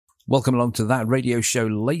Welcome along to That Radio Show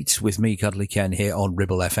Late with me, Cuddly Ken, here on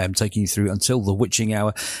Ribble FM, taking you through until the witching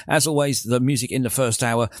hour. As always, the music in the first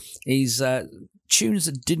hour is tunes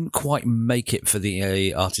that didn't quite make it for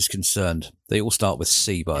the artist concerned. They all start with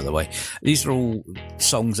C, by the way. These are all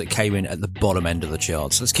songs that came in at the bottom end of the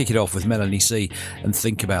charts. Let's kick it off with Melanie C and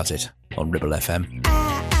Think About It on Ribble FM.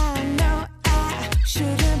 I know I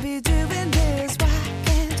shouldn't be doing this. Why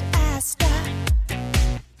can't I stop?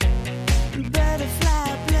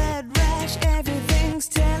 Butterfly, blood rush, everything's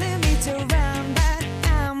telling me to run, but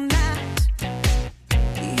I'm not.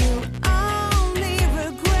 You only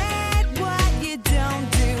regret what you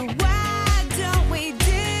don't do. Why don't we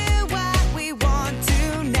do what we want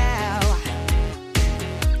to now?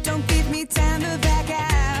 Don't give me time to back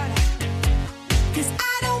out, 'cause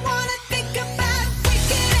I don't wanna think about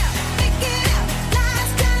waking up,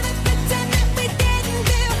 lies trying to pretend that we didn't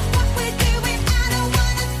do what we're doing. I don't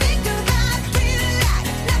wanna think about real life,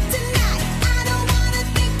 not tonight. I don't wanna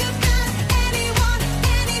think about anyone,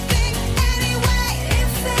 anything, anyway.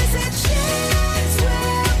 If there's a chance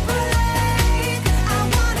we'll break, I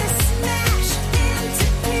wanna smash into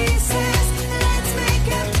pieces. Let's make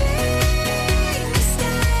a big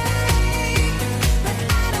mistake, but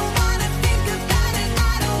I don't wanna think about it.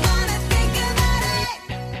 I don't wanna think about it.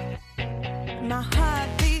 My heart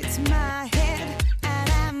beats my head, and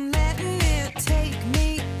I'm letting it take me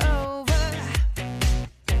over.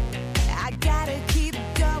 I gotta keep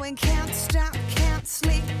going, can't stop, can't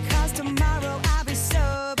sleep, 'cause tomorrow I'll be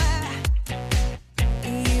sober.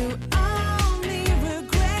 You only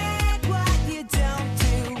regret what you don't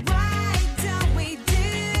do. Why don't we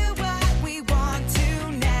do what we want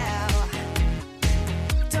to now?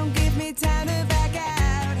 Don't give me time to back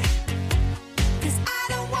out, 'cause I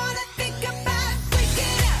don't wanna think about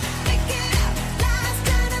waking up, lies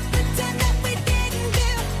trying to pretend that we didn't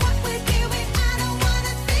do what we're doing. I don't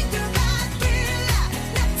wanna think about real life,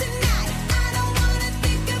 not tonight. I don't wanna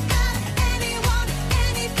think about anyone,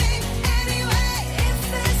 anything, anyway. If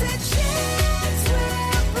there's a chance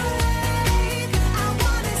we'll break, I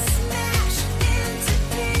wanna smash into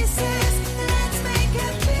pieces. Let's make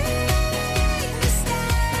a big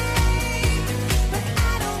mistake, but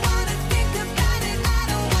I don't wanna think about it. I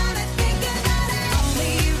don't wanna think about it.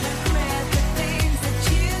 Only regret the things that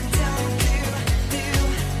you don't do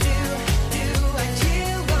what you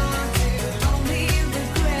want to. Only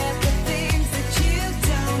regret the things that you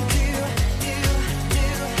don't do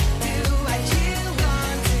what you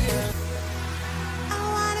want to. I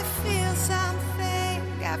wanna feel something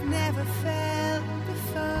I've never felt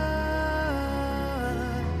before,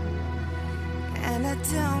 and I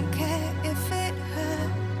don't care if it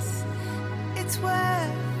hurts. It's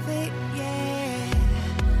worth it, yeah.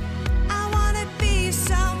 I wanna be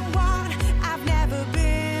someone I've never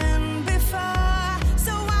been before.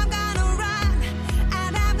 So I'm gonna run,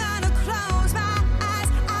 and I'm gonna close my eyes.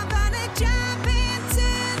 I'm gonna jump into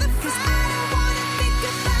the fire. 'Cause I don't wanna think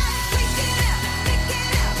about waking up,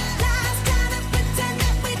 lies trying to pretend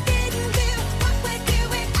that we didn't do what we're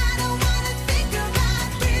doing. I don't wanna think about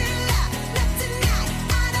real life, not tonight.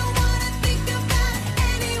 I don't wanna think about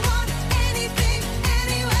anyone, anything,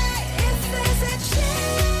 anyway. If there's a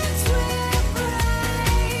chance we'll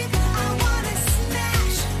break, I wanna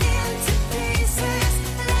smash into pieces.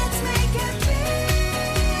 Let's make a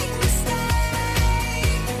big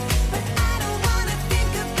mistake, but I don't wanna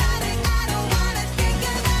think about it. I don't wanna think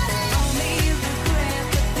about it. Only regret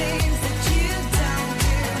the things that you don't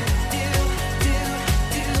do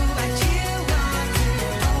what you want to.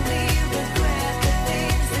 Only regret the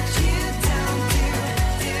things that you don't do.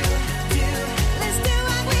 Let's do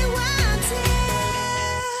what we want to.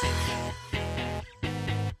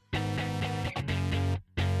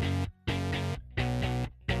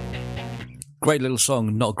 Great little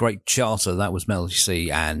song, not a great charter. That was Melanie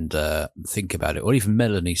C and Think About It, or even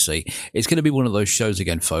Melanie C. It's going to be one of those shows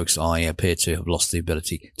again, folks. I appear to have lost the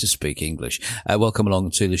ability to speak English. Welcome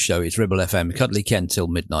along to the show. It's Ribble FM, Cuddly Ken till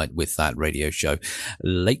midnight with That Radio Show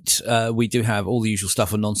Late. We do have all the usual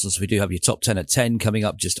stuff and nonsense. We do have your top 10 at 10 coming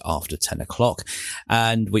up just after 10 o'clock.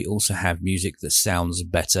 And we also have music that sounds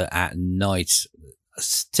better at night.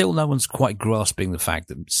 Still no one's quite grasping the fact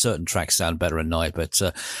that certain tracks sound better at night, but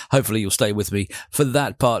hopefully you'll stay with me for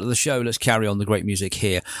that part of the show. Let's carry on the great music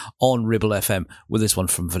here on Ribble FM with this one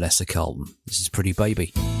from Vanessa Carlton. This is Pretty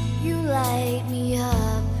Baby. You light me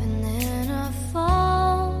up and then I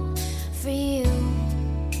fall for you.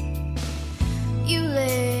 You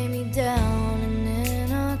lay me down and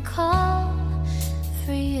then I call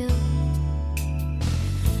for you.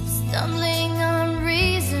 Stumbling on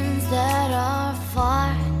reasons that are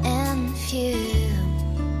far and few.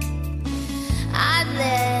 I'd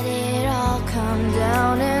let it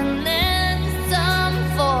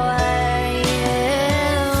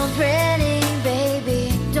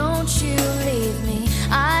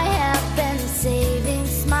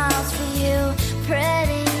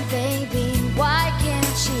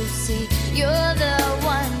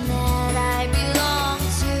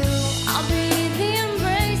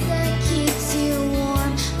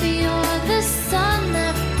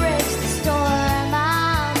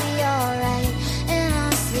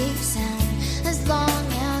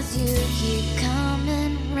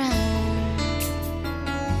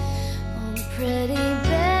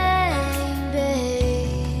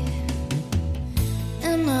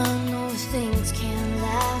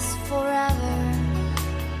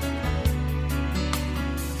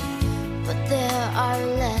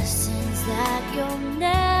that you'll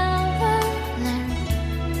never learn.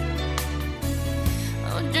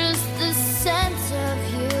 Oh, just the sense of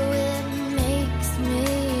you, it makes me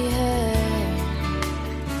hurt.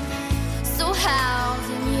 So how's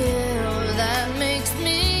in you that makes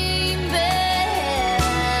me better?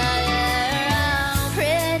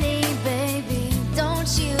 Pretty baby, don't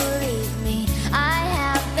you leave me. I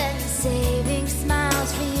have been saving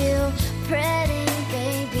smiles for you. Pretty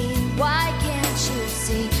baby, why can't you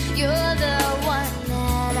see you're the one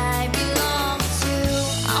that I belong to?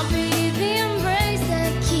 I'll be the embrace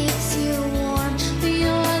that keeps you warm.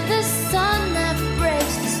 You're the sun that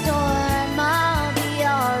breaks the storm. I'll be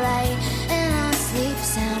alright and I'll sleep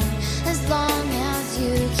sound as long as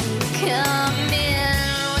you keep coming.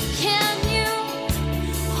 Can you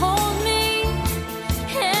hold me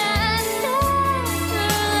and never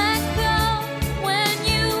let go when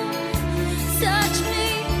you touch me?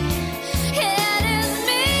 It is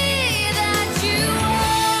me that you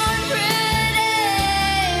want, pretty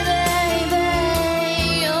baby.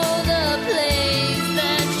 You're the place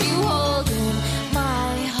that you hold in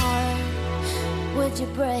my heart. Would you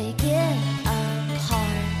break it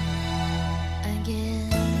apart again?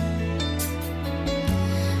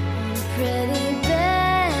 Pretty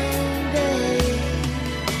baby,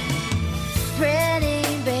 pretty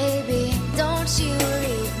baby, don't you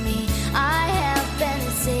leave me. I have been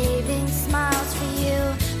saving smiles for you.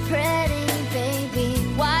 Pretty baby,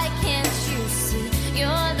 why can't you see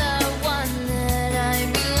you're the one that I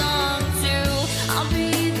belong to? I'll be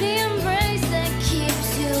the embrace that keeps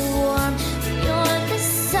you warm. You're the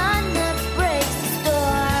sun that breaks the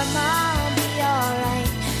storm. I'll be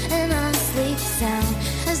alright and I'll sleep sound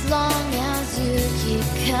as long as you keep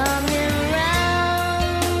coming round.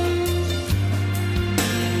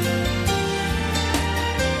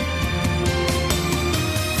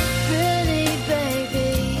 Pretty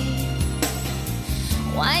baby,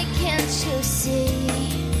 why can't you see?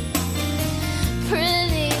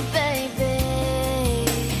 Pretty baby,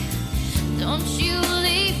 don't you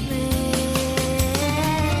leave me.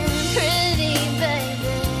 Pretty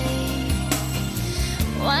baby,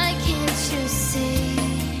 why can't you see?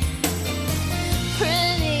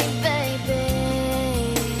 Pretty baby,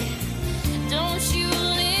 don't you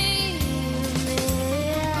leave me.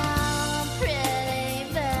 Pretty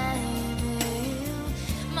baby,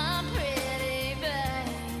 my pretty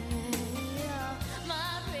baby, my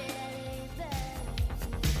pretty baby.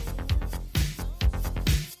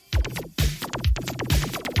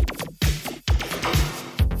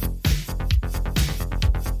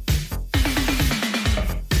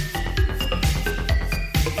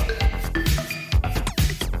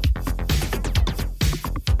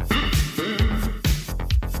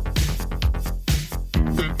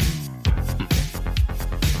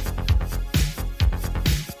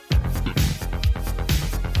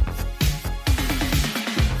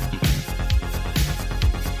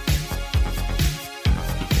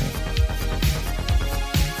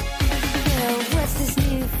 Well, what's this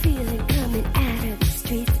new feeling coming out of the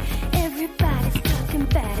streets? Everybody's talking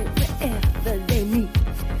about it wherever they meet.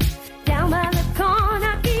 Down by the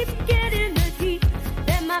corner, keep getting the heat.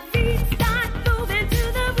 Then my feet start moving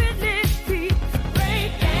to the rhythmic beat.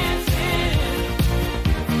 Break dancing,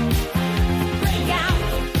 break out.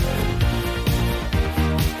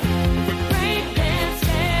 Break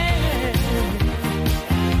dancing,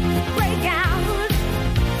 break out.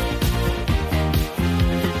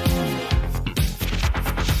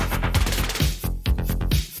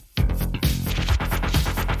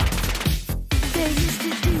 They used to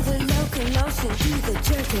do the locomotion, do the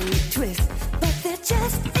jerk and the twist, but there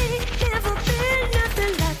just ain't never been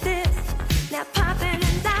nothing like this. Now popping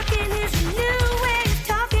and locking is a new way of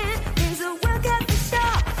talking. Things will work out for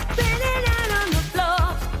sure, spinning out on the floor.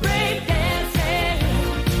 Break dancing,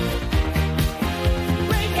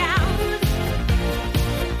 break out.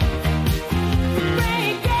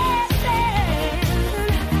 Break dancing,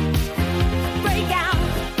 break out.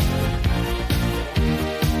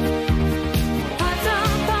 Hearts are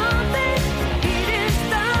pumping, beat is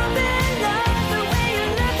thumping. Love the way you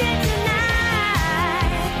look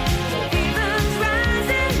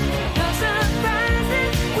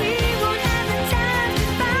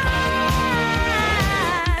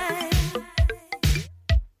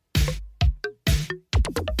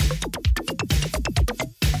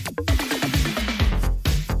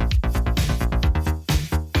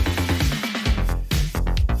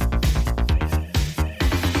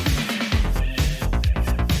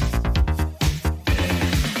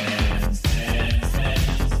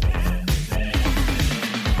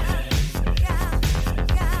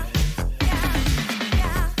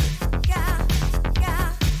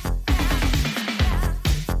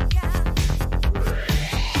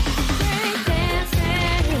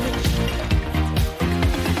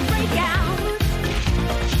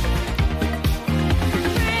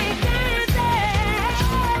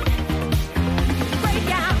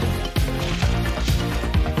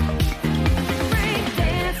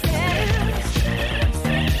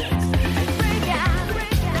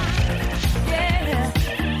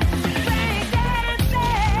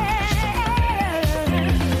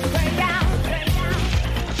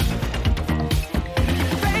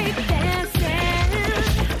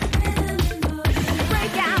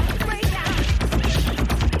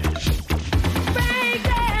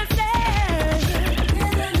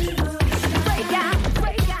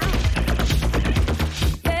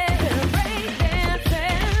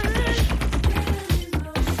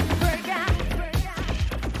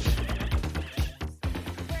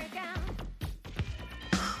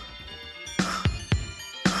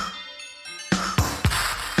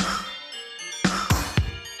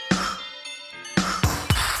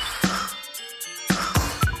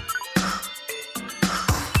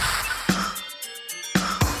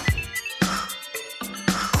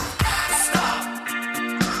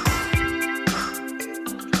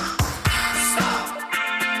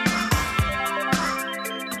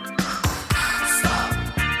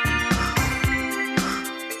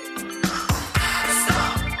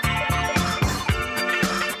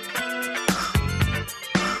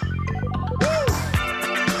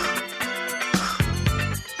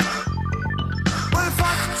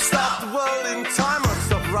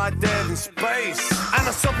right there in space. And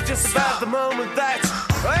I stop you just about the moment that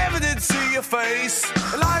I ever did see your face.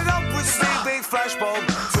 Light up with a big flashbulb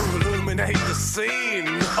to illuminate the scene.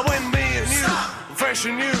 When me and you, fresh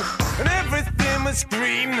and new, and everything was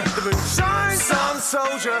green. The moon shines on the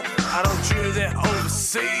soldier, and on Julie there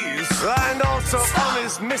overseas. And also on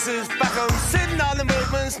his missus back home, sitting on the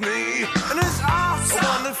movement's knee. And as I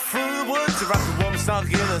wandered through the woods, wrapped a woman snug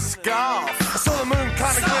in a scarf, I saw the moon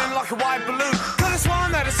kind of grin like a white balloon. Could have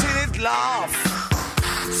sworn that I'd seen it laugh.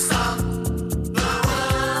 Stop.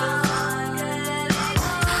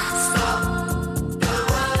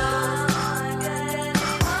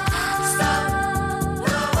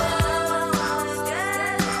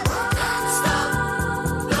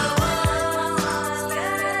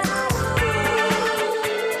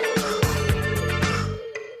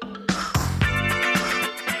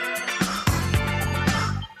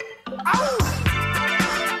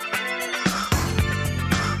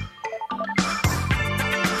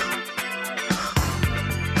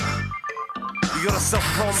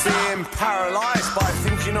 From being paralysed by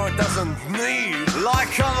things you know it doesn't need,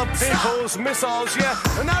 like other people's missiles, yeah,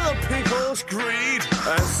 and other people's greed,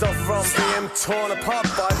 and stuff from being torn apart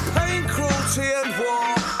by pain, cruelty and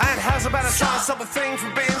war, and how's about to try to stop a thing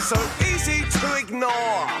from being so easy to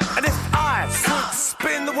ignore. And if I could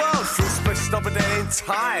spin the world through space, stop it in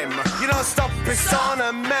time, you know, stop it on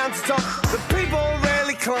a mountaintop that people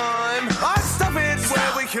rarely climb. I'd stop it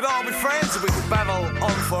where we could all be friends and we could babble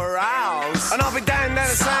on for hours. And I'll be down the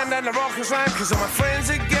sand and the rock and slam, cause all my friends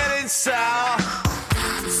are getting sour.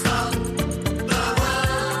 Stop the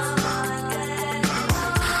world.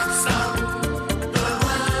 Stop the world. Stop the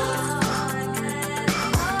world.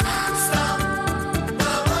 Stop the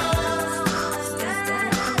world.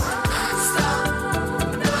 Stop the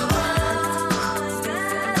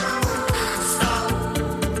world. Stop the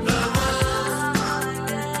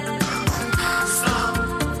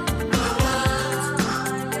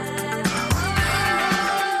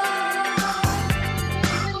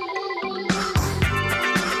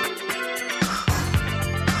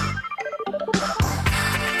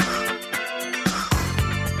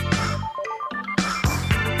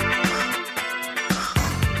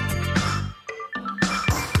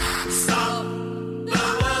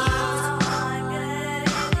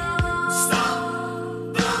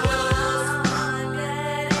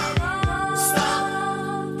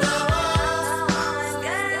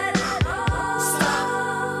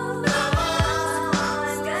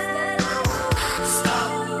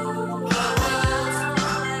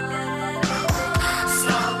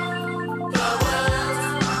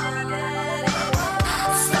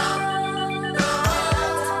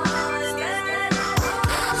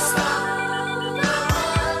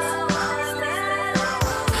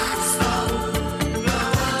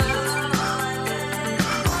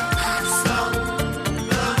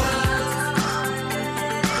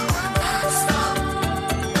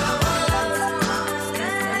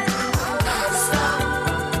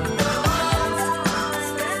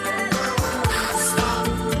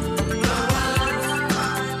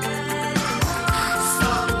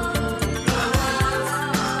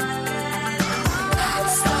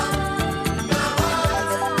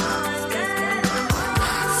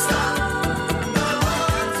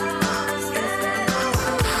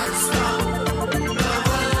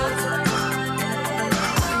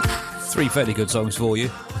Three fairly good songs for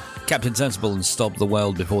you. Captain Sensible and Stop the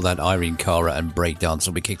World. Before that, Irene Cara and Breakdance.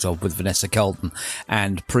 And we kicked off with Vanessa Carlton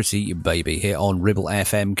and Pretty Baby here on Ribble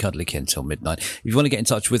FM, Cuddly Ken till midnight. If you want to get in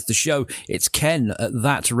touch with the show, it's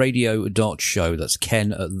ken@thatradio.show. That's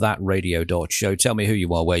ken@thatradio.show. Tell me who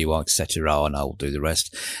you are, where you are, etc., and I'll do the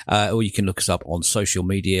rest. Or you can look us up on social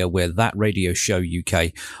media. We're That Radio Show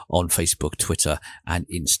UK on Facebook, Twitter, and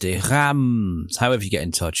Instagram. However you get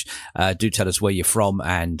in touch, do tell us where you're from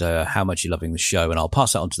and how much you're loving the show, and I'll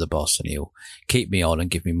pass that on to the boss, and he'll keep me on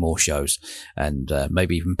and give me more shows and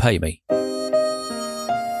maybe even pay me.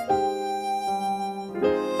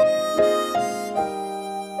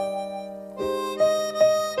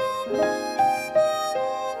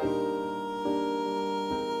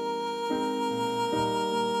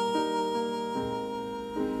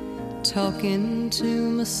 Talking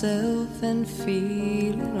to myself and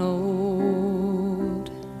feeling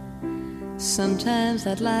old. Sometimes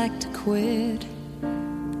I'd like to quit.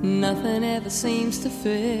 Nothing ever seems to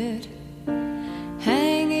fit.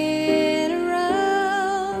 Hanging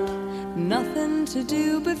around, nothing to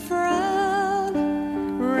do but frown.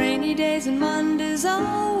 Rainy days and Mondays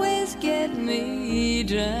always get me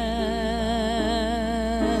down.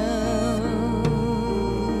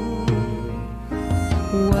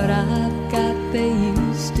 What I've got they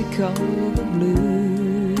used to call the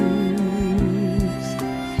blues.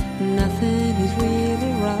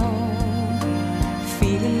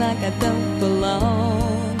 that don't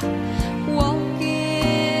belong,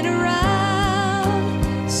 walking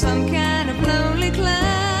around some kind of lonely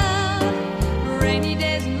cloud. Rainy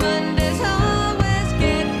days and Mondays always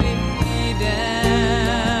get me down.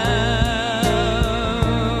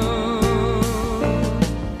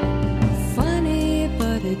 Funny,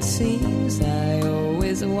 but it seems I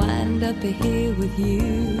always wind up here with you.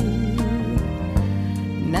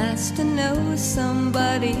 Nice to know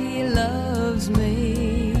somebody loves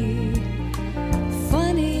me.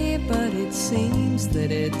 Funny, but it seems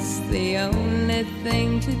that it's the only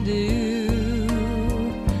thing to do.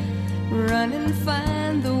 Run and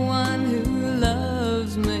find the one who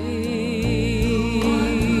loves me.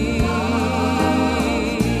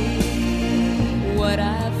 What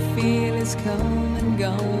I feel is come and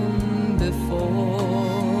gone before.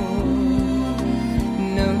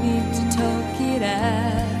 No need to talk it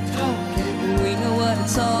out. We know what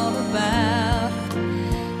it's all about.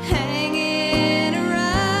 Hanging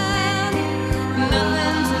around,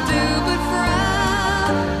 nothing to do but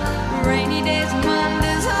frown. Rainy days and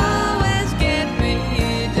Mondays always get me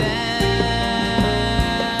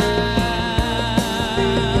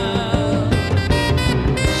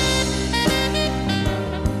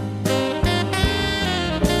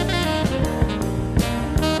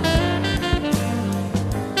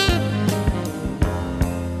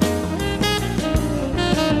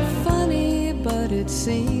it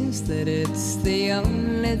seems that it's the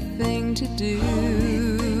only thing to do.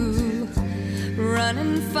 Run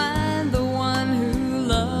and find the one who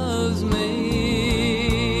loves me.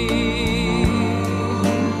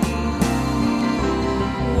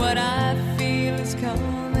 What I feel is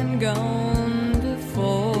come and gone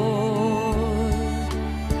before.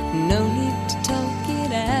 No need to talk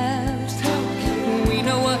it out. We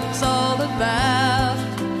know what it's all about.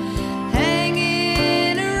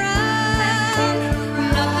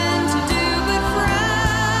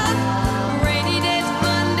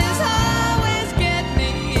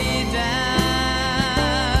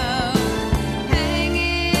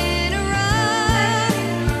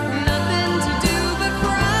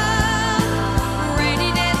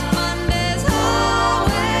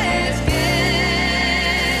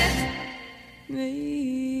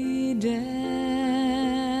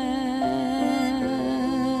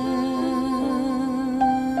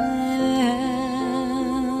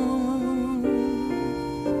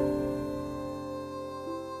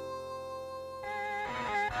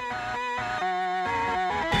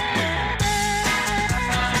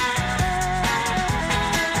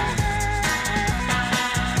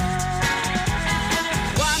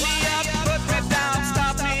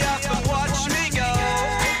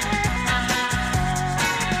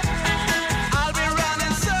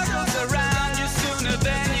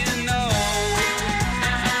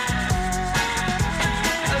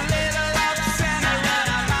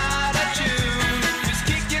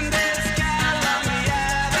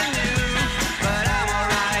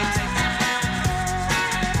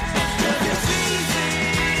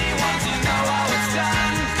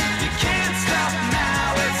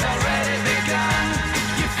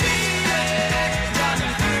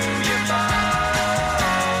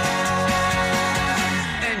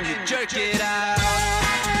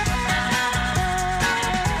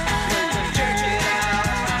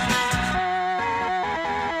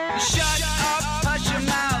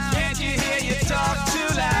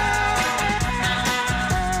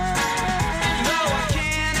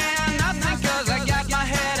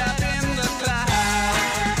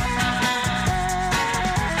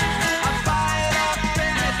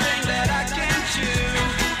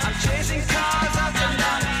 Chasing cars up and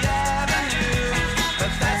down the avenue,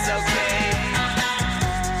 but that's okay.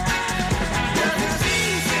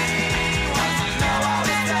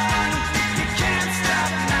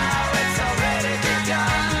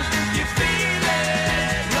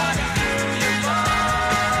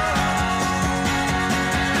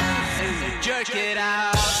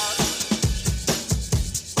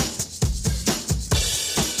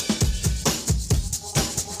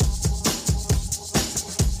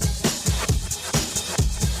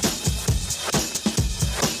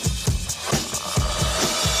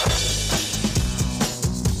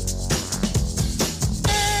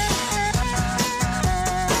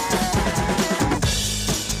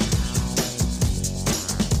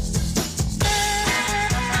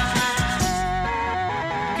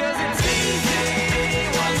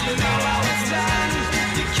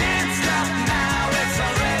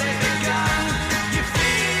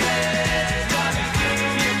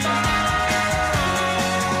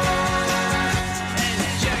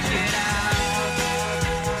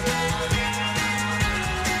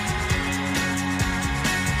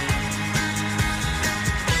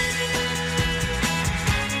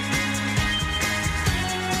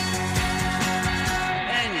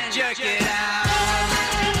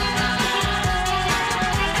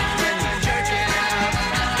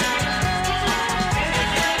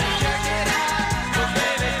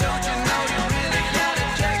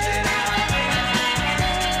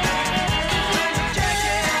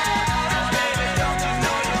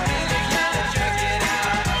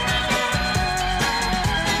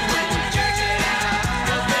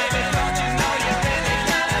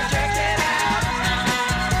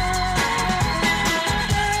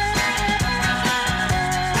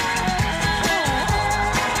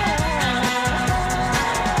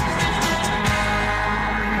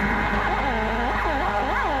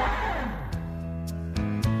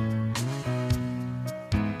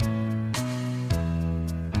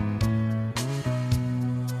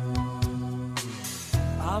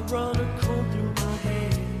 run a comb through my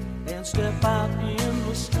hair and step out in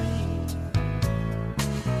the street.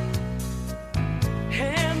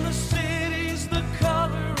 And the city's the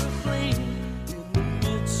color of flame in the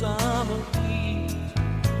midsummer heat.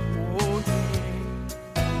 Oh yeah.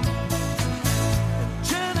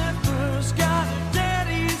 Jennifer's got a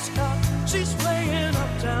daddy's car. She's playing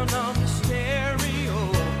uptown on the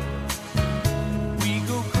stereo. We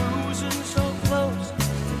go cruising so close,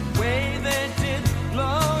 the way they did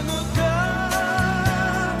long ago.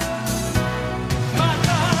 My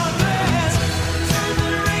darling, turn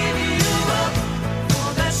the radio up for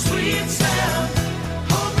that sweet sound.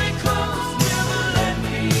 Hold me close, never let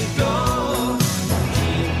me go.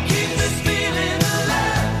 Keep this feeling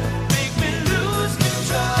alive, make me lose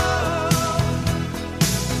control.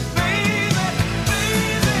 Baby,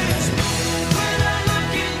 baby, when I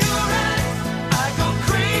look in your eyes, I go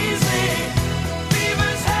crazy.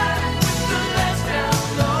 Fever's high with the lights down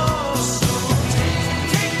low. So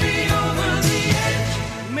take me over the edge,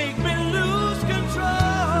 make me lose control.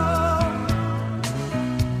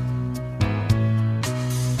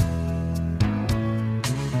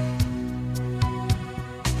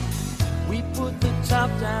 We put the top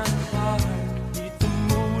down hard, beat the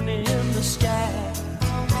moon in the sky.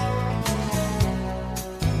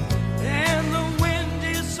 And the wind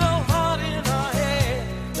is so hot in our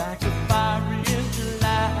head, like a fire in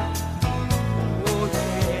July. Oh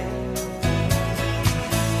yeah.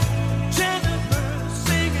 Jennifer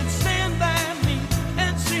singing Stand By Me,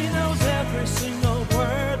 and she knows every single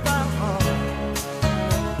word by heart.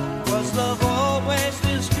 Was love always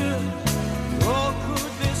this good, or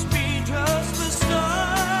could this be just the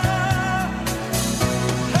start?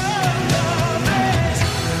 Oh, love,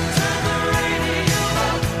 turn the radio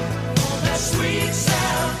up for that sweet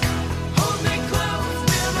sound. Hold me close,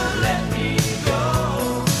 never let me go.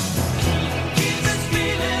 Keep this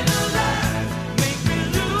feeling alive, make me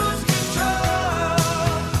lose control.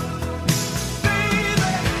 Baby,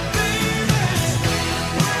 baby,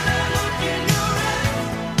 when I look in your eyes,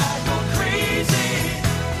 I go crazy.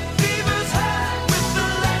 Fever's high with the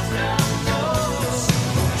lights down low.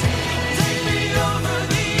 Take me over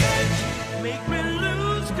the edge, make me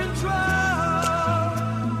lose control.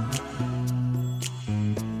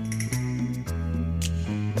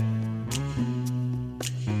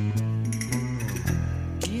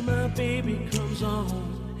 Be My Baby comes on,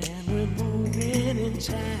 and we're moving in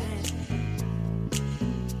time.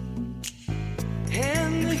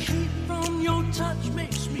 And the heat from your touch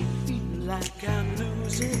makes me feel like I'm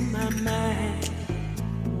losing my mind.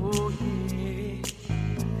 Oh yeah.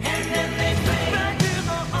 And then they play back in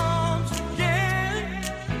my arms again.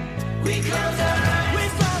 We close our eyes, we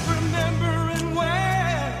start remembering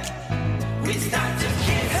where we start to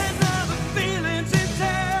kiss. And now the feeling's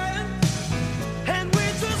intense, and we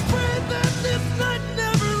just pray that this night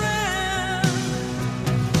never ends.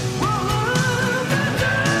 Whoa,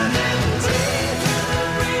 darling, turn the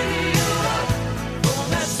radio up for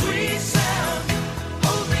that sweet sound.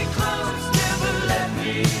 Hold me close, never let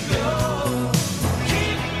me go.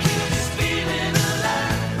 Keep this feeling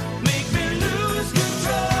alive, make me lose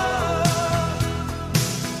control.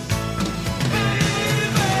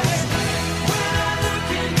 Baby, when I look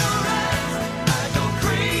in your eyes, I go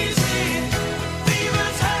crazy.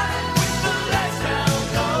 Fever's high with the lights down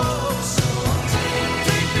low. So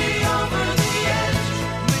take me over the edge,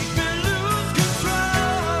 make me lose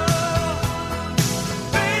control.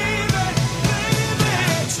 Baby,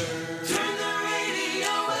 turn the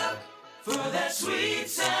radio up for that sweet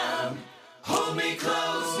sound. Hold me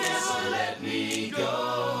close, never let me go.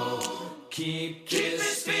 Keep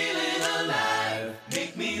this feeling alive,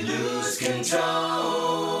 make me lose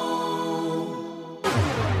control.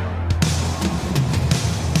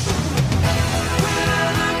 When I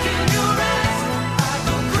look in your eyes, I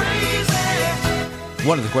go crazy.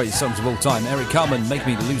 One of the greatest songs of all time, Eric Carmen, Make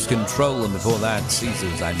Me Lose Control, and before that,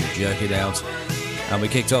 Caesars and Jerk It Out. And we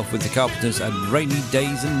kicked off with the Carpenters and Rainy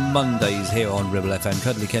Days and Mondays here on Ribble FM,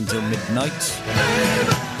 Cuddly Ken till midnight.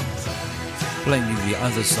 Playing you the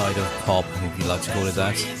other side of pop, if you like to call it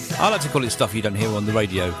that. I like to call it stuff you don't hear on the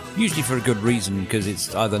radio, usually for a good reason, because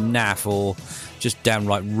it's either naff or just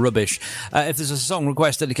downright rubbish. If there's a song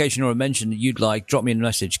request, dedication, or a mention that you'd like, drop me a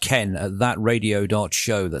message,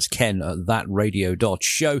 ken@thatradio.show. That's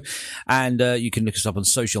ken@thatradio.show. And you can look us up on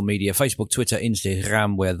social media, Facebook, Twitter,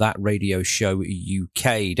 Instagram, we're That Radio Show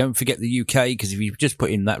UK. Don't forget the UK, because if you just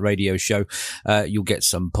put in That Radio Show, you'll get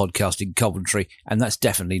some podcasting commentary, and that's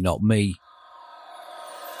definitely not me.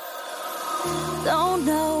 Don't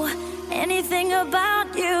know anything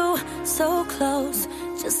about you. So close,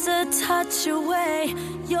 just a touch away.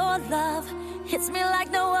 Your love hits me like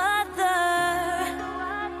no other.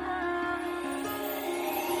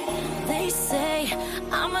 They say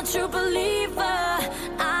I'm a true believer.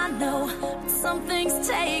 I know something's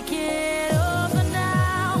taking over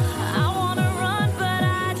now. I wanna run, but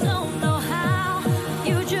I don't know how.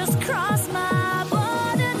 You just crossed my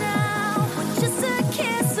border now. Just a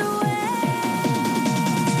kiss away.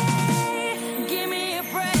 Give me a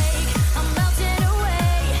break. I'm melting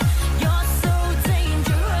away. You're so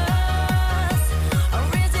dangerous. Or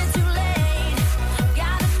is it too late?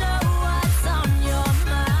 Gotta know what's on your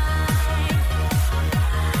mind.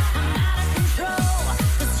 I'm out of control,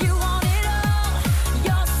 'cause you want it all.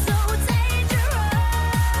 You're so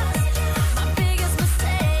dangerous. My biggest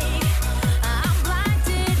mistake, I'm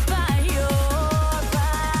blinded by your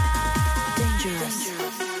eyes. Dangerous.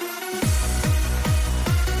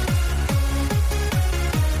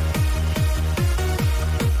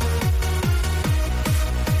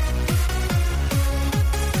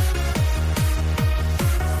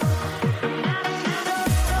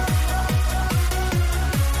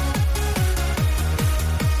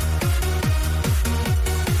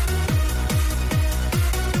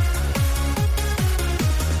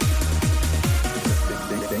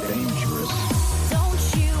 Don't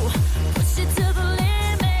you push it to the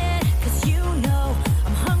limit, 'cause you know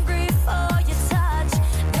I'm hungry for your touch.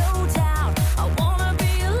 No doubt I wanna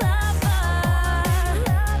be a lover.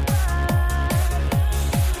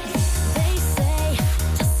 They say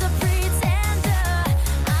just a pretender.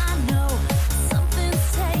 I know something's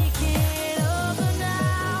taking over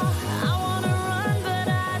now. I wanna run, but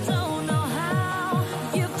I don't know how.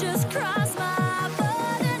 You've just crossed my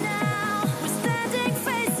border now. We're standing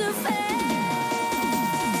face to face.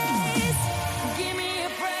 Give me a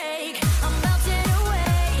break. I'm melting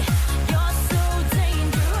away. You're so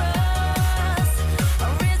dangerous.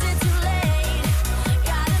 Or is it too late?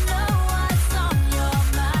 Gotta know what's on your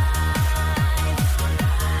mind.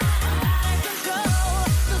 I'm out of control,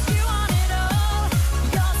 'cause you want it all.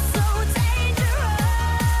 You're so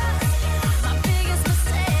dangerous. My biggest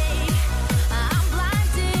mistake, I'm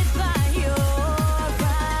blinded by your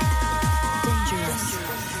eyes. Dangerous.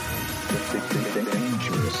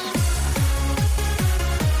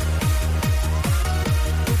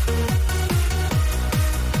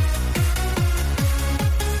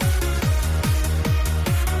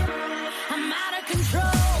 I'm out of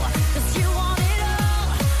control, 'cause you want it all.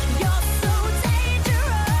 You're so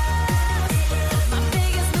dangerous. My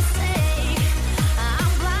biggest mistake,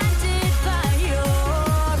 I'm blinded by your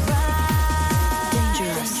eyes.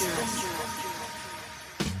 Dangerous.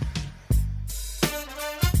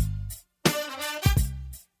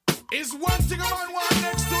 It's one thing a man want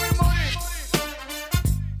next to him, money.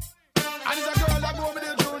 And it's a girl that go over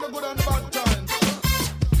there during the good and the bad times.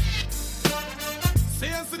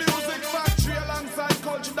 CNC Music Factory alongside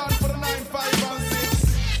Culture Done for the 9, 5 and 6.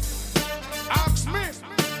 Ask me,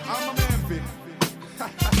 I'm a Memphis.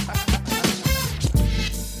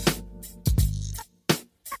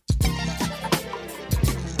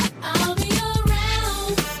 I'll be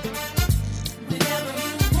around whenever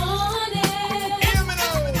you want it. Hear me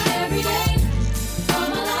now. Every day of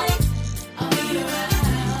my life, I'll be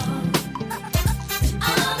around.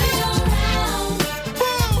 I'll be around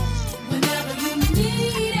whenever you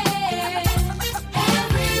need it.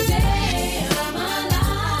 Every day of my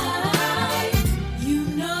life, you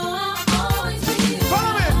know I'll always be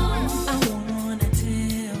Follow me. around. I wanna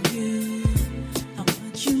tell you how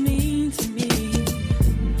much you mean to me.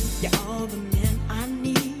 You're all the man I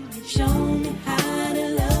need. Show me how to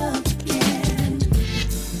love again.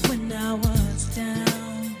 When I was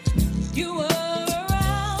down, you were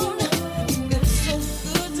around. It was so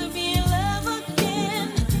good to be in love again.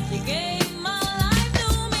 You gave my life to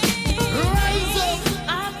me. I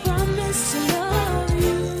promise to love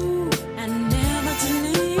you and never to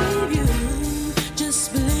leave you. Just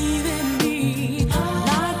believe in me,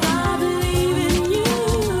 like I believe in you.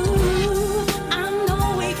 I know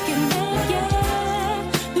we can make it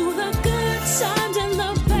through the good times and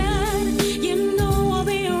the bad. You know I'll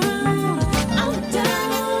be around. I'm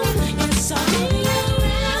down. Yes, I'll be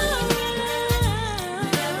around.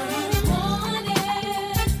 Whenever you want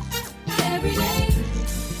it. Every day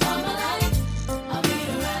of my life, I'll be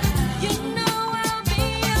around. You know I'll be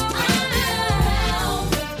around.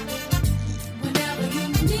 Whenever you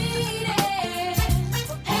need it.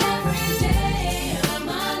 Every day of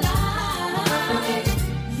my life,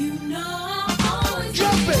 you know I'll always be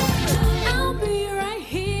around. I'll be right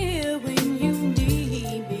here when you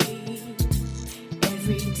need me.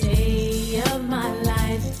 Every day of my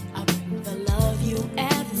life, I'll bring the love you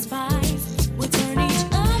add the spice. We'll turn each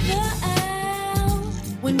other out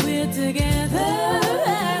when we're together.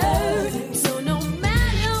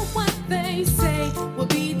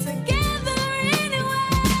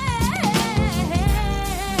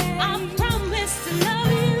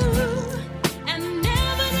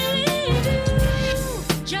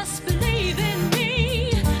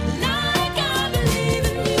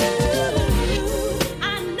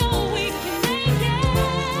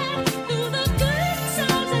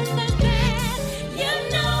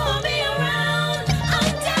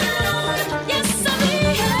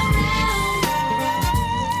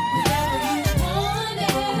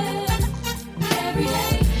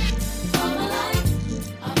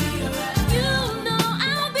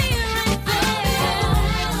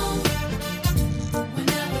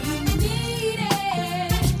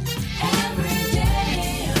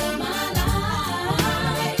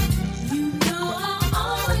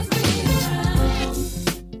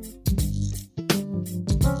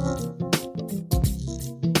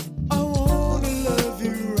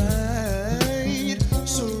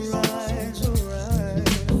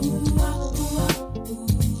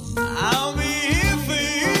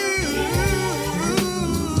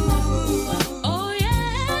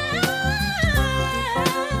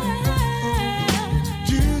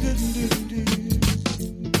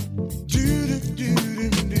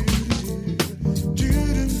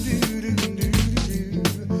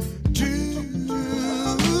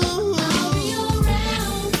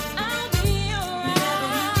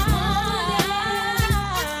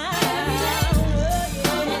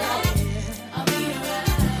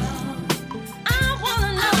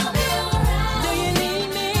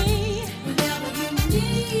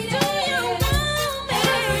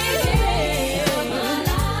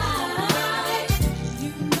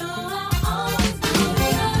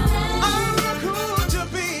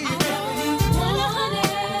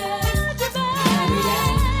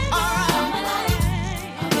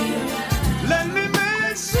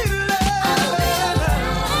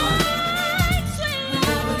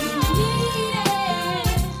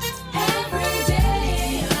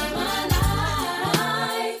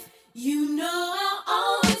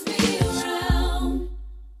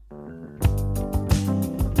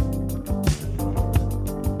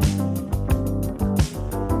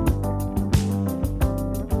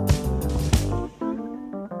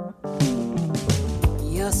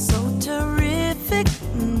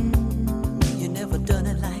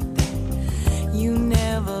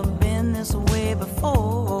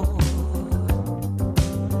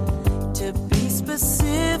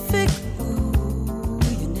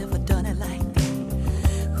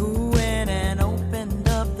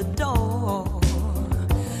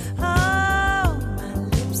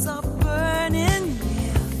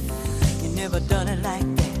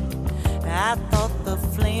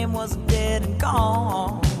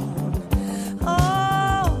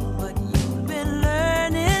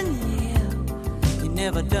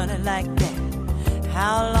 done it like that.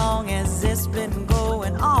 How long has this been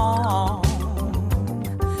going on?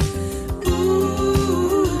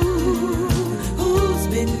 Ooh, who's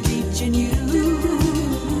been teaching you?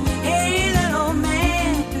 Hey, little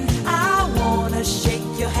man, I wanna shake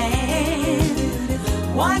your hand.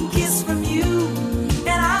 One kiss from you,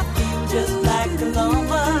 and I feel just like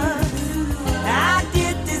Columbus. I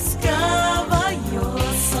did discover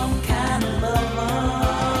you're some kind of lover.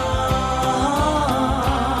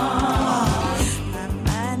 My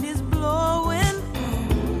mind is blowing.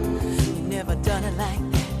 You never done it like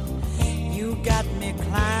that. You got me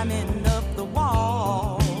climbing up the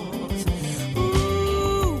walls.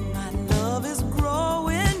 Ooh, my love is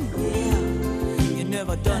growing. Yeah, you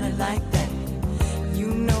never done it like that. You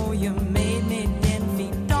know you made me 10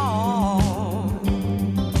 feet tall.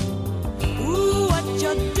 Ooh, what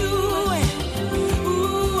you doing?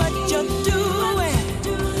 Ooh, what you doing?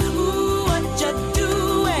 Ooh, what you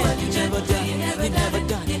doing? You never done it, you never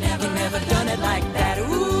done it, you never done it like that.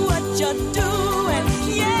 Ooh, what you doing?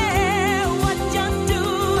 Yeah, what you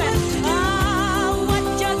doing? Ah, what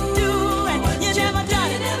you doing? You never done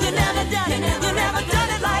it, you never done it, you never done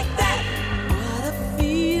it like that. What a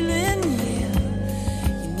feeling, yeah.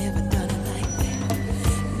 You never done it like that.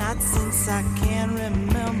 Not since I can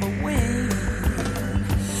remember when.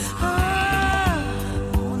 Ah,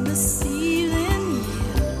 on the ceiling,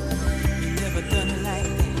 yeah. You never done it like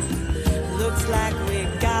that. Looks like we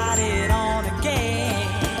got it on again.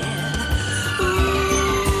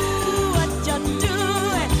 Ooh, what you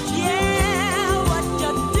doing? Yeah, what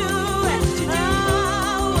you doing?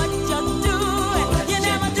 Ah, what you doing? You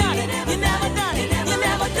never done it, you never done it, you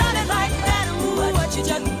never done it like that. Ooh, what you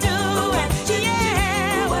just doing?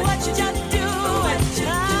 Yeah, what you just doing?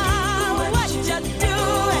 Ah, what you just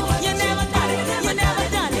doing? You never done it, you never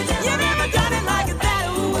done it, you never done it like that.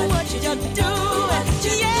 Ooh, what you just doing?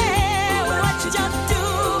 Yeah, what you just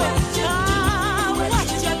doing? Ah, what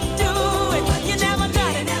you just doing? You never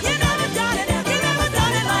done it, you never done it, you never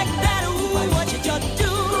done it like that. Ooh, what you just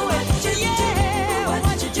doing? Yeah,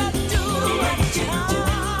 what you just doing?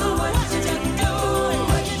 Ah, what you just doing?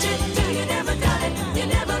 What you just do? You never done it, you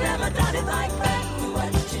never ever done it like that. Ooh,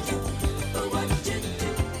 what you do? Ooh, what you do?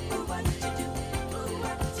 Ooh, what you do? Ooh,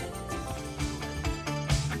 what you do?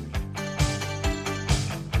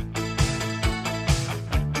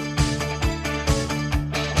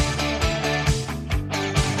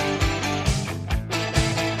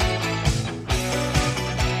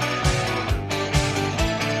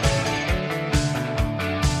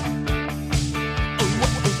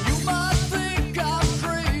 You might think I'm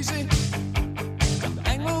crazy,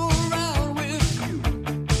 hang around with you.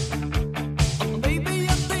 Or maybe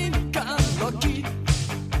you think I'm lucky,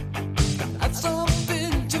 have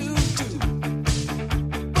something to do.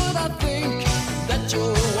 But I think that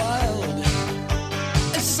you're wild,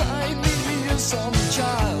 inside me is some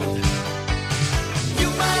child. You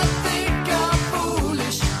might think I'm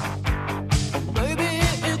foolish, or maybe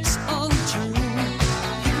it's untrue.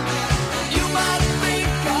 You might think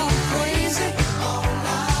I'm crazy.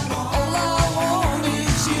 All I want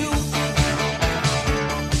is you.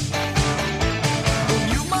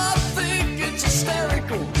 You might think it's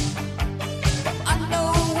hysterical, but I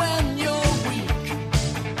know when you're weak.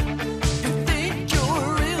 You think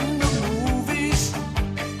you're in the movies,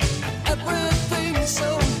 everything's so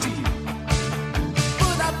deep.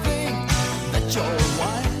 But I think that you're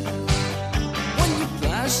wild when you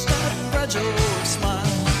flash that fragile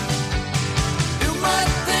smile. You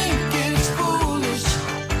might think it's foolish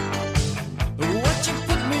what you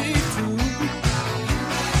put me through.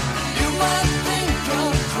 You might think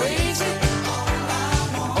I'm crazy.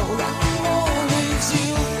 All I want is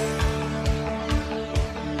you.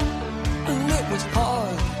 And it was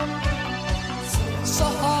hard, so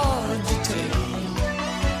hard to take.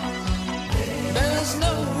 There's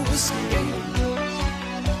no escape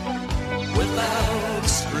without a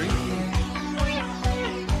scream.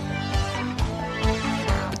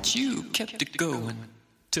 But you kept it going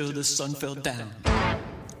till the sun fell down.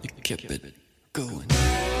 You kept it going.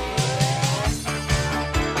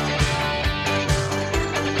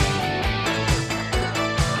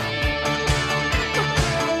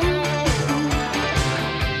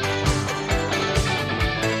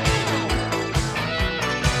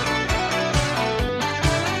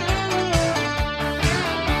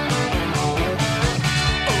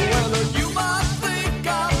 Well, you might think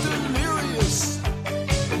I'm delirious,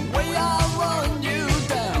 the way I run you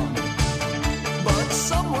down. But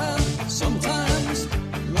somewhere, sometimes,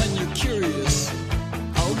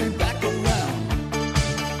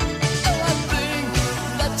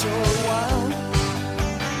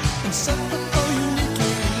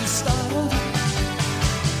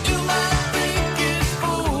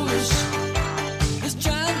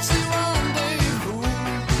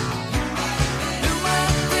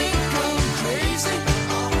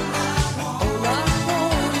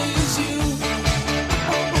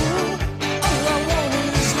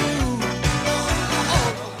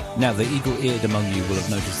 Now, the eagle-eared among you will have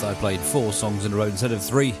noticed that I played 4 songs in a row instead of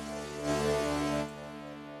 3.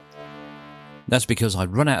 That's because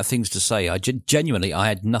I'd run out of things to say. I genuinely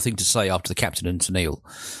had nothing to say after the Captain and Tennille.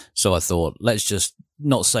 So I thought, let's just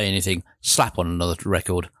not say anything, slap on another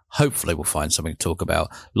record. Hopefully we'll find something to talk about,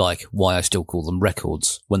 like why I still call them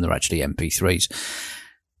records when they're actually MP3s.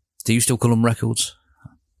 Do you still call them records?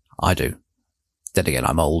 I do. Then again,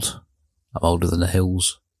 I'm old. I'm older than the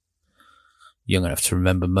hills. Young enough to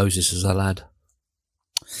remember Moses as a lad.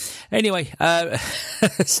 Anyway,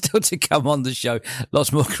 still to come on the show.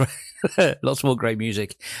 Lots more great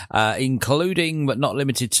music, including but not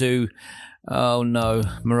limited to, oh no,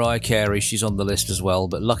 Mariah Carey. She's on the list as well,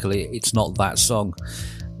 but luckily it's not that song.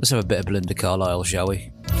 Let's have a bit of Belinda Carlisle, shall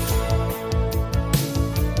we?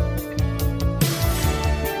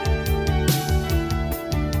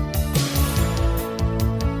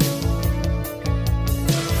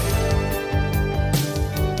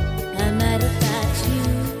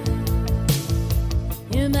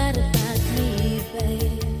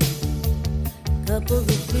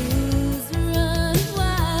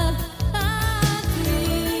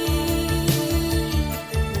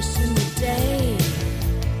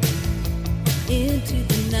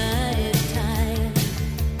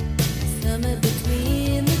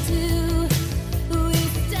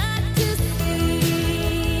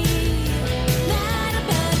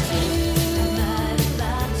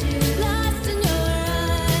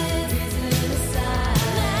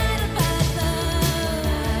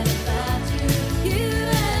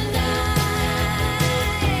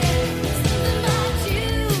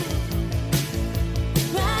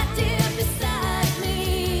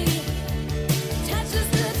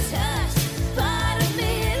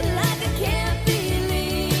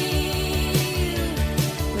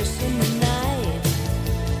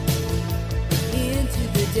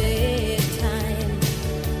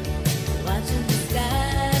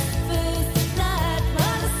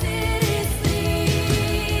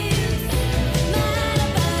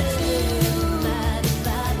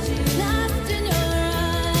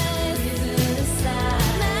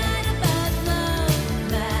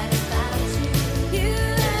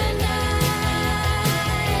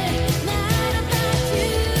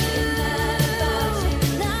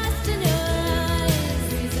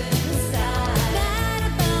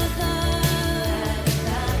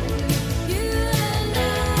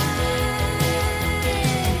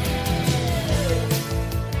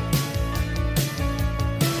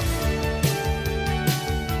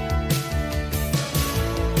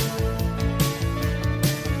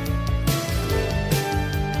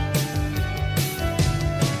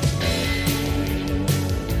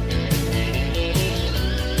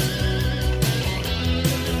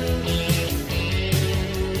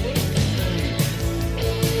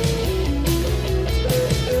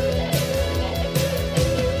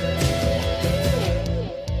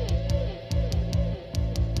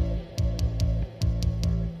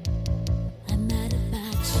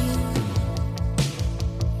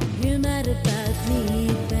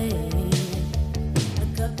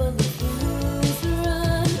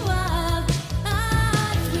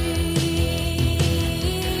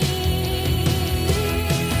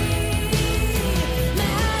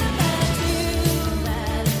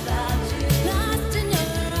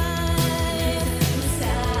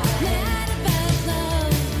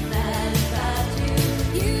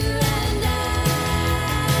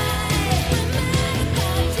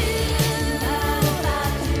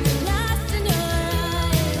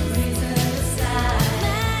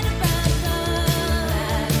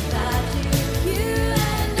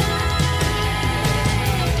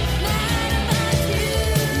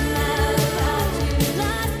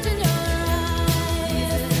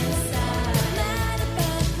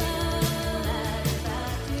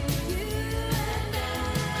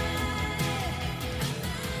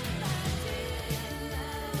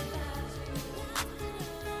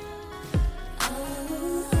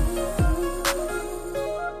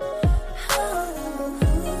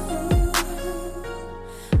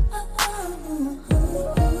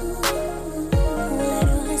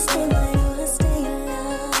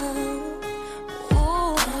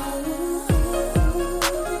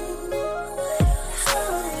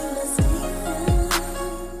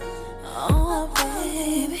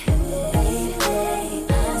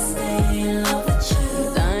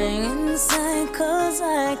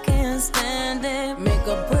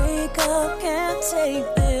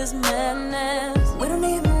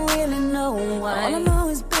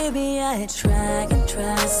 I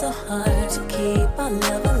try so hard to keep our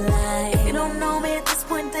love alive. If you don't know me at this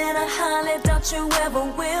point that I highly doubt you ever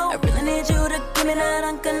will. I really need you to give me that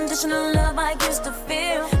unconditional love I used to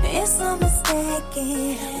feel. It's so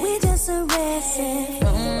mistaken, we just arrested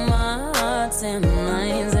From our hearts and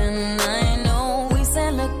minds, and I know we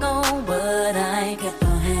said let go, but I kept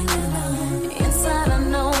on hanging on. Inside I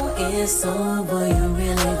know it's over, you're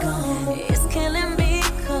really gone. It's killing me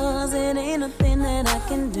 'cause it ain't a thing that I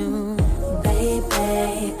can do.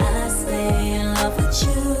 Baby, I stay in love with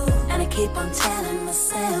you, and I keep on telling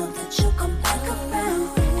myself that you'll come back around.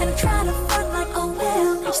 And I try to fuck like a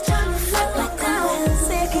whale, each time you flip like down.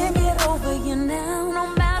 Say I can't get over you now, no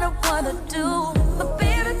matter what I do. But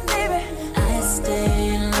baby, baby, I stay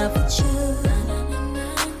in love with you.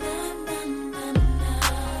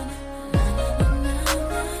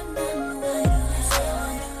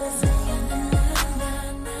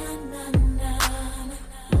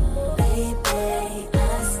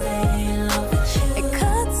 It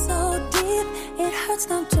cuts so deep, it hurts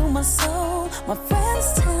down to my soul. My friends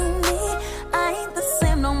tell me I ain't the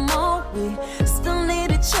same no more. We still need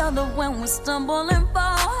each other when we stumble and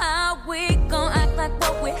fall. How we gon' act like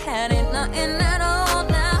what we had ain't nothing at all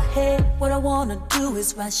now? hey, what I wanna do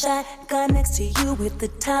is ride shotgun next to you with the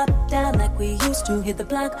top down like we used to. Hit the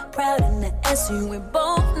block proud in the SU. We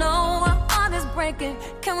both know our heart is breaking.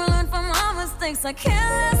 Can we learn from our mistakes? I can't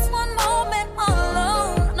last one moment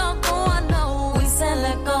alone. No, I know we said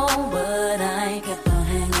let go, but I kept on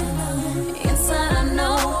hanging on. Inside I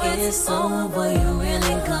know it's over, you're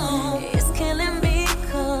really gone. It's killing me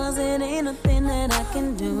 'cause it ain't a thing that I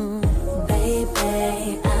can do.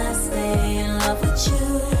 Baby, I stay in love with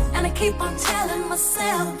you, And I keep on telling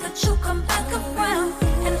myself that you'll come back around.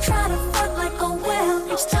 And I try to fuck like a whale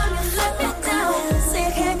each time you let me down. Say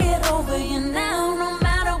I can't get over you now, no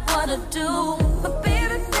matter what I do. But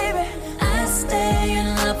baby, baby, I stay in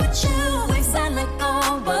love with you. We said let go,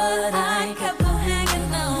 but I kept on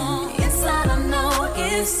hanging on. Inside I know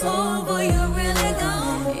it's over, you're really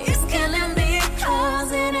gone. It's killing me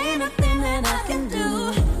 'cause it ain't nothing that I can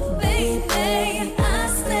do. Baby, I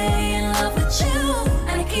stay in love with you,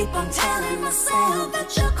 and I keep on telling myself that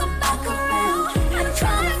you'll come back around. And I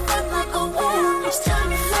try to fuck like a whale each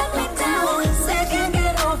time you let me down. Say I can't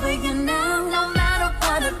get over you now, no matter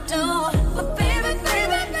what I do. But baby,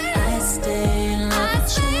 baby, I stay in love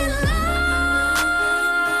with you.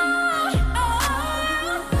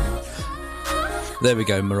 There we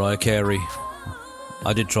go, Mariah Carey.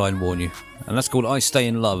 I did try and warn you. And that's called I Stay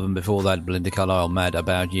in Love, and before that, Belinda Carlisle, Mad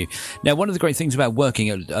About You. Now, one of the great things about working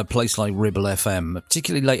at a place like Ribble FM,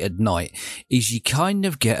 particularly late at night, is you kind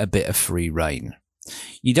of get a bit of free reign.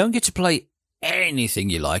 You don't get to play anything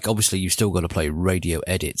you like. Obviously, you've still got to play radio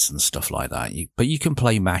edits and stuff like that. But you can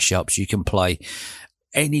play mashups, you can play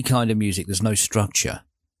any kind of music. There's no structure.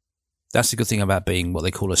 That's the good thing about being what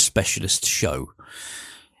they call a specialist show,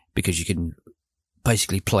 because you can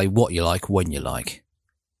basically play what you like when you like.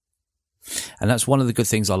 And that's one of the good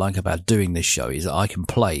things I like about doing this show, is that I can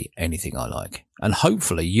play anything I like. And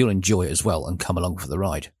hopefully you'll enjoy it as well and come along for the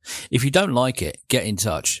ride. If you don't like it, get in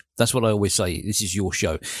touch. That's what I always say. This is your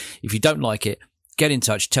show. If you don't like it, get in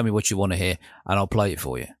touch, tell me what you want to hear, and I'll play it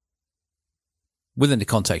for you. Within the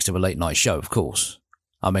context of a late night show, of course.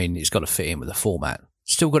 I mean, it's got to fit in with a format.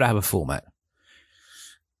 Still got to have a format.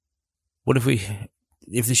 What if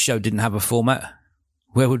this show didn't have a format?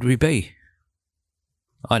 Where would we be?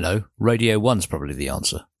 I know, Radio 1's probably the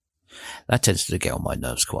answer. That tends to get on my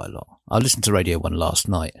nerves quite a lot. I listened to Radio 1 last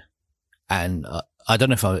night, and I don't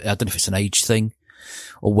know if it's an age thing,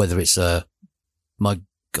 or whether it's a my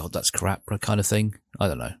God, that's crap kind of thing. I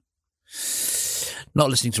don't know.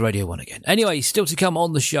 Not listening to Radio 1 again. Anyway, still to come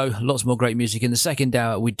on the show, lots more great music. In the second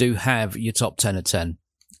hour, we do have your top 10 at 10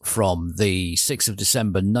 from the 6th of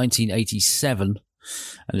December 1987. And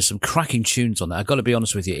there's some cracking tunes on that. I've got to be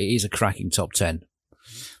honest with you, it is a cracking top 10.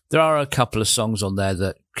 There are a couple of songs on there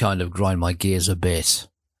that kind of grind my gears a bit.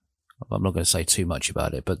 I'm not going to say too much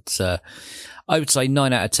about it, but I would say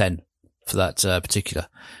 9 out of 10 for that particular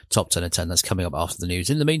top 10 of 10 that's coming up after the news.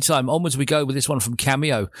 In the meantime, onwards we go with this one from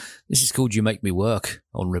Cameo. This is called You Make Me Work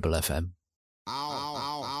on Ribble FM. Work.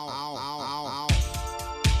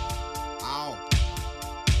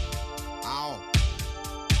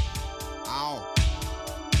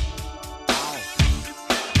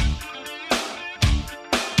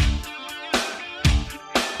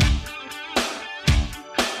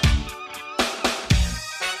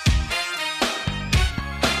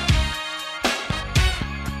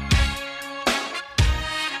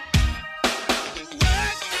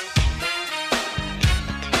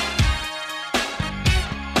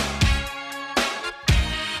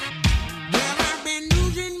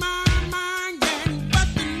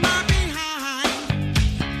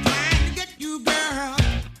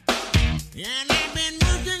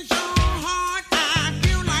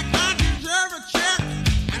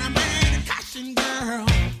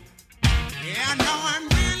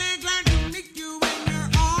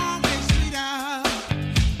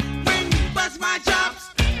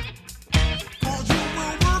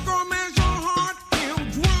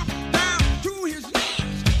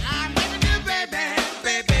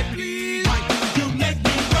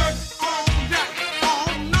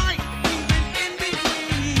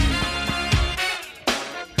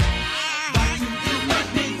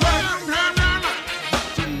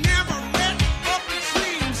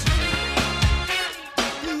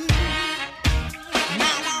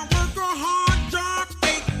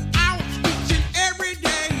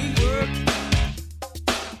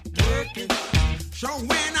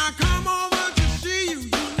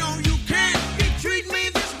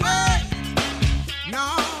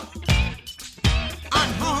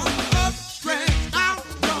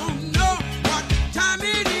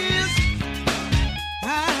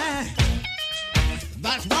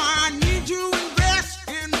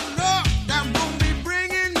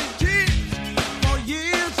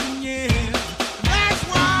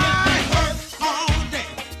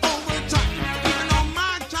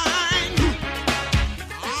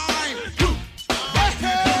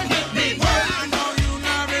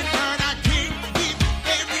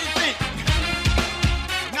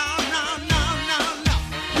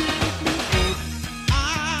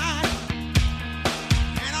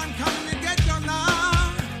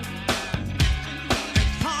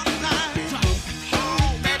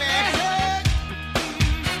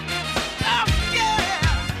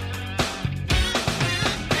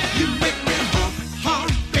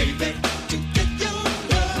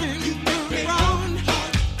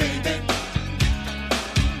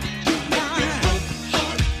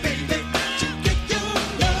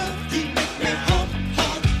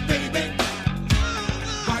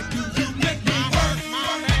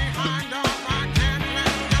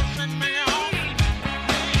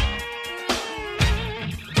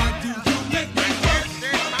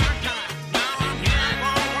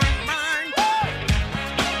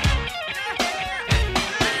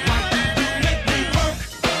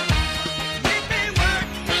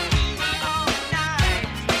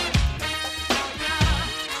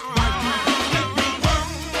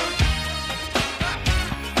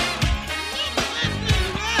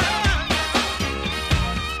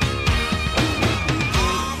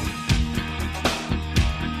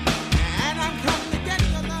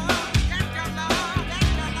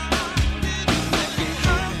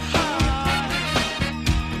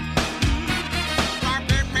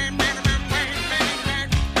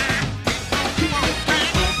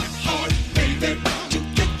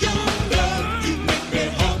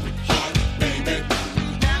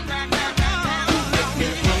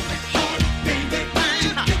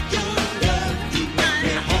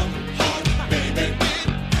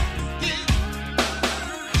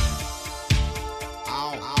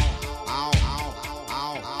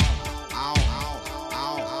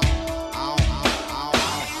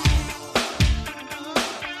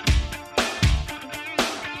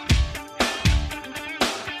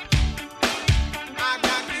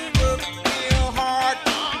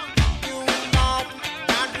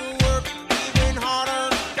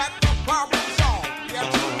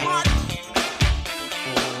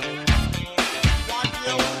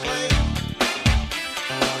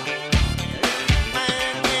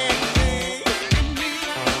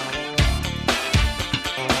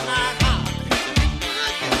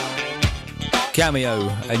 Cameo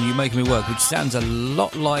and You Make Me Work, which sounds a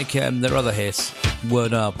lot like their other hits,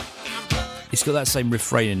 Word Up. It's got that same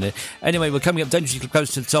refrain in it. Anyway, we're coming up dangerously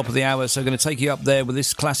close to the top of the hour, so I'm going to take you up there with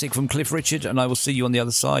this classic from Cliff Richard, and I will see you on the other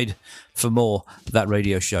side for more of That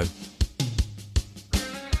Radio Show.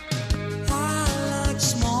 I like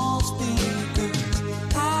small speakers.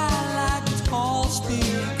 I like tall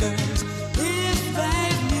speakers. If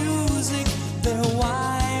they've music, they're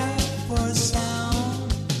wired for sound.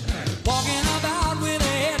 Walking about with a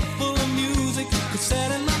head full of music,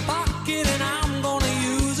 cassette in my pocket, and I'm gonna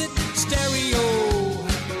use it. Stereo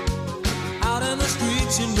out in the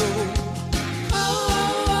streets, you know.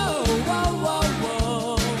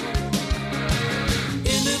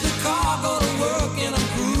 Into the car, go to work, and I'm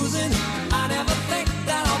cruising. I never think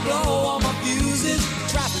that I'll blow all my fuses.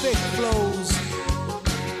 Traffic flows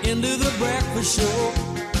into the breakfast show.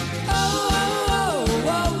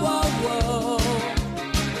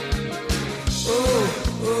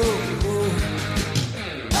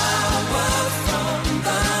 Power from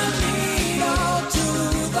the needle to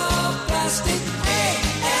the plastic.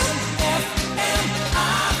 AM, FM, I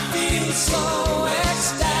feel so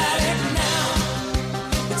ecstatic now.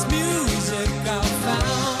 It's music I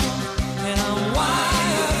found, and I'm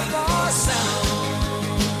wired for sound.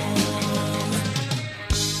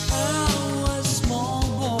 I was a small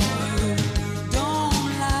boy who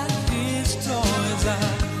don't like his toys. I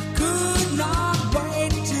could not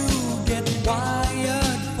wait to get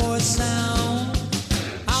wired for sound.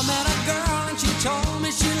 I met a girl and she told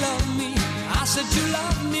me she loved me. I said, you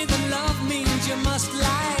love me, then love means you must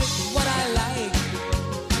like what I like.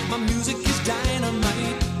 My music is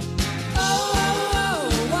dynamite.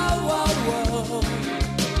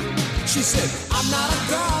 She said, I'm not a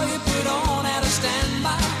girl you put on at a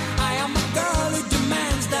standby. I am a girl who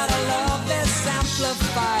demands that I love this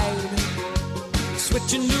amplified.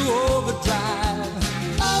 Switching to overdrive.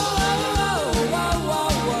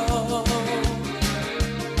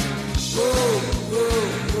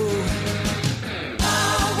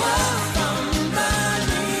 Power from the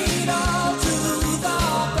needle to the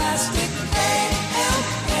plastic. AM,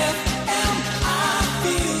 FM, I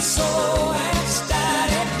feel so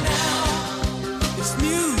ecstatic now. It's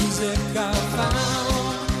music I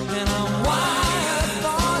found, and I'm wired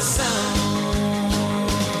for sound.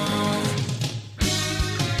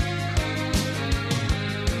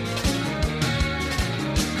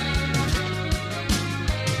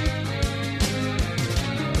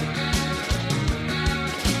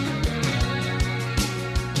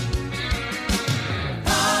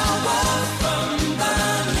 Power from the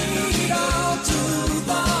needle to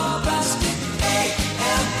the plastic.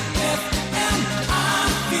 AM, FM, I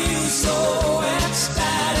feel so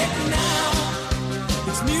ecstatic now.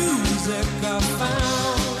 It's music I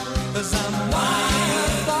found, 'cause I'm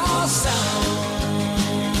wired for sound.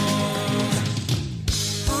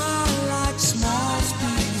 I like small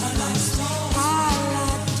speakers. I like tall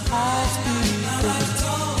speakers.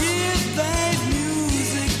 If they've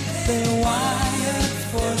music, they're wired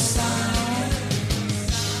for sound.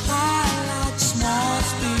 I like small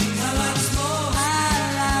speakers. I like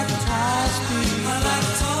tall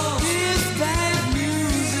speakers. If they've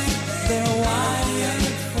music, they're wired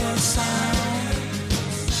for sound.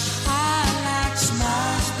 I like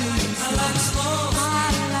small speakers. I like tall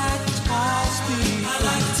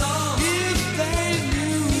speakers. If they've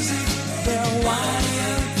music, they're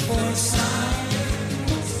wired for sound.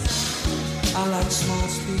 I like small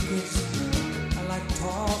speakers. I like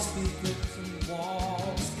tall speakers and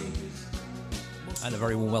wall speakers. And a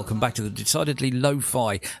very warm welcome back to the decidedly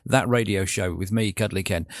lo-fi That Radio Show with me, Cuddly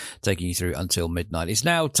Ken, taking you through until midnight. It's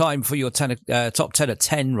now time for your top 10 at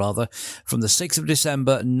 10, rather, from the 6th of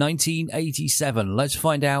December, 1987. Let's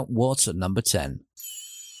find out what's at number 10.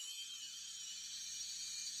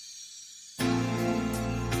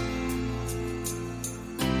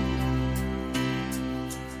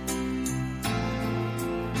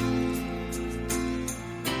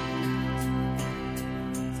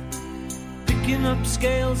 Picking up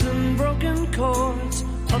scales and broken chords,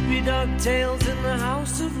 puppy dog tails in the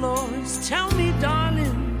House of Lords. Tell me,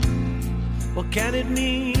 darling, what can it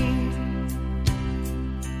mean?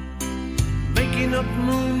 Making up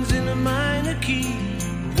moons in a minor key.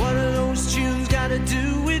 What are those tunes got to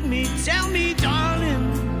do with me? Tell me,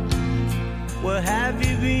 darling, where have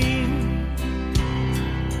you been?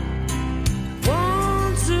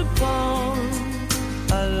 Once upon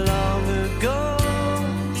a long ago,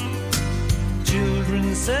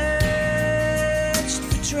 children searched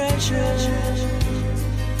for treasure.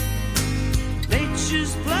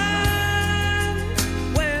 Nature's plan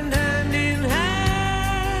went hand in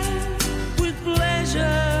hand with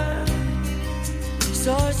pleasure.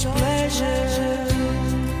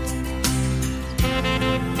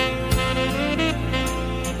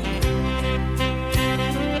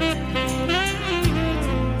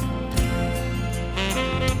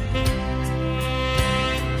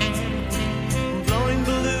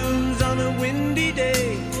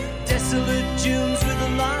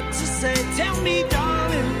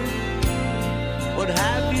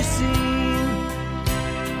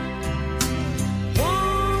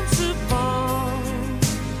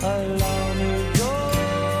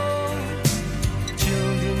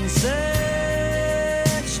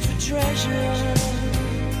 pleasure.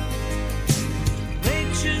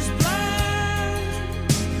 Nature's plan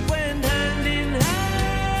went hand in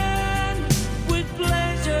hand with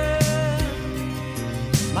pleasure,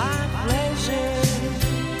 my pleasure.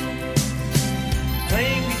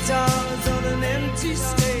 Playing guitars on an empty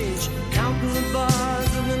stage, counting the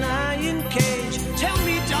bars of an iron cage. Tell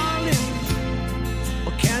me, darling,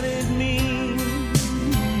 what can it mean?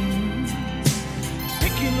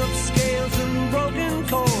 Picking up scales and broken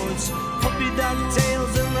chords, puppy dog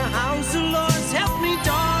tails in the House of Lords. Help me,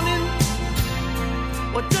 darling,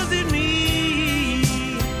 what does it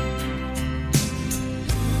mean?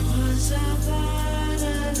 Was I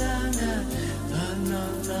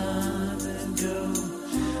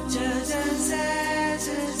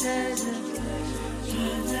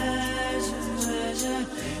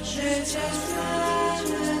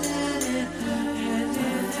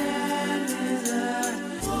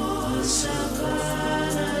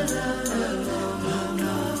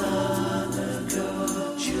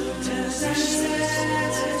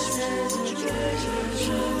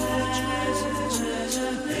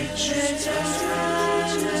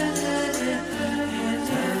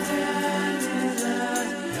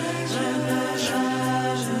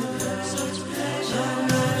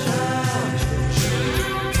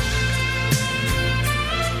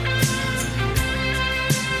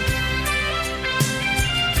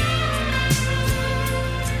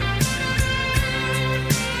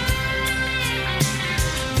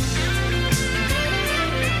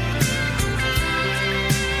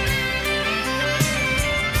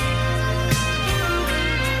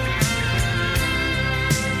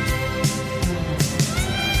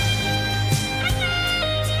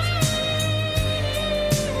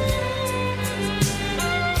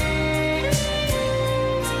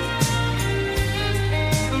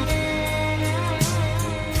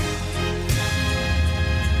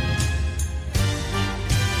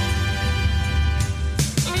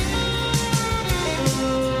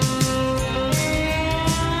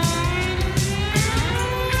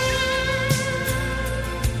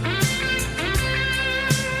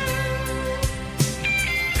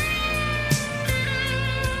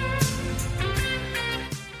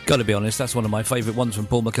Got to be honest, that's one of my favourite ones from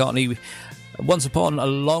Paul McCartney. Once Upon a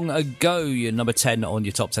Long Ago, your number 10 on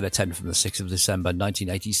your top 10 of 10 from the 6th of December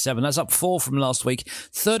 1987. That's up 4 from last week.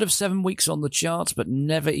 Third of 7 weeks on the charts, but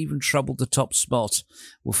never even troubled the top spot.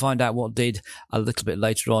 We'll find out what did a little bit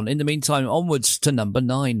later on. In the meantime, onwards to number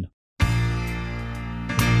 9.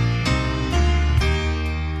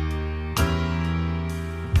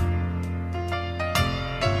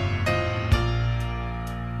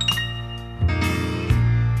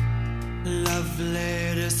 Love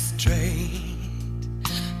letter straight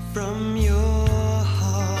from your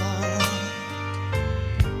heart.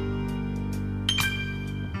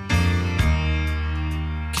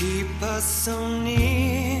 Keep us so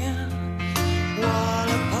near while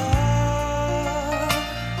apart.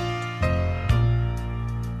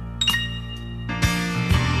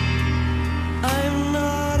 I'm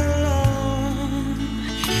not alone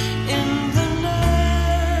in the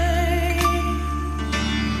night.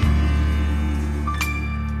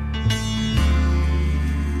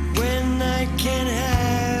 When I can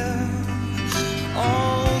have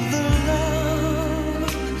all the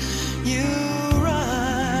love you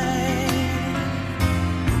write,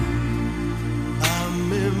 I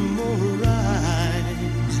memorize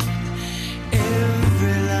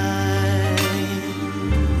every line,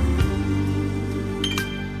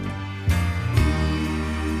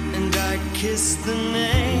 and I kiss the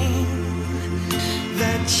name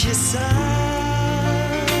that you sign.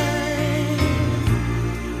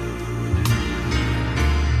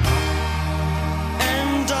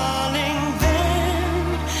 And darling,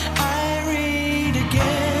 then I read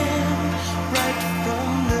again, right from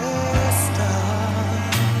the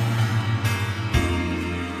start.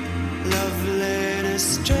 Love letter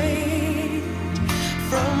straight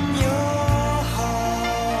from your heart.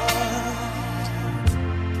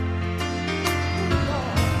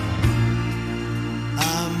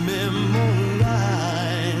 I memorize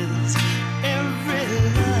every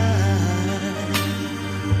line,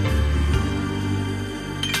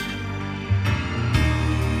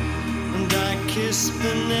 and I kiss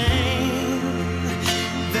the name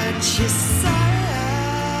that you sign.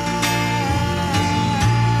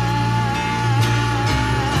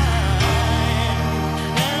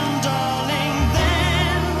 And darling,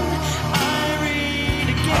 then I read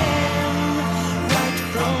again, right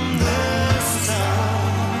from the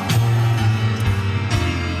start.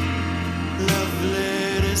 Love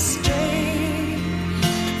letter straight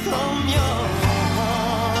from your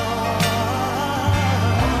heart.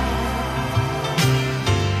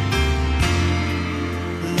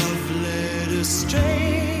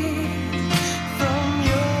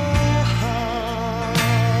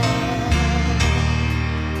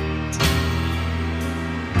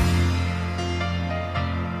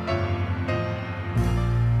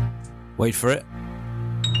 Wait for it.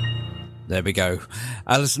 There we go.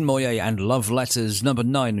 Alison Moyet and Love Letters, number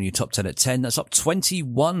 9 on your top 10 at 10. That's up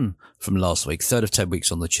 21 from last week, third of 10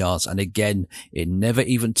 weeks on the charts. And again, it never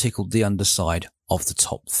even tickled the underside of the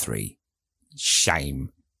top 3.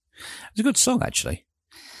 Shame. It's a good song, actually.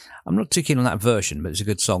 I'm not too keen on that version, but it's a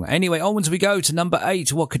good song. Anyway, onwards we go to number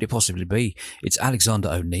 8. What could it possibly be? It's Alexander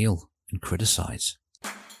O'Neal and Criticise.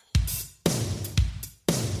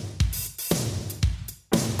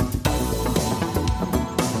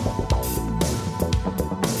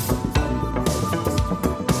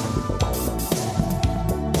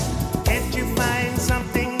 Can't you find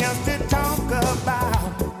something else to talk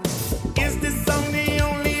about? Is this song the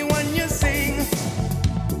only one you sing?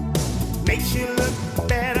 Makes you look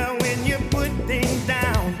better when you put things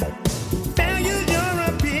down. Value your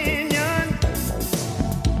opinion.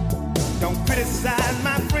 Don't criticize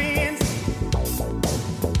my friends.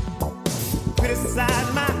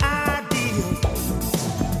 Criticize my ideals.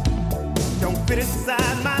 Don't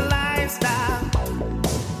criticize my lifestyle.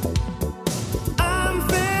 I'm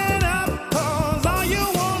fed up 'cause all you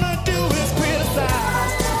wanna do is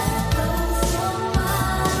criticize.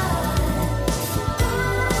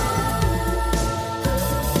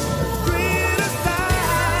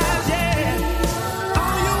 Criticize, yeah.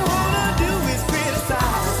 All you wanna do is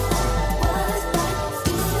criticize.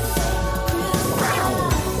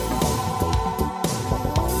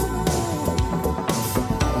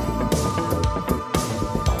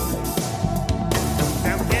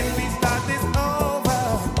 Now can we start this over?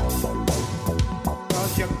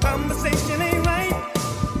 'Cause your conversation ain't right.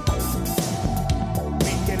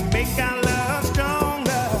 We can make our love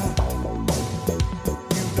stronger.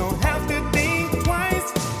 You don't have to think twice.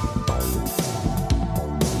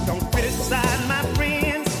 Don't criticize my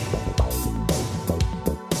friends.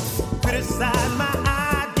 Criticize my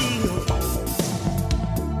ideals.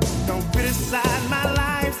 Don't criticize my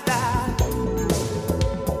lifestyle.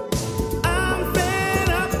 I'm fed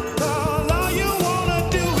up 'cause all you wanna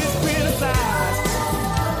do is criticize.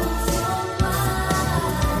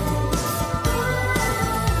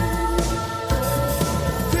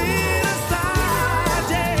 Criticize,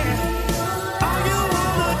 yeah. All you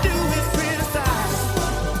wanna do is criticize.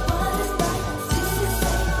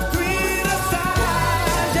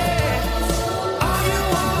 Criticize, yeah. All you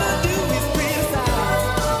wanna do is criticize.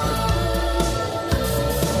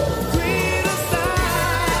 Criticize,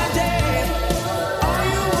 yeah. All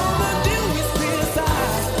you wanna do is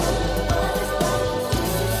criticize.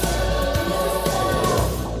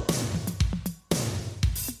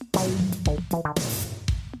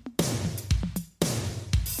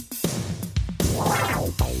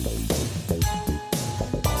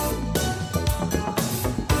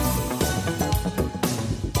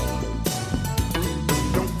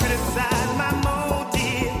 Don't criticize my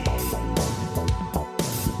motive.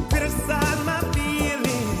 Criticize my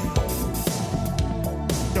feelings.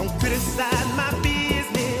 Don't criticize my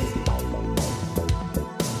business.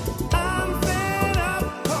 I'm fed up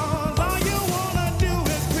 'cause all you wanna do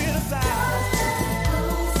is criticize.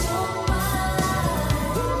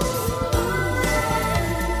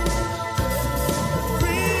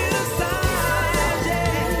 Criticize,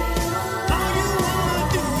 yeah. All you wanna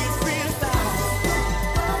do is criticize.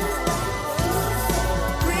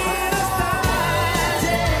 Criticize,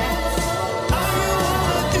 yeah. All you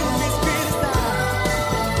wanna do is criticize.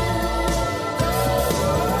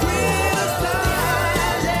 Criticize,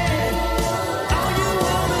 yeah. All you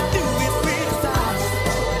wanna do is criticize.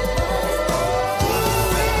 Ooh,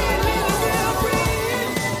 little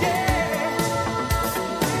girlfriend, yeah.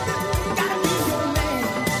 Gotta be your man.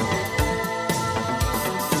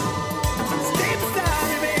 Stay beside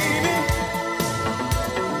me, baby.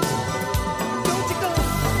 Don't you go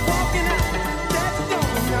walking out that door.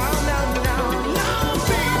 No, no, no, no,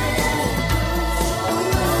 baby.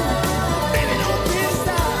 Ooh, baby, don't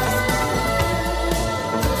criticize.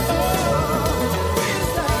 Oh,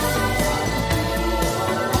 criticize.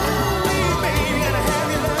 Ooh, baby, gotta have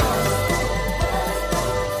your love.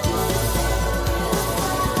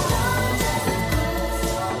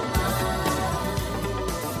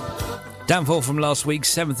 Downfall from last week,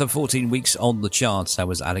 7th of 14 weeks on the charts. That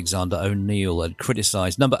was Alexander O'Neal and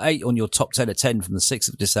Criticised. Number 8 on your top 10 at 10 from the 6th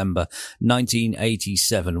of December,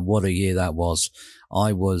 1987. What a year that was.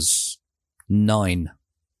 I was 9.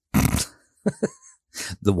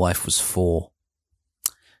 The wife was 4.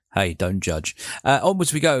 Hey, don't judge.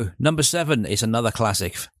 Onwards we go. Number 7 is another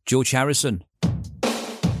classic. George Harrison.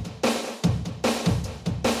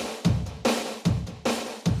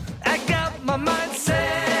 I got my mind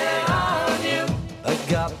set on you. I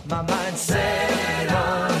got my mind set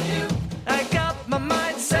on you. I got my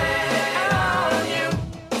mind set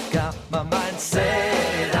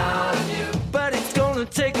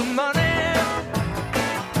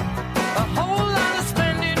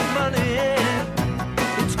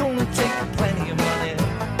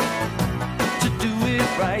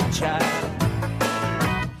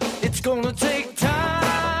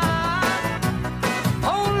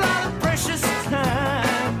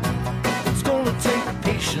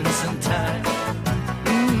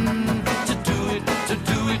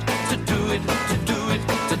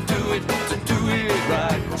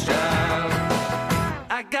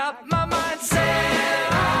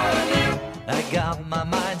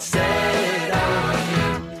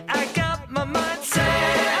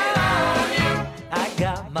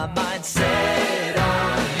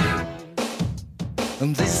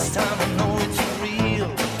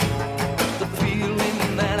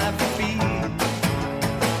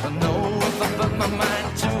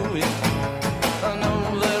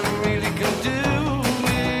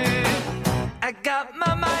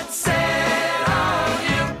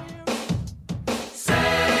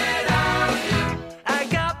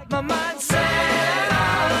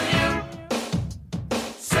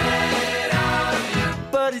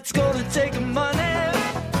but it's gonna take money.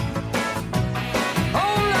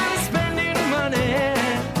 Whole lot of spending money.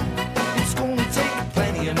 It's gonna take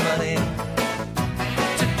plenty of money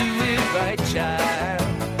to do it right, child.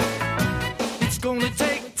 It's gonna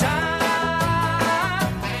take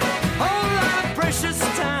time, whole lot of precious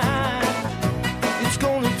time. It's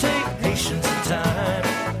gonna take patience and time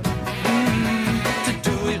to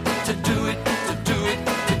do it, to do it, to do it,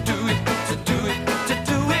 to do it, to do it, to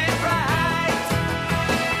do it right.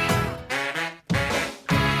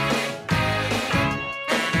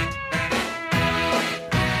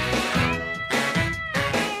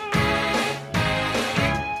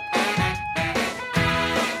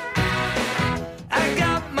 I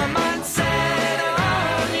got my mind set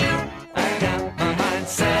on you. I got my mind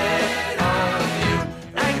set on you.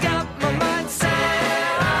 I got my mind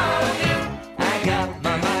set on you. I got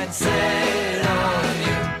my mind set on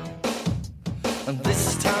you. And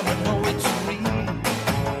this time I know it's real.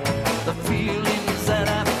 The feelings that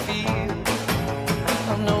I feel.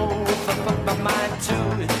 I know if I put my mind to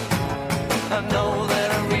it, I know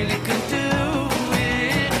that I really could do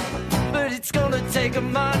it. But it's gonna take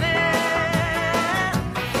money.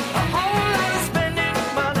 A whole lot of spending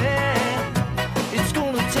money. It's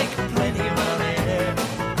gonna take plenty of money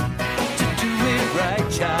to do it right,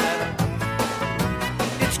 child.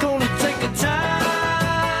 It's gonna take a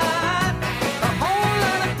time, a whole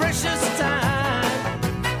lot of precious time.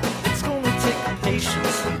 It's gonna take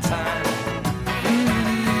patience and time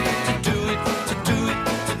to do it, to do it,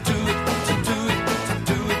 to do it, to do it, to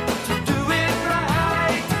do it, to do it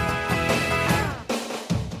right.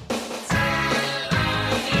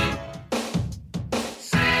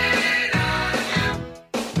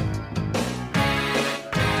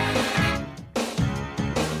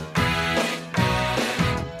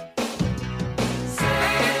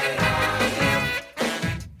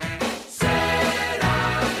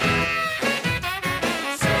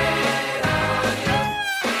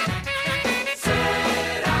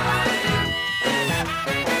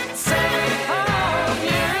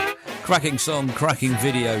 Cracking song, cracking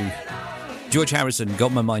video. George Harrison,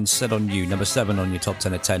 Got My Mind Set on You, number 7 on your top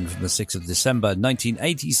 10 at 10 from the 6th of December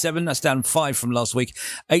 1987. That's down 5 from last week,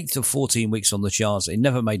 8 of 14 weeks on the charts. It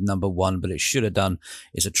never made number 1, but it should have done.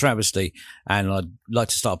 It's a travesty, and I'd like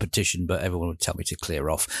to start a petition, but everyone would tell me to clear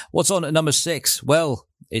off. What's on at number 6? Well,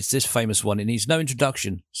 it's this famous one. It needs no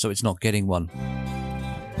introduction, so it's not getting one.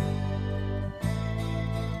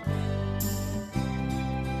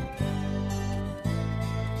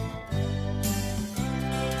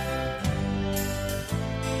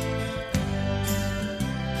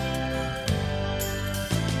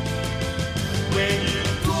 When you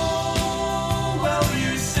go, well,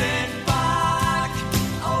 you send back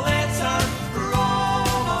a letter from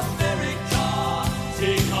America.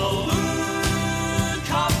 Take a look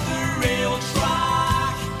up the rail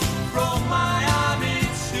track from Miami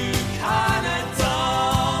to Canada.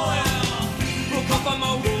 Well, broke up on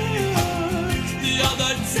my wheels the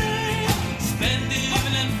other day. Spent the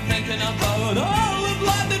evening thinking about all the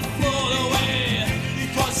blood that flowed away.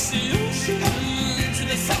 Across the ocean to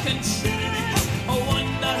the second chance. I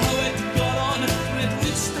wonder how it got on when it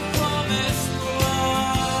reached the promised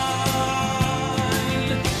land.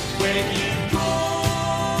 When you go,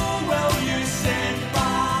 well, you send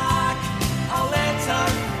back a letter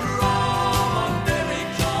from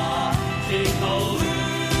America. Take a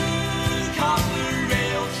look up the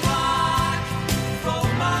rail track from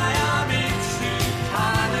Miami to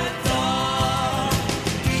Canada.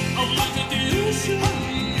 I wanted the ocean,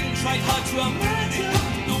 tried hard to imagine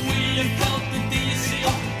the way you felt the day you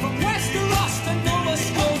sailed from West to Ross to Nova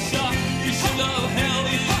Scotia. You should have held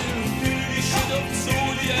you should have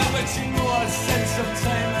told you, but you know our sense of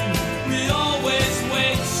timing. We always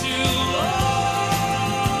wait too long.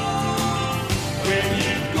 When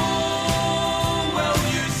you go, well,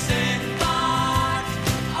 you send back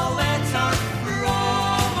a letter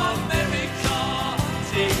from America.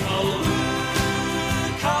 Take a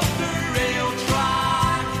look up the rail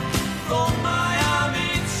track from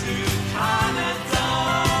Miami to Canada.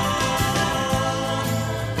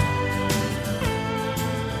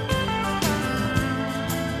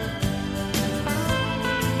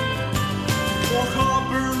 Walk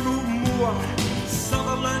Harbour no more,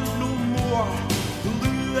 Sutherland no more,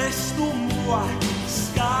 Lewis no more,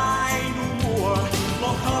 Skye no more.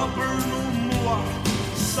 Loch Harbour no more,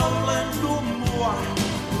 Sutherland no more,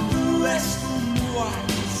 Lewis no more,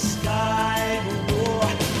 Skye no more.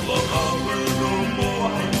 Loch Harbour no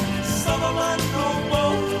more, Sutherland no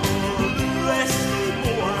more, Lewis no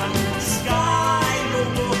more, Skye no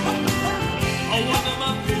more. I wonder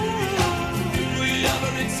my baby, we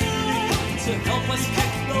ever return to help us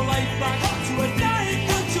kick right back to a night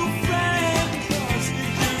not your friend. 'Cause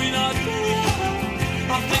if you're not good,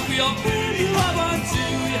 I think we all pretty love on to.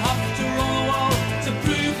 You have to roll a wall to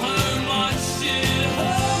prove how much it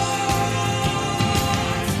hurts.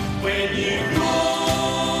 When you go,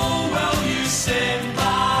 well, you send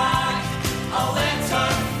back a letter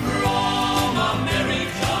from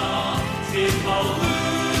America. Take a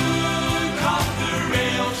look up the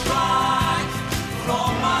rail track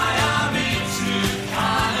from Miami to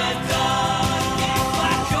Canada. Get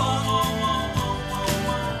back on.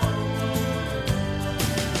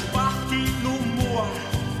 Wacky no more,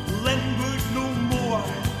 Linwood no more,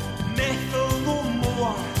 Methil no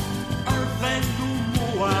more, Irvine no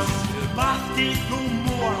more, Bathgate no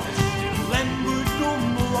more, Linwood no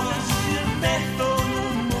more, Methil no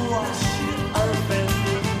more, Irvine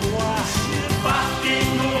no more,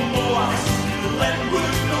 Bathgate no more,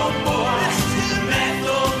 Linwood no more,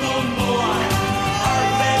 Methil no more,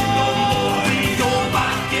 Irvine no more, we go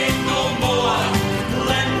Bathgate no more,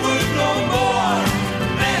 Linwood no more,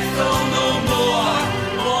 Methil no more,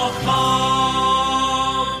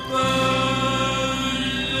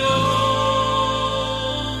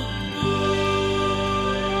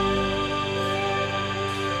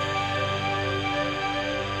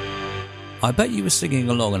 I bet you were singing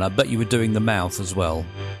along, and I bet you were doing the mouth as well.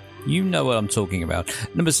 You know what I'm talking about.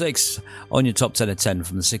 Number 6 on your top 10 at 10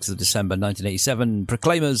 from the 6th of December 1987.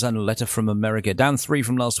 Proclaimers and a Letter from America. Down 3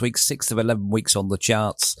 from last week, 6th of 11 weeks on the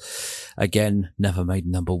charts. Again, never made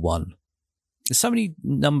number 1. There's so many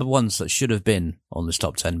number 1s that should have been on this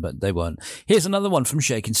top 10, but they weren't. Here's another one from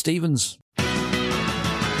Shakin' Stevens. Why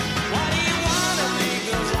do you wanna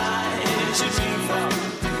make those eyes you dream for?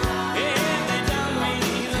 If they don't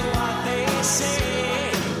mean what they say,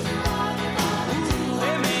 ooh,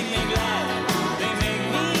 they make me glad, they make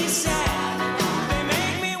me sad, they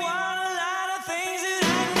make me want a lot of things that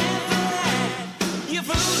I never had. You're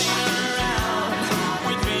fooling around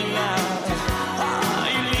with me now. Oh,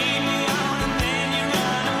 you lead me on and then you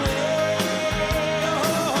run away.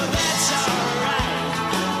 Oh, that's alright.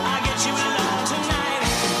 I get you alone tonight,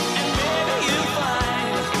 and baby you find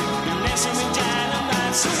you're messing with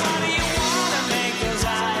dynamite. So why do you wanna make those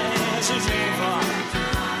eyes a dream for?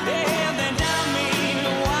 Yeah, they don't mean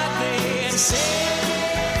what they say.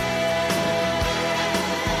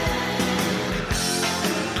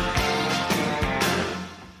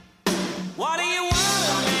 Why do you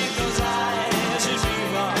wanna make those eyes a dream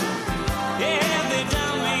for? Yeah, they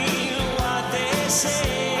don't mean what they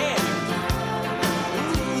say.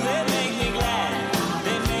 Ooh, they make me glad,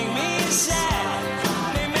 they make me sad,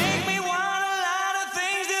 they make me want a lot of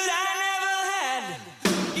things that I never had.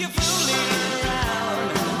 You're fooling around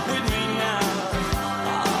with me now.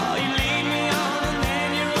 Oh, you lead me on and then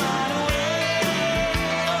you run away.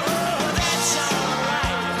 Oh, that's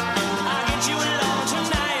alright. I'll get you alone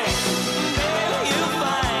tonight. Baby, you'll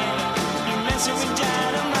find you're messing with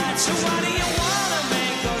dynamite. So why do you wanna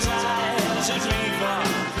make those eyes a dream for?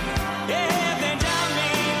 Yeah, they don't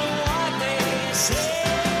mean what they say.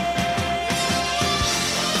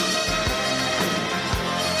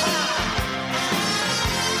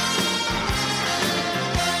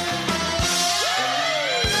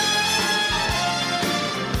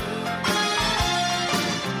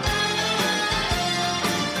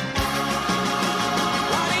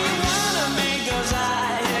 Why do you wanna make those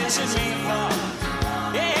eyes a dream for?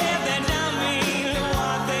 Yeah, they don't mean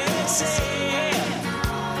what they say.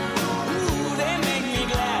 Ooh, they make me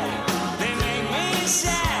glad, they make me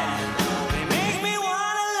sad, they make me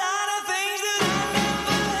want a lot of things that I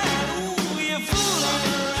never had. Ooh, you're fooling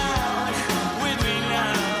around with me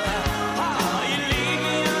now. Oh, you lead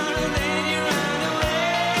me on and then you run away.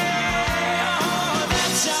 Oh,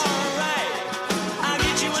 that's alright. I'll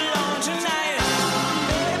get you alone tonight.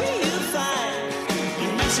 Baby, you'll find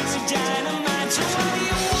you're messing with dynamite. So why do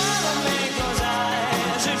you wanna make those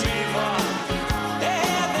eyes a dream for?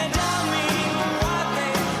 Yeah, they don't mean what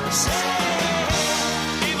they say.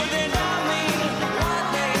 Even they don't mean what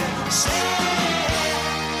they say.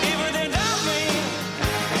 Even they don't mean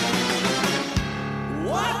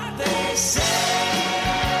what they say.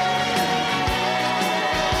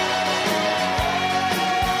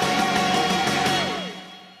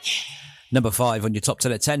 Number 5 on your top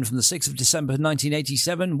 10 at 10 from the 6th of December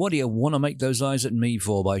 1987. What do you want to make those eyes at me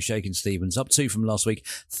for by Shakin' Stevens. Up 2 from last week.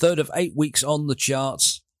 3rd of 8 weeks on the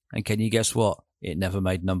charts. And can you guess what? It never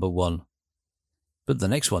made number 1. But the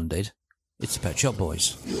next one did. It's the Pet Shop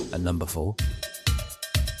Boys at number 4.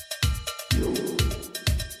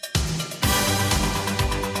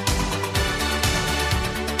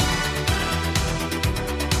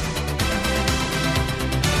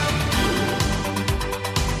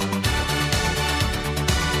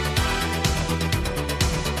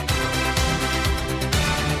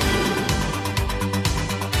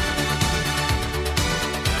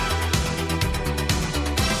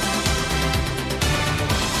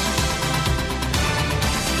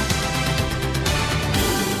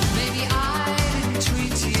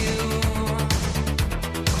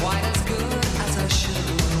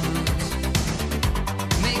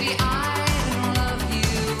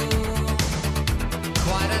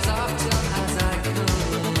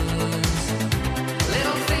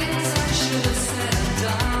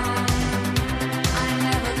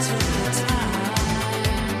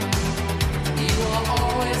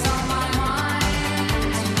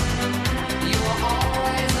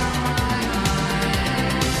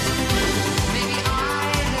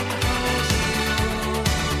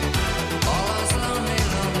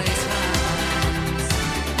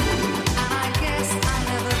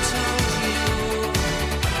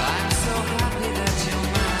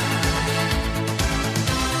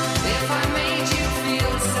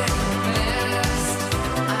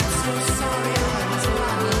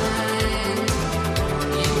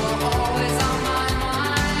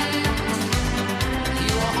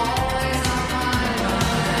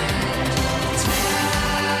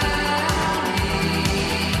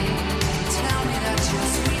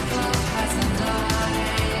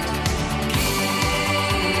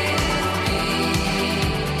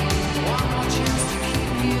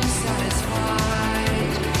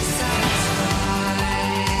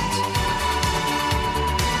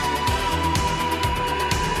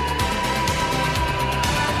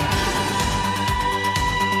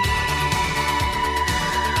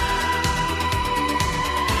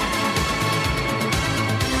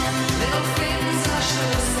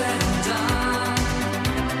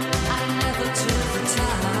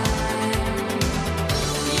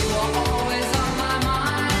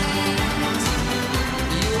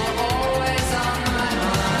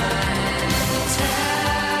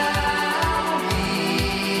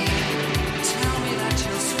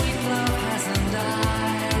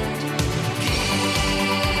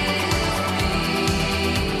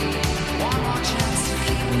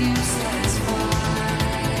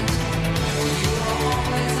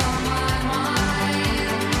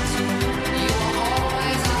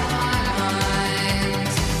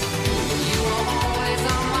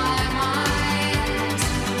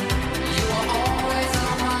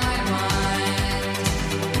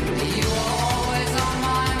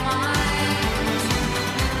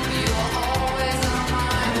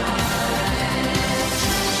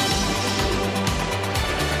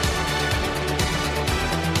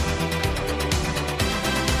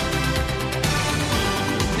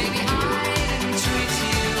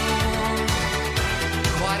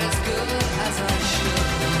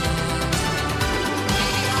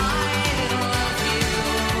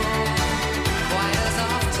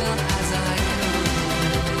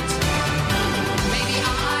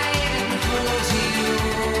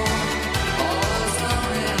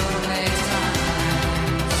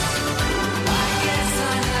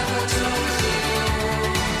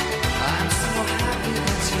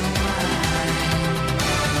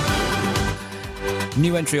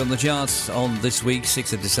 New entry on the charts on this week,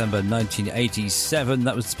 6th of December 1987.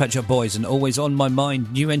 That was the Pet Shop Boys and Always On My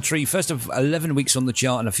Mind. New entry, first of 11 weeks on the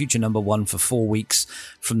chart and a future number one for 4 weeks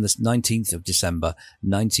from the 19th of December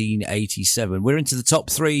 1987. We're into the top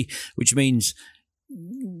three, which means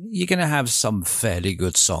you're going to have some fairly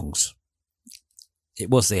good songs. It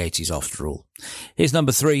was the 80s after all. Here's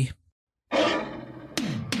number three.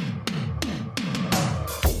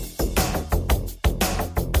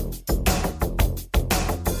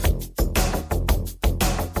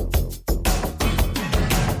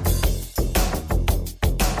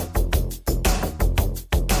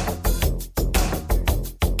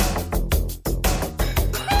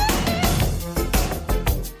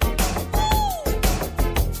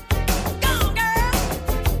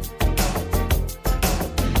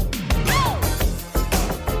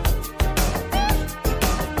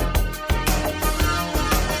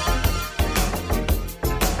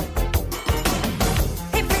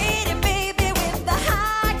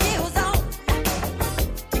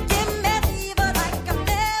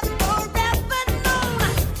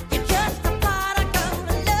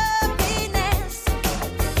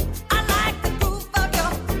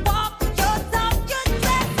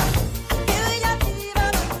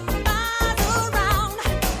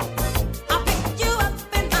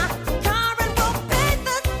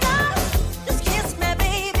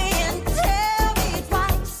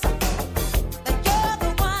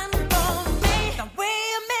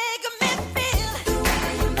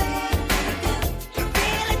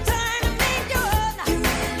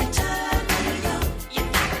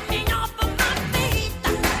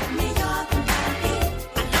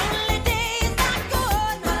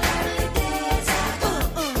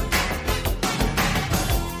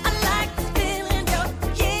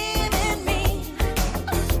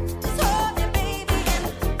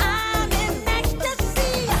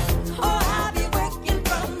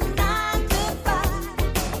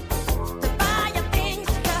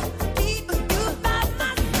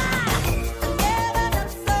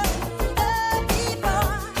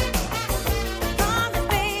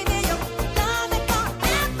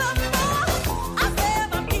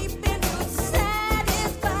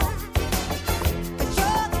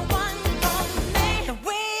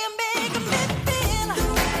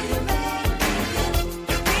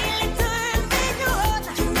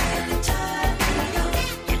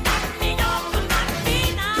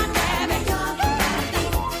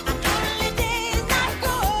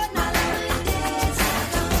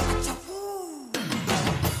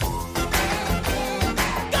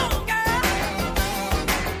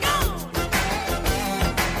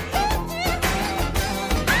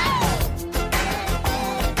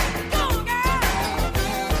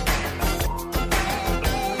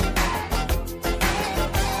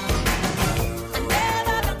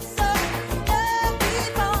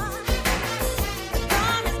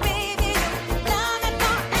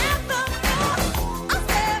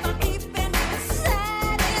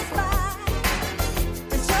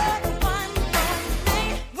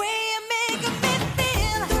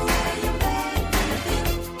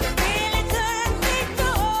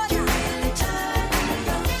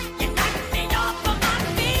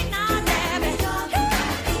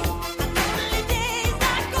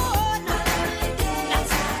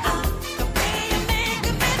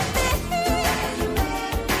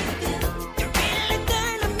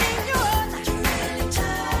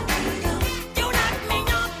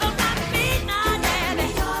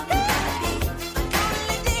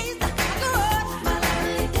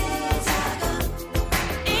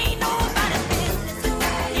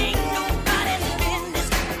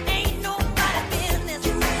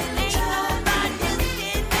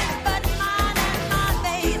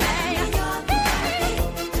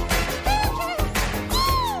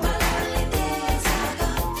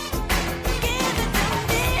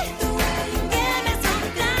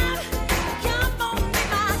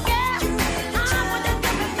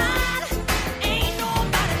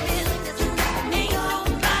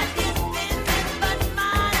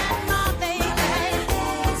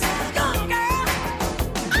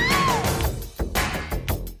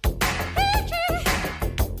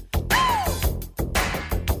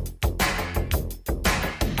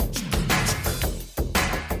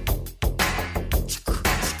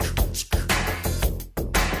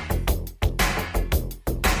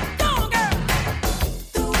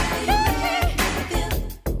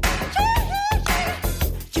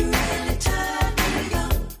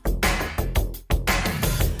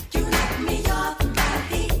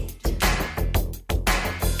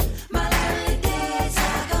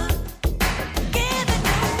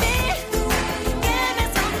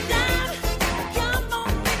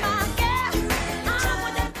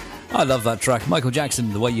 I love that track. Michael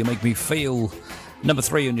Jackson, The Way You Make Me Feel. Number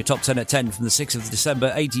 3 on your top 10 at 10 from the 6th of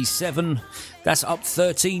December, 87. That's up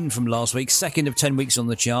 13 from last week, second of 10 weeks on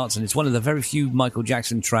the charts, and it's one of the very few Michael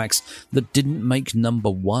Jackson tracks that didn't make number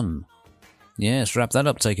 1. Yes, wrap that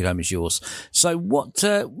up, take it home, it's yours. So what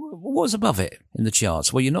was above it in the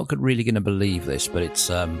charts? Well, you're not really going to believe this, but it's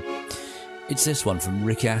this one from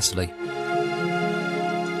Rick Astley.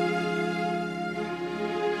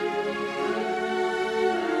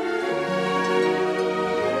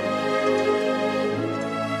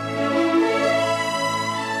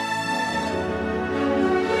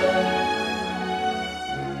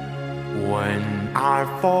 When I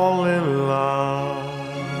fall in love,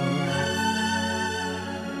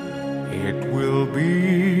 it will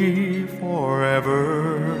be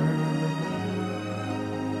forever,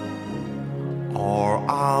 or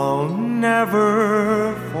I'll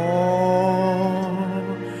never fall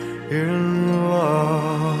in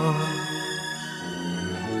love.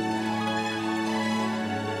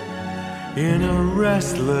 In a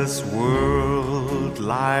restless world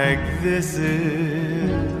like this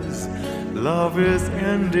is, love is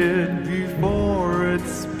ended before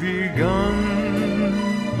it's begun,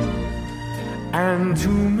 and too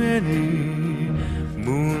many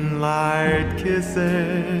moonlight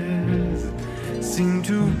kisses seem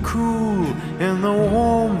to cool in the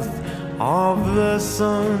warmth of the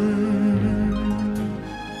sun.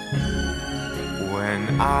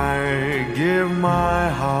 When I give my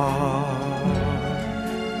heart,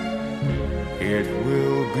 it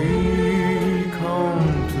will be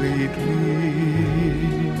completely,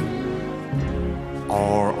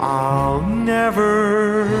 or I'll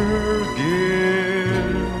never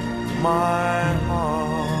give my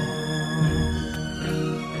heart.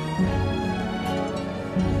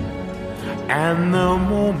 And the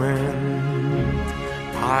moment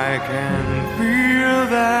I can feel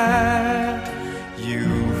that you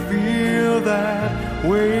feel that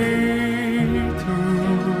way too,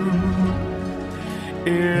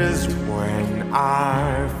 is when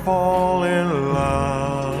I fall in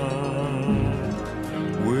love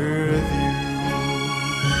with you.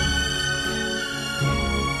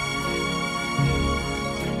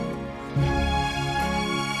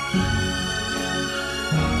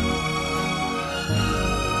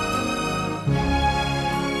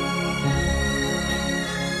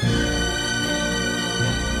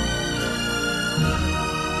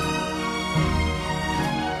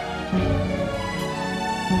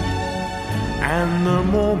 And the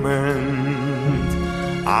moment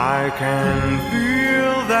I can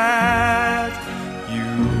feel that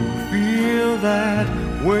you feel that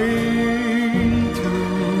way too,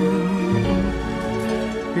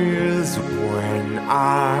 is when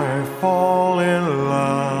I fall in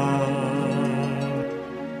love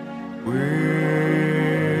with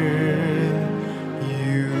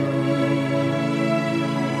you.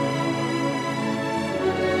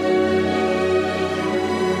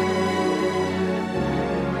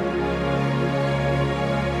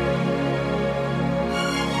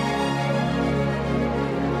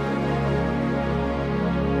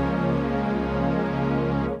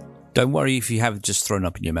 Don't worry if you have just thrown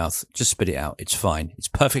up in your mouth. Just spit it out. It's fine. It's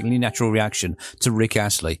perfectly natural reaction to Rick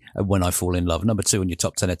Astley and When I Fall in Love. Number 2 on your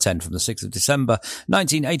top 10 at 10 from the 6th of December,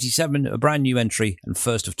 1987. A brand new entry and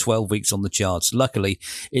first of 12 weeks on the charts. Luckily,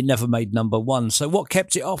 it never made number 1. So what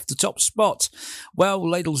kept it off the top spot? Well,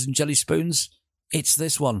 ladles and jelly spoons, it's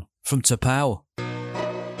this one from Tapao.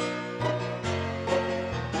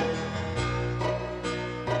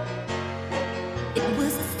 It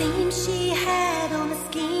was a theme she had on a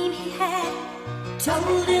scheme he had,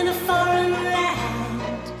 told in a foreign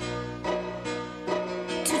land,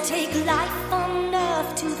 to take life on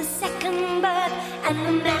earth to the second birth, and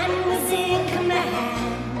the man was in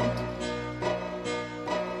command.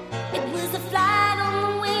 It was a flight on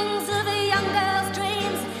the wings of a young girl's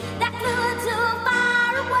dreams that flew too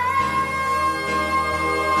far away.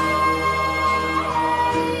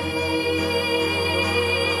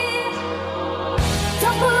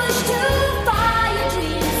 Don't push too far, your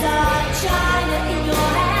dreams are China in your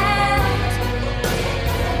hand.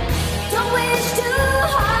 Don't wish too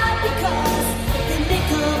hard because they may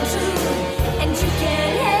come true, and you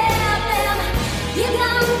can't help them. You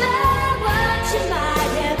number what you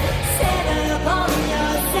might have set upon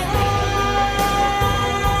yourself.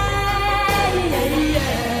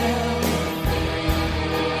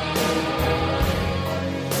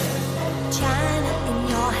 China in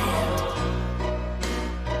your hand.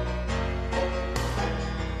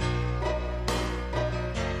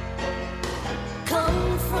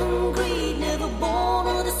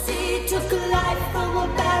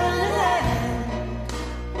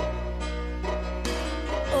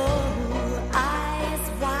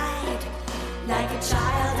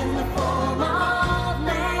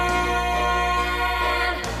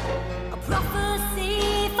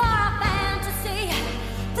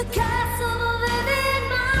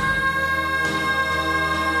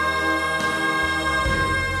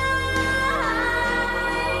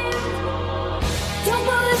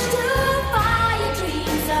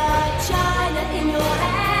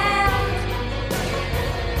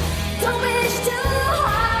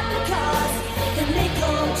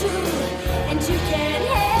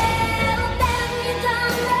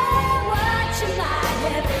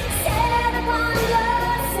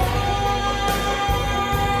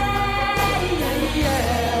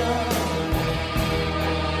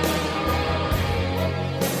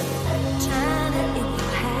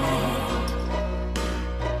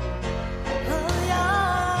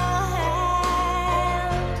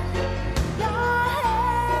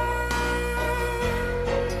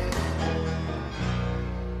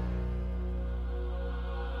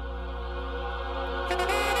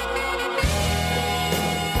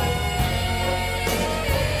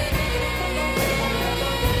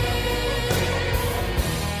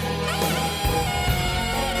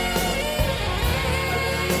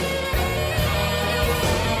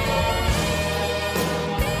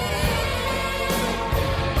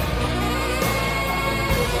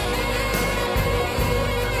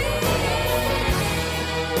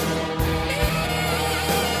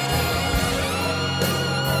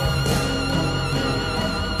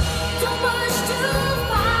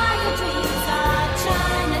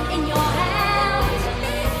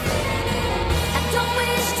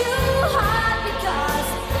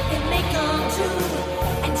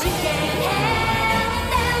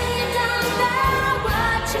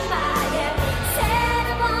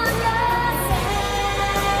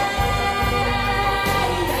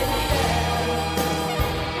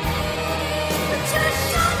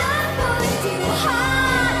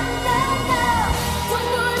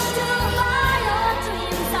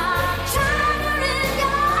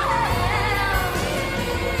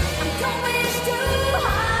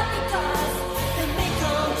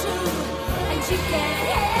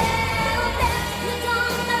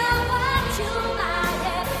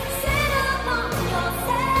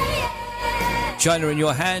 China in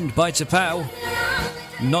Your Hand by Tapao.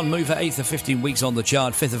 Non-mover, 8th of 15 weeks on the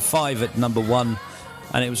chart, 5th of 5 at number 1.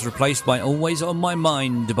 And it was replaced by Always On My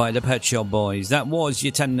Mind by the Pet Shop Boys. That was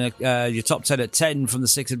your top 10 at 10 from the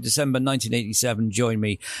 6th of December 1987. Join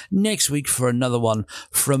me next week for another one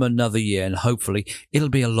from another year, and hopefully it'll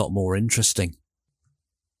be a lot more interesting.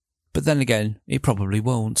 But then again, it probably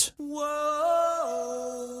won't. Whoa,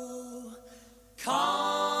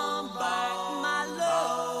 come back, my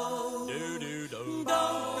love. Don't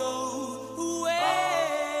go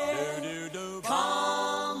away.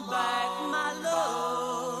 Come back, my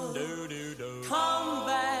love. Come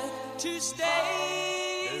back to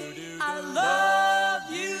stay. I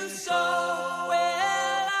love you so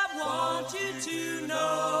well. I want you to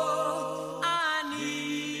know I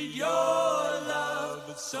need your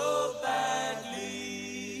love so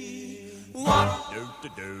badly. Walk, do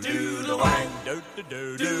the wang, do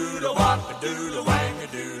the walk, do the wang,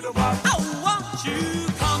 do the walk. I want you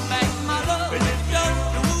come back, my love.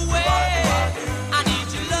 Don't go away. I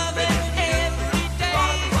need your loving every day. I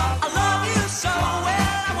love you so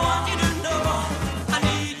well. I want you to know I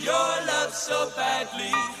need your love so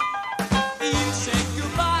badly. You said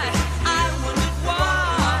goodbye. I wondered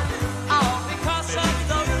why. All because of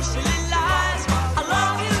those silly lies. I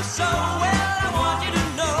love you so well. I want you to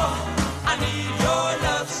know I need your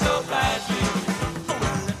love so badly.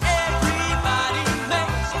 Everybody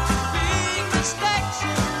makes big mistakes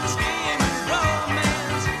in this game of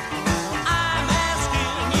romance. I'm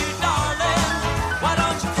asking you, darling, why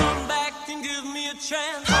don't you come back and give me a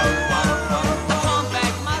chance? Come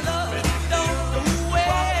back, my love, don't go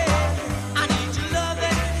away. I need your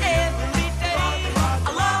loving every day. I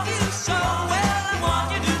love you so well, I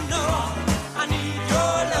want you to know I need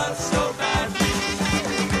your love so badly.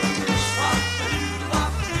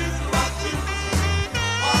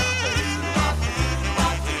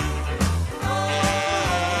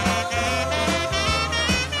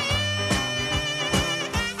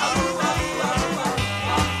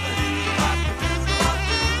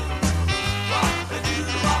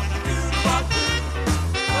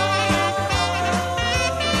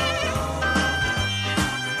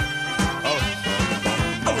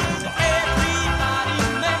 Everybody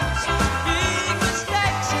makes big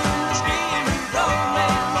mistakes in this game of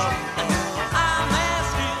romance. I'm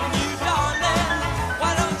asking you, darling,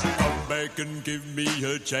 why don't you come Back and give me a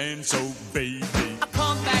chance, oh baby.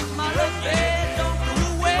 come back, my lovely, don't go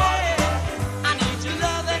away. I need your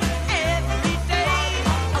loving every day.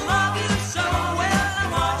 I love you so well, I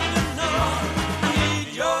want you to know I need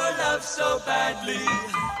your love so badly.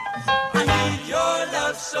 I need your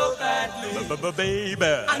love so badly. Baby.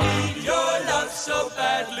 I need your love so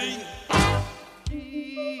badly.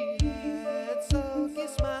 She had sulky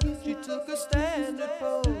smile. She took a standard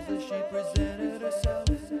pose as she presented herself.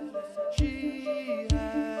 She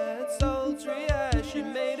had sultry eyes. She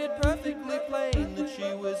made it perfectly plain that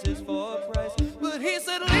she was his for a price. But he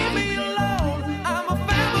said, leave me alone. I'm a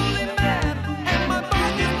family man, and my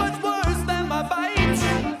bite is much worse than my bite.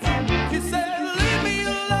 He said, leave me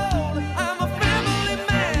alone. I'm a family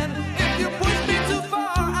man. If you push me too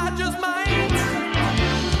far, I just might.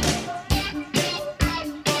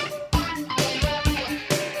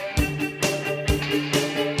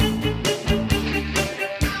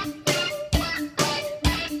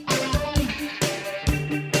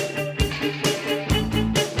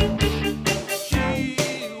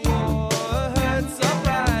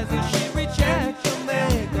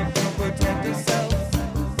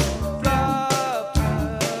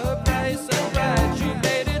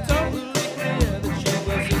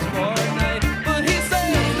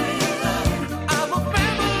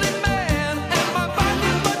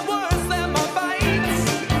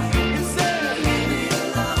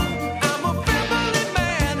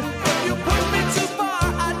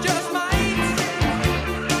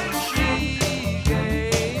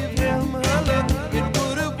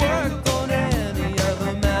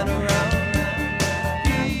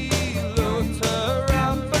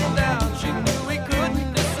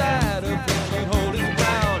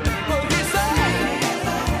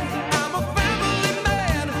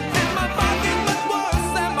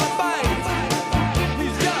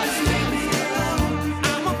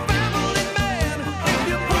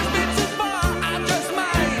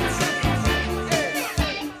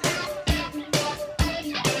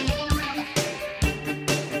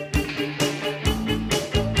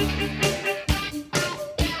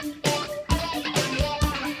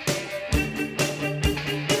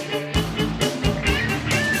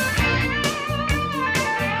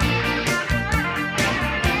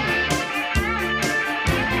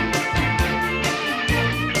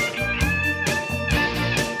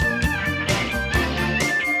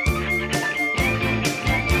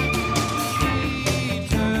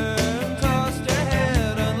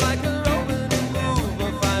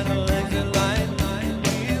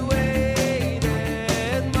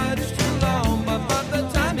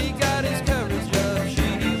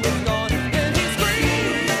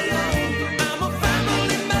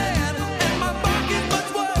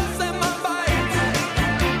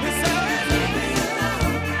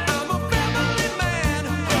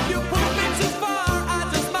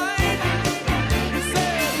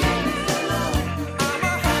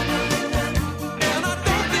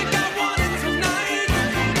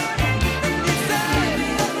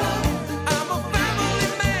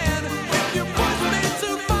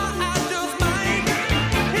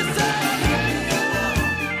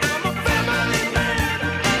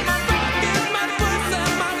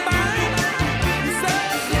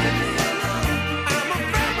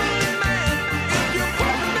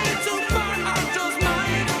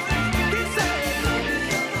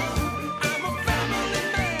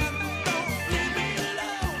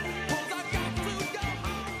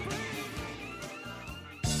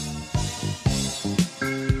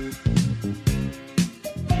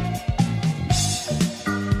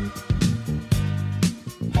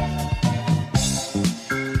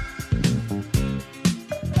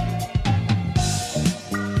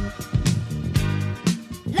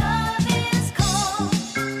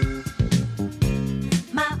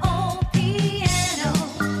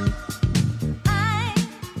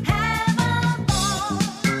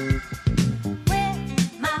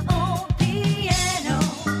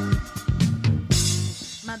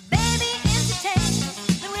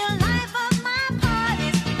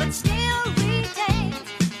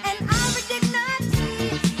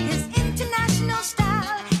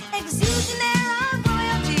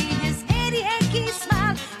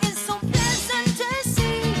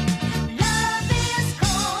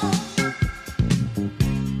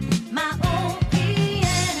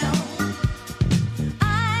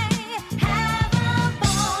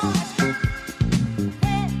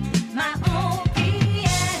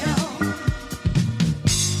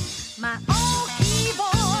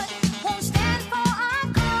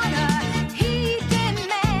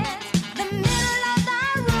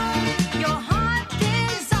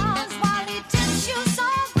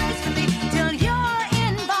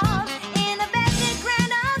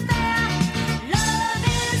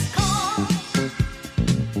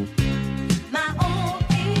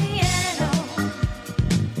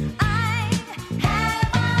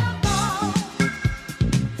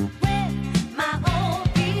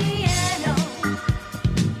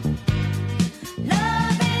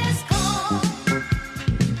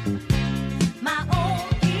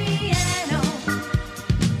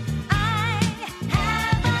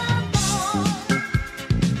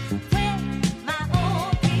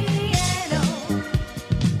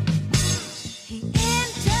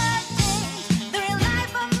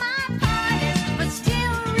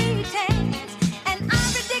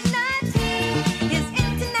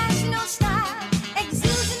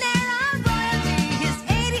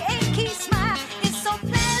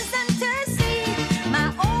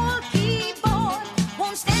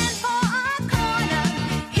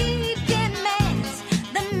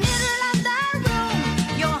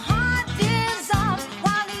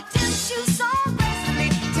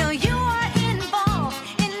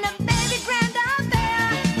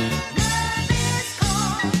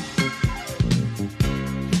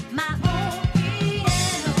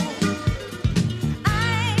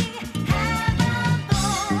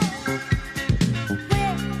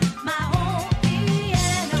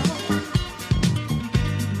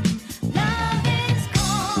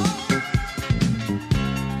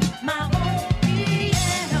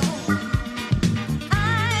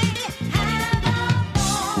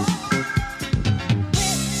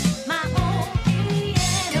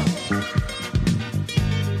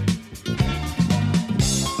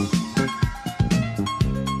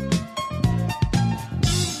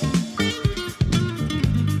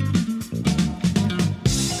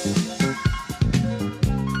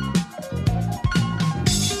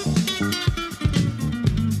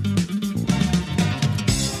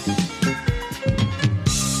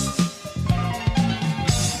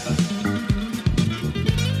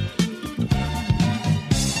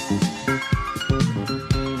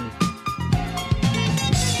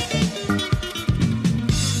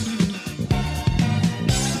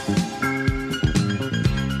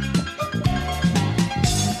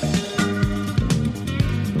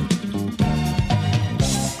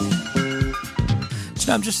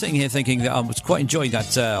 I'm just sitting here thinking that I was quite enjoying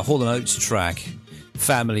that Hall & Oates track,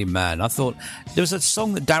 Family Man. I thought there was a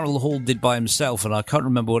song that Daryl Hall did by himself, and I can't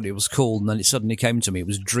remember what it was called, and then it suddenly came to me. It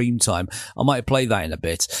was Dreamtime. I might play that in a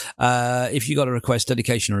bit. If you got a request,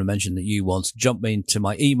 dedication, or a mention that you want, jump into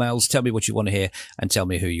my emails, tell me what you want to hear, and tell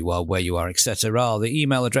me who you are, where you are, etc. The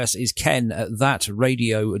email address is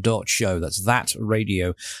ken@thatradio.show. That's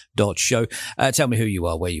thatradio.show. Tell me who you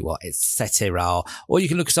are, where you are, etc. Or you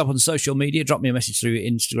can look us up on social media. Drop me a message through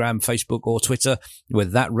Instagram, Facebook, or Twitter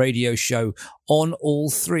with That Radio Show on all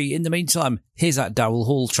three. In the meantime, here's that Daryl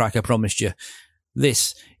Hall track I promised you.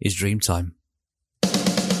 This is Dreamtime.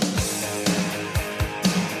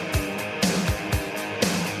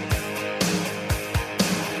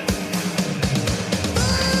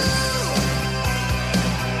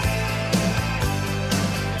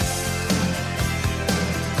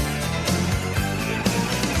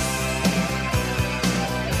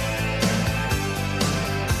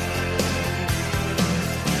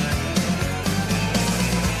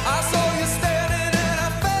 I saw you standing and I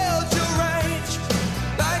felt your rage,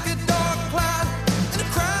 like a dark cloud.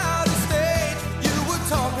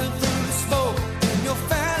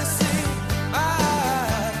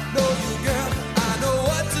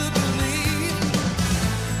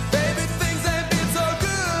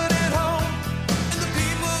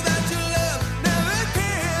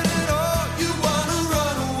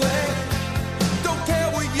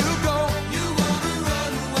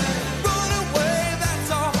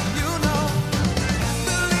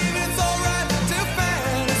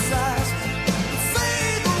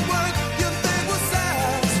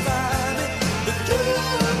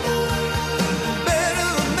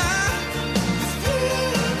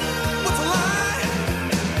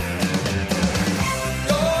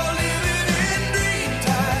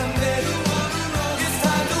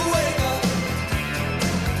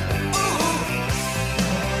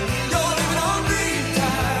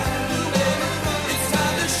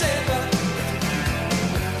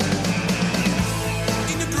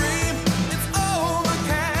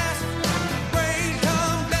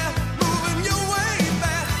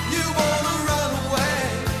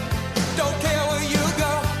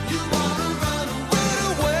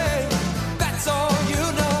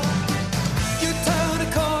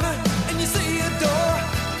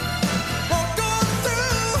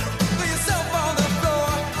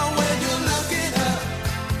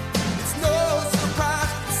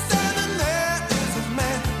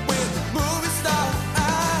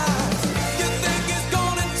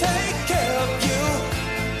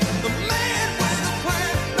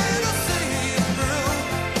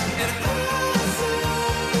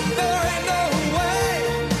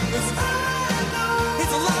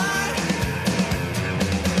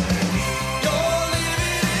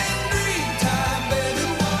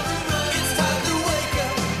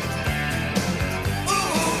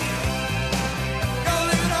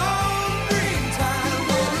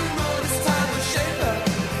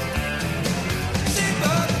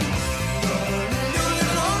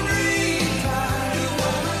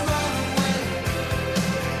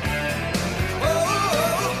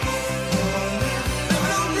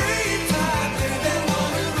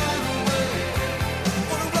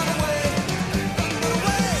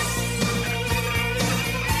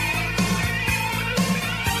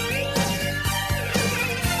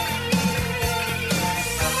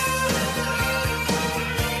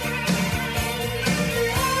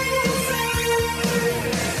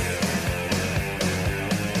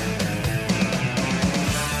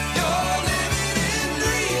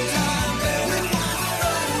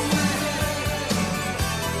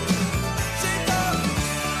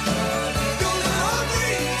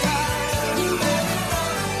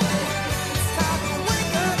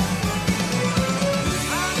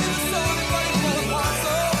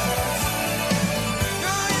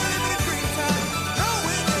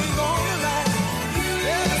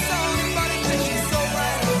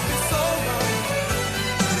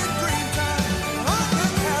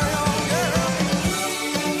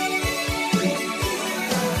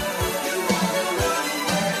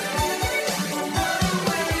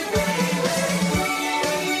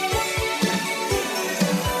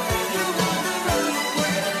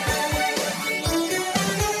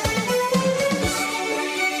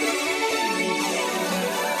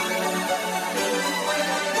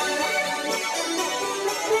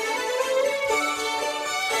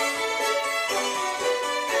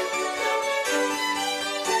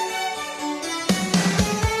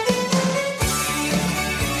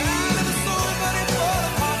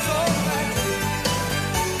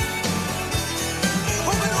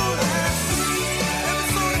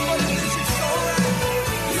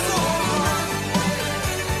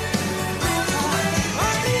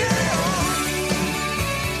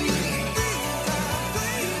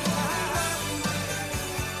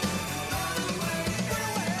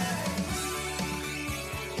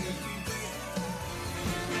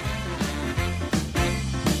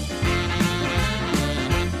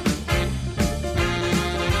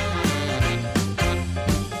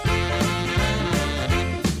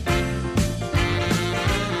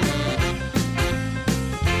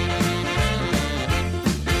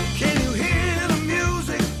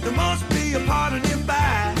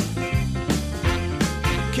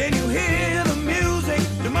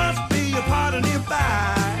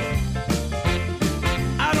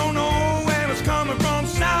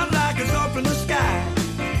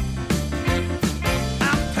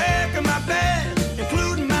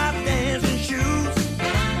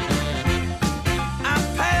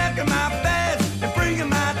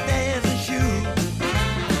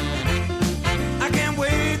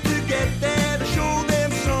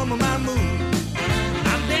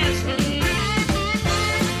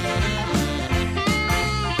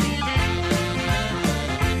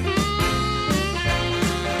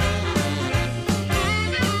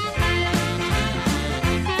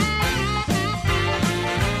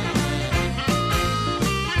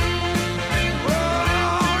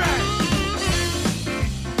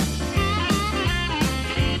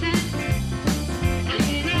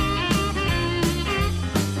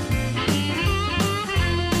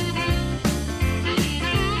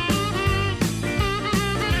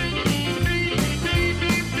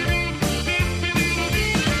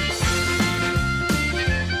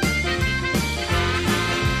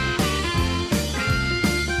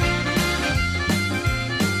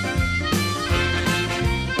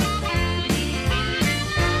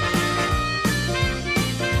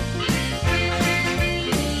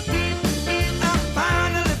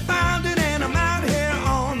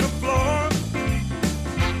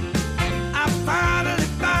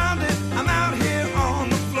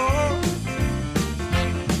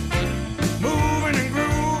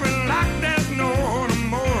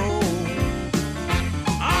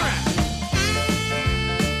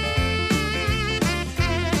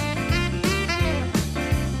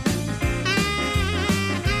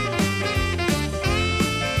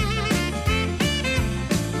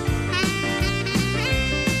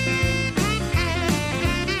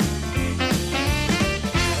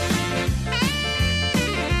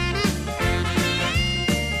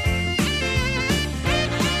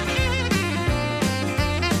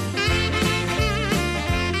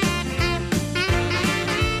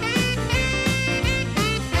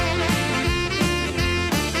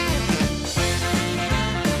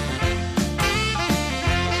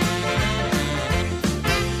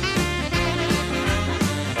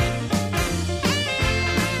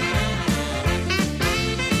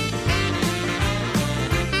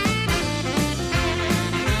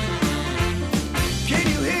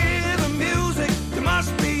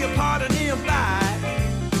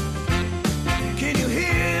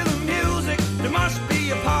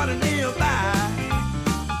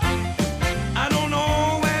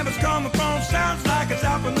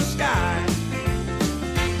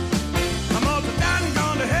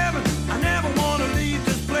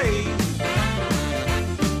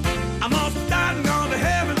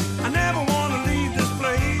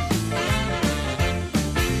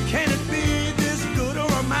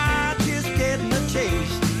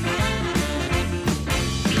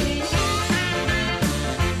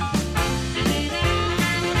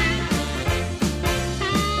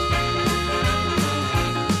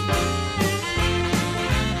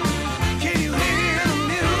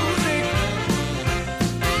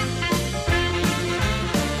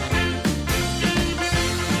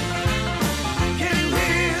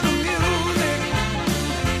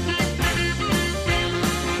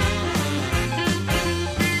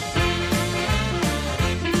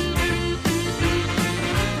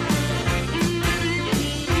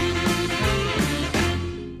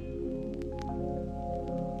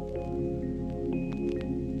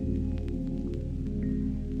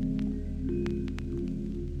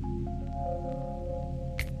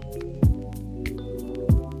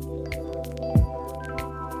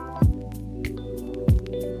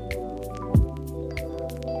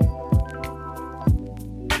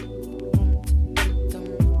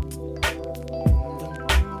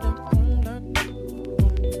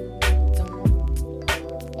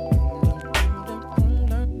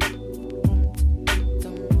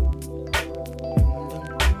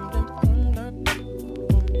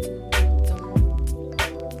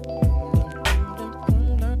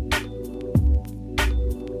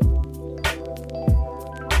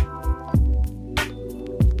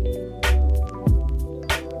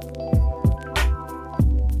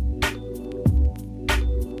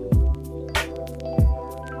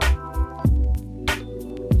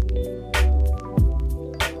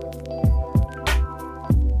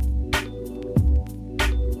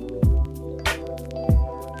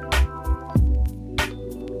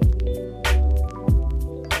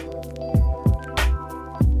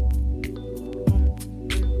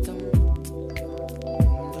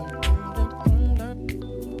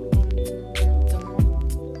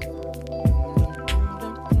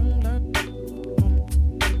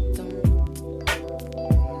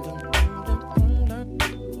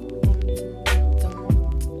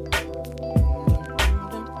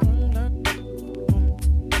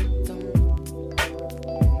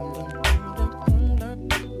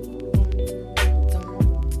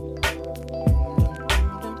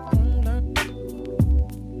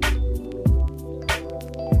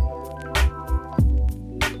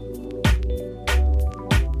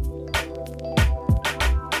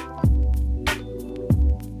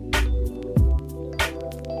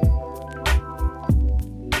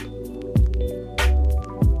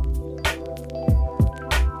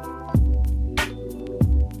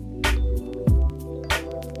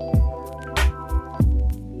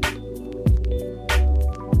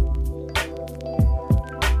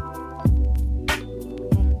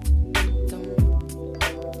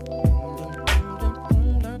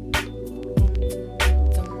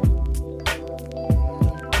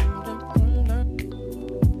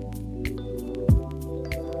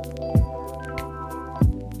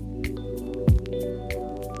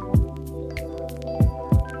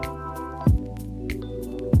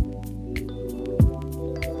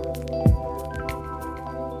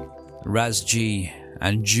 Raz G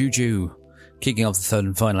and Juju, kicking off the third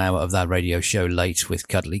and final hour of that radio show late with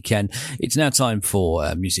Cuddly Ken. It's now time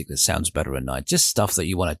for music that sounds better at night. Just stuff that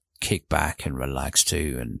you want to kick back and relax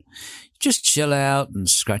to and just chill out and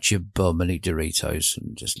scratch your bum and eat Doritos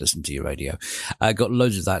and just listen to your radio. Got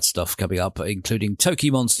loads of that stuff coming up, including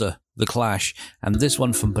Toki Monster, The Clash, and this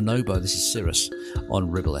one from Bonobo. This is Cirrus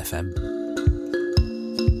on Ribble FM.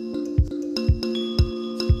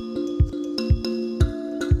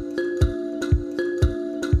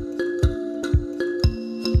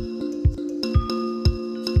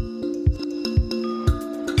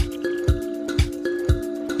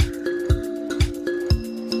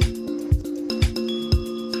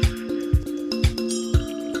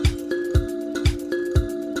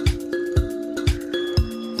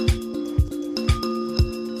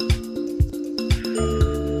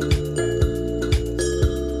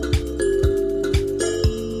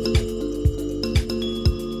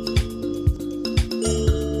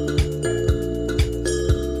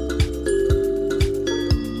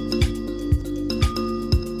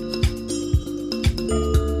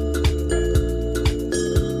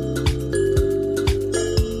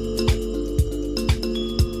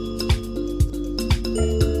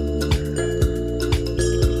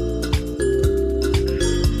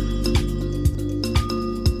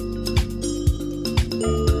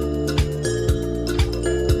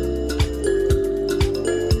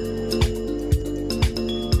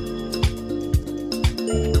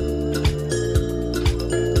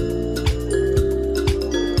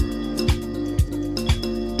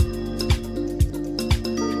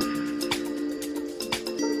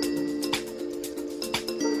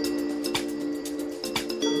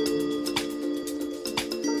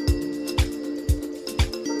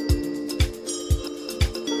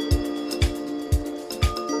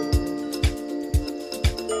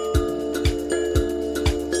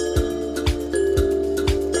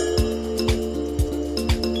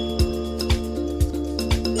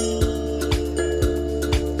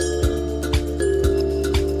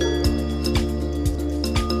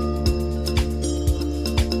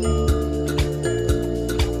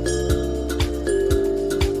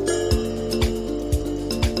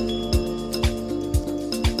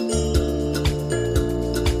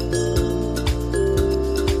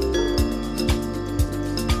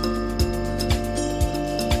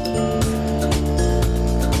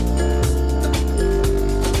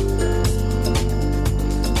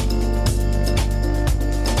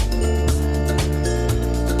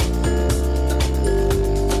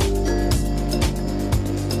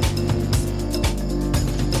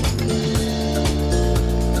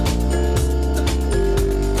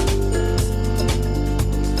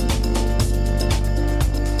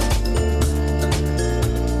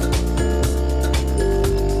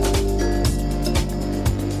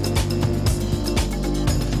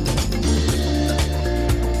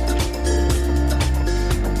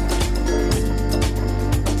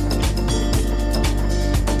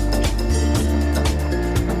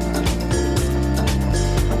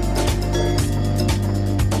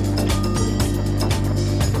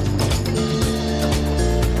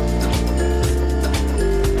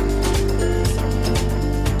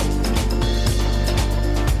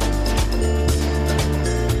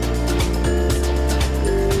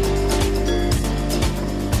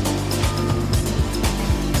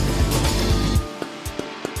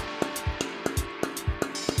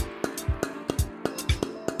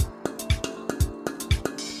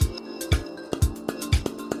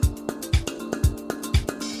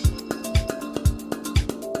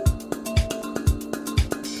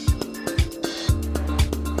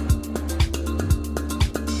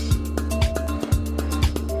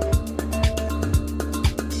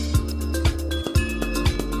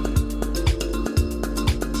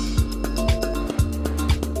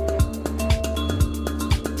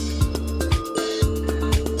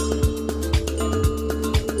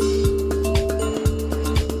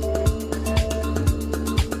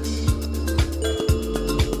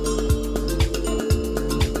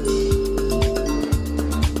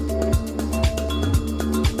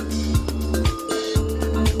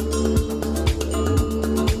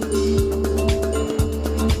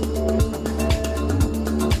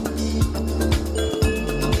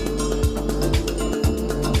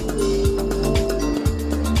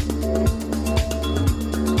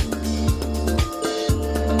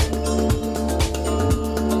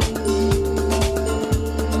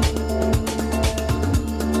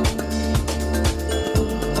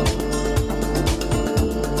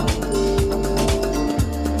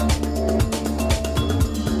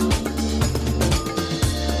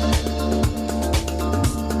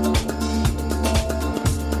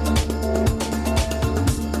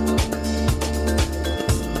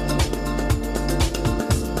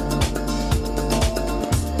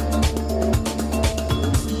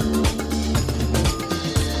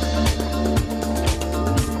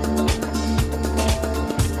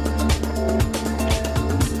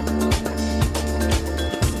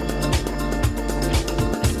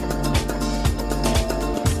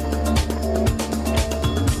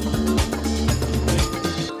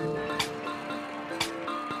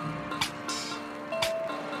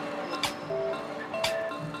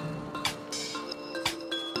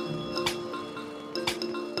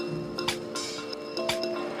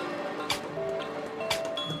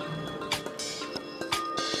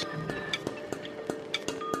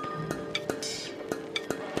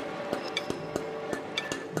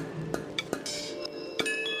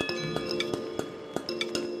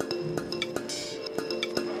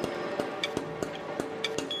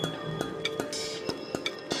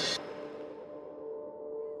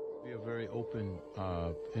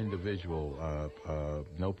 casual,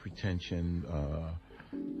 no pretension,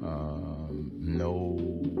 no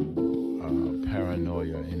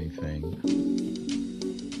paranoia or anything.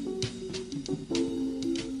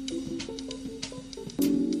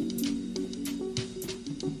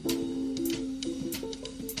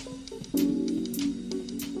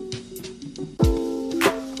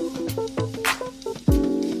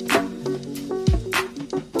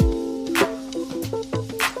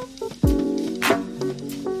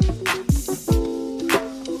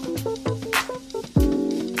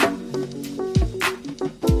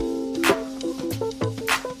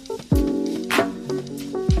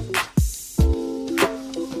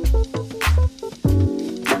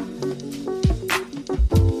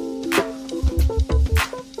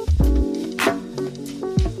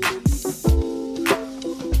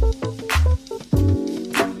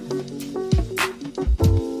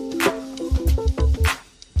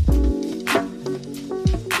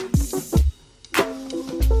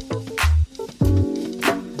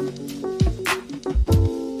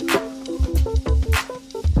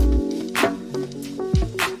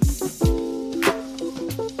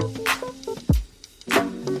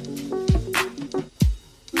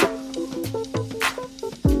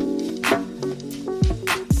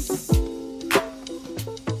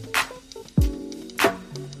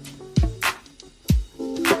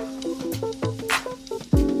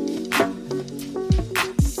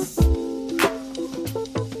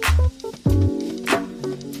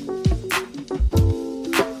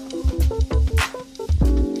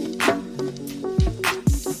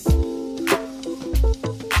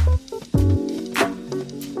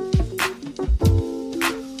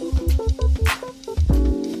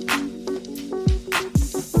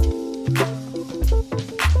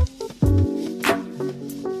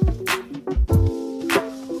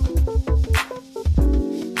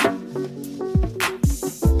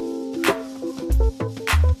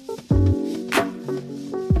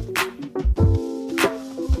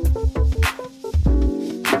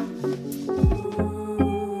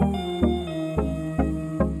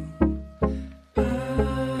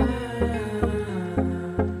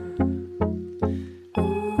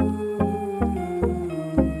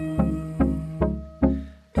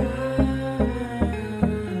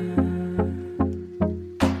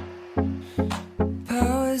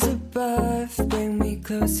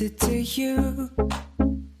 closer to you.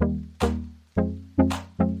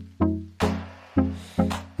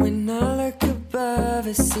 When I look above,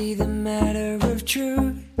 I see the matter of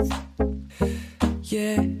truth.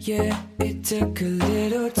 Yeah, yeah, it took a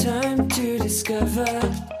little time to discover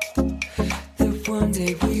that one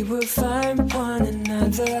day we will find one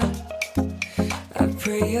another. I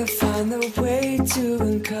pray I find the way to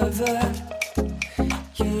uncover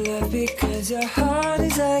your love, because your heart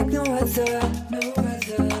is like no other, no other.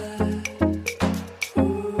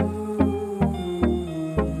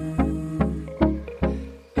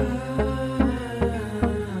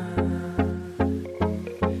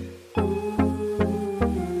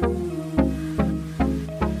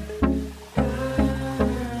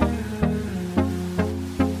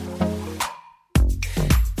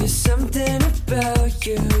 There's something about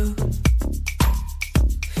you,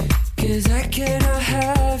 'cause I cannot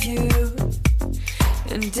have you,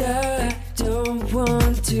 and I don't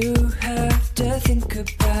want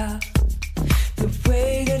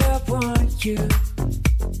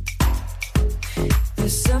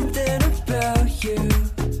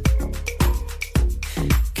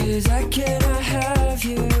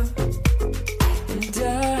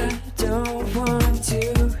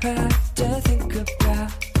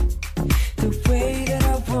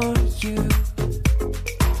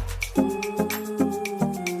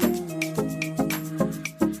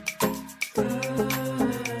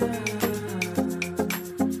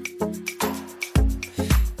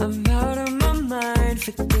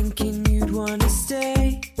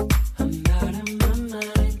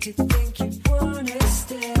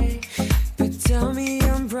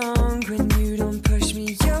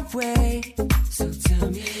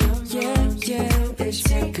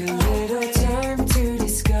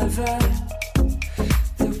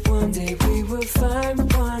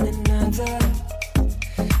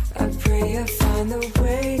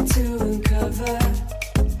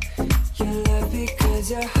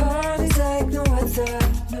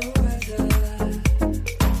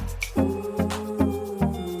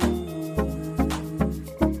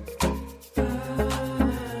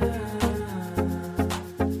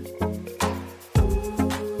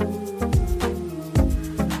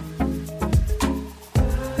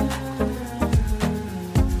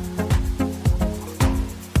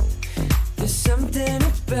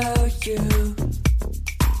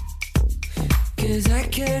I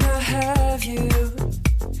cannot have you,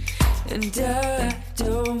 and I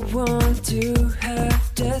don't want to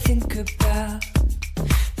have to think about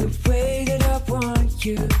the way that I want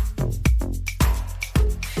you.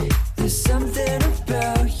 There's something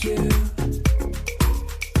about you,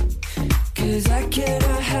 'cause I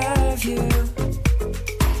cannot have you,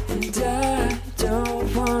 and I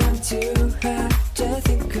don't want to have to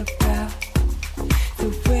think about the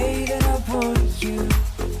way that I want you.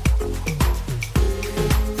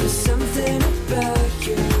 There's something about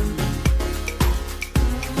you,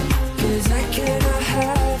 'cause I cannot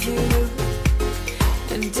have you,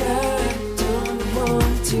 and I don't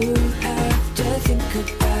want to have to think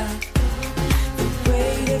about the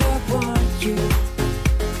way that I want you.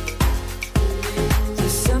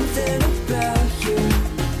 There's something about you,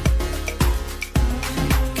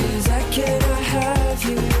 'cause I cannot have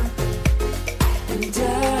you, and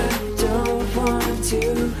I don't want to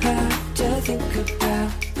have to think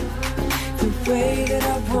about the way that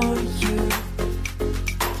I want you.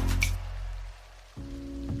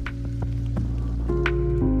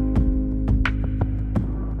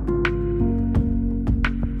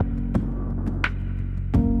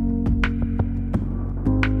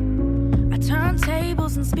 I turn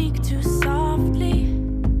tables and speak too softly.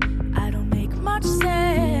 I don't make much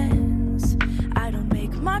sense. I don't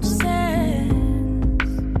make much sense.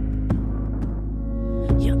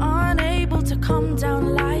 You're unable to come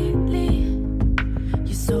down lightly.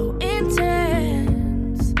 You're so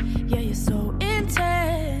intense. Yeah, you're so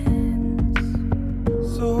intense.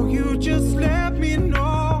 So you just let me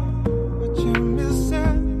know what you're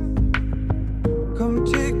missing. Come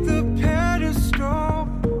take the pedestal.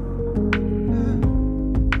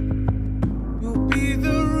 You'll be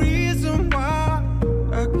the reason why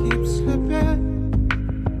I keep slipping.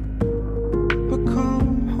 But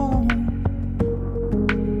come home.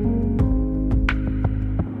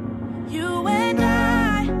 You and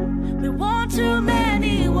I, we want too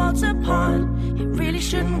many worlds apart. It really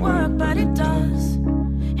shouldn't work, but it does.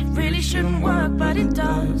 It really shouldn't work, but it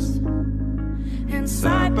does. And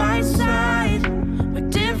side by side, we're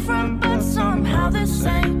different, but somehow the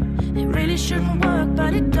same. It really shouldn't work,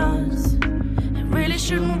 but it does. It really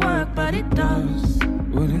shouldn't work, but it does.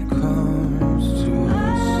 When it comes to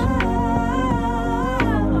us,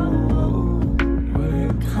 when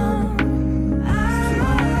it comes to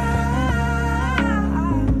us,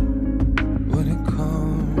 when it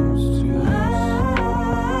comes to us,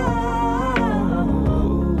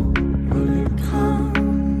 when it comes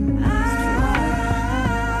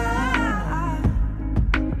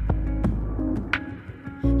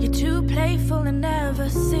You're too playful and never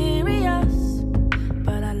serious,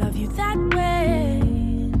 but I love you that way.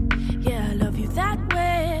 Yeah, I love you that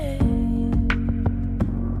way.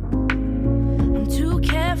 I'm too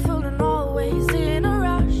careful and always in a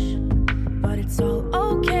rush, but it's all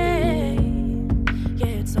okay.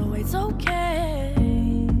 Yeah, it's always okay.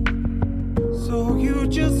 So you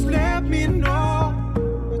just let me know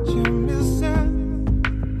what you're missing.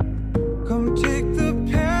 Come take the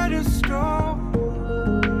pedestal.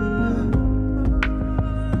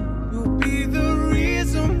 You'll be the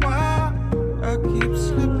reason why I keep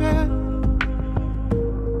slipping.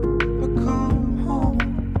 But come home.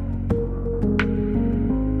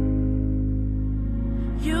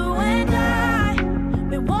 You and I,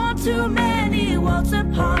 we want too many worlds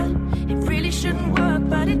apart. It really shouldn't work,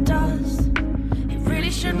 but it does. It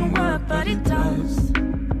really shouldn't work, but it does.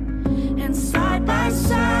 And side by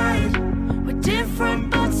side, we're different,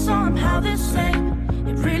 but somehow the same.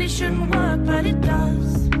 It really shouldn't work, but it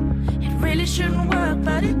does. It really shouldn't work,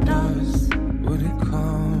 but it does. When it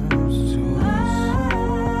comes to us,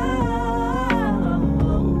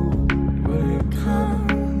 when it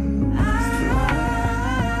comes to us,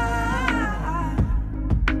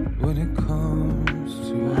 when it comes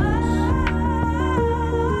to us.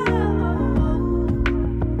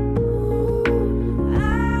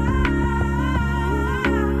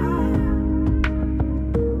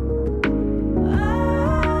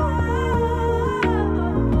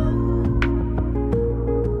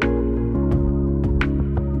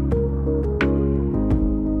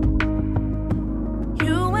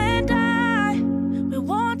 You and I, we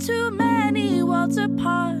want too many worlds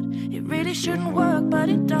apart. It really shouldn't work, but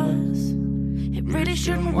it does. It really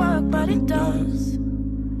shouldn't work, but it does.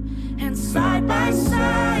 And side by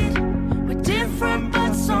side, we're different,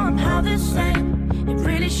 but somehow the same. It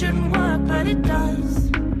really shouldn't work, but it does.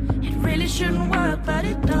 It really shouldn't work, but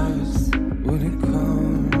it does. When it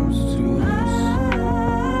comes to us,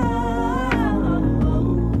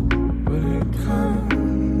 when it comes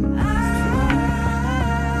to us,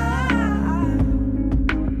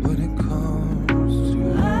 when it comes to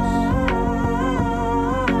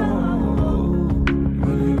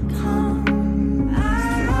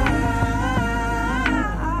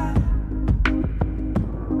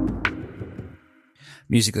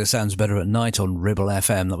Music that sounds better at night on Ribble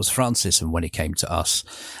FM. That was Francis and When It Came to Us.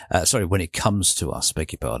 When It Comes to Us,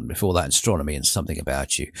 beg your pardon. Before that, Astronomy and Something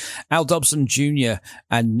About You. Al Dobson Jr.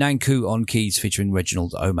 and Nanku on keys featuring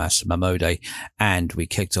Reginald Omas Mamode. And we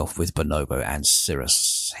kicked off with Bonobo and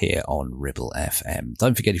Cirrus here on Ribble FM.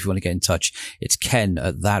 Don't forget, if you want to get in touch, it's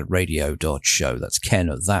ken@thatradio.show. That's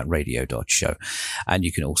ken@thatradio.show. And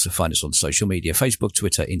you can also find us on social media, Facebook,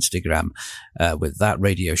 Twitter, Instagram, with That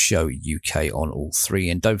Radio Show UK on all three.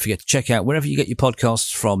 And don't forget to check out wherever you get your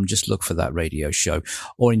podcasts from. Just look for That Radio Show,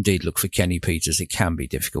 or indeed look for Kenny Peters. It can be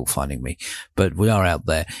difficult finding me, but we are out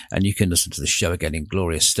there, and you can listen to the show again in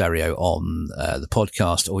glorious stereo on the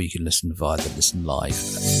podcast, or you can listen via the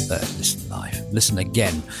listen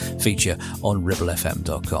again feature on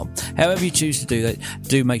ribblefm.com. However you choose to do that,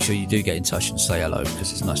 do make sure you do get in touch and say hello,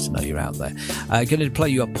 because it's nice to know you're out there. Going to play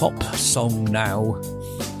you a pop song now,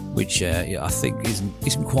 which I think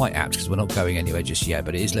isn't quite apt because we're not going anywhere just yet,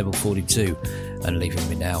 but it is Level 42 and Leaving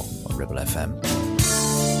Me Now on Ribble FM.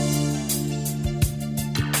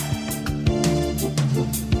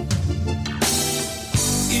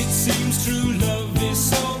 It seems true love is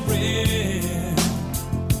so rare.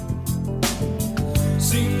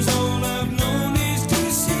 Seems all I've known is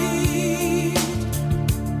deceit.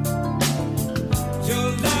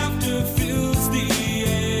 Your laughter fills the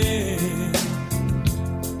air.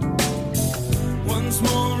 Once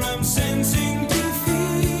more I'm sensing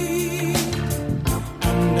defeat,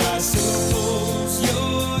 and I suppose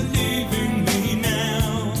you're leaving me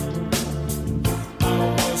now. I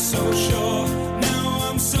was so sure, now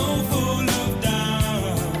I'm so full of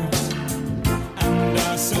doubt, and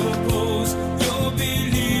I suppose you'll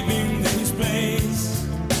be leaving this place,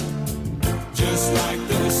 just like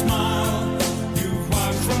the smile you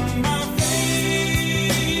wiped from my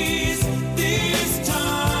face this time.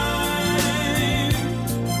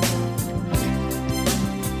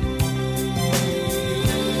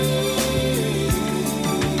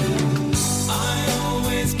 I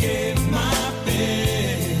always gave my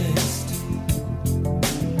best.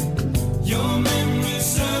 Your memory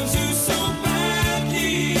serves you so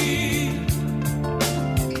badly.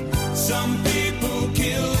 Some people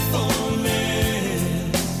kill for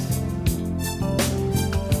less,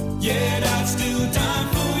 yet I'd still die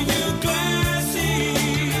for you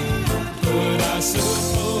gladly. But I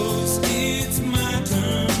suppose it's my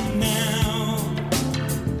turn now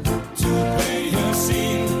to play a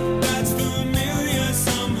scene that's familiar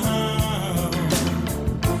somehow.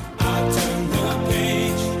 I turn the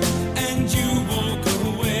page and you walk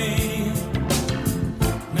away.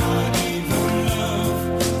 Not even love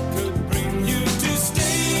could bring you to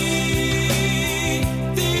stay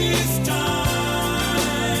this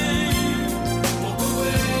time. Walk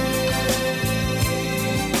away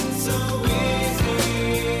so easy.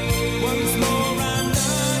 Once more I'm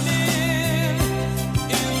learning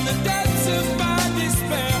in the depths of my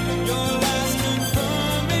despair. Your last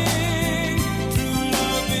confirming true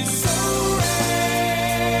love is so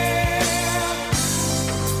rare.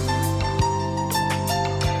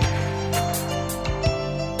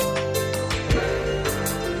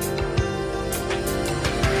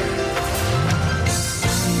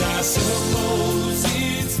 And I suppose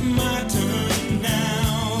it's my turn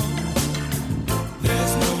now.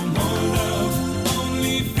 There's no more love,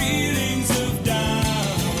 only feelings of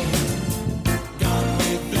doubt. Gone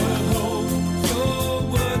with the hope your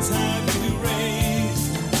words have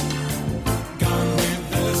erased. Gone with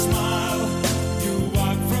the smile you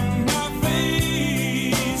wiped from my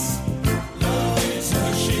face. Love is a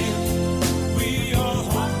ship we all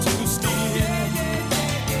hope to steer.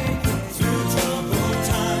 Through troubled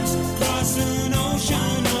times, cross an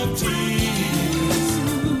ocean of tears.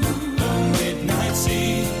 A midnight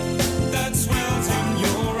sea that swells in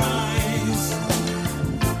your eyes.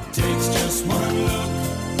 Takes just one look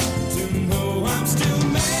to know I'm still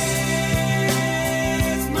mesmerized.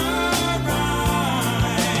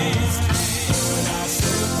 But I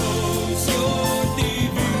suppose you're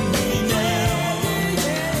leaving me now.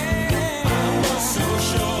 I was so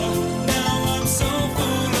sure, now I'm so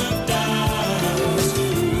full of doubt.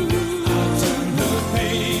 I'll turn the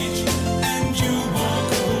page and you walk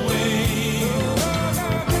away.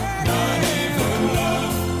 Not even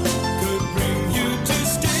love could bring you to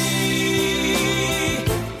stay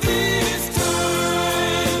this time.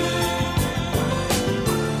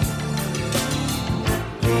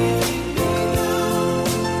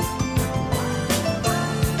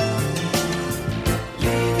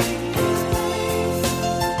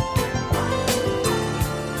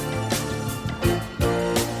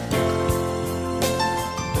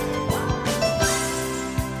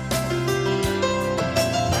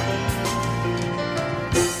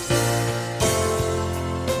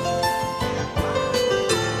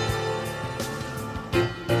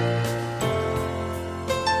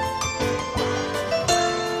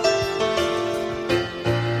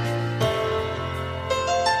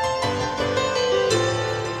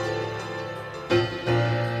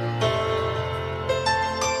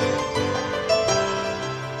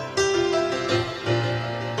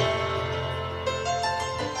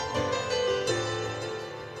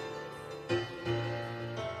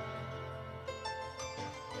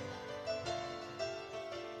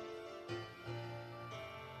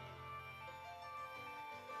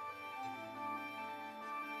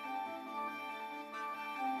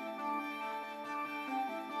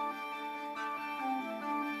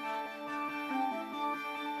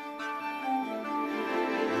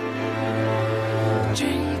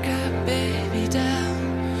 Drink up, baby, down.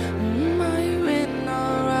 Are you in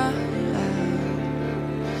alright?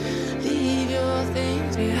 Leave your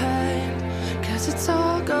things behind, 'cause it's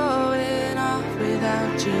all going off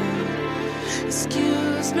without you.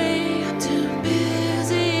 Excuse me, I'm too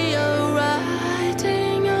busy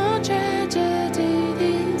writing your tragedy.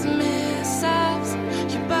 These mishaps,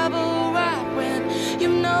 you bubble wrap when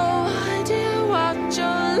you've no idea what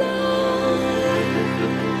you're like.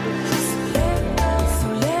 So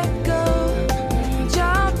let go,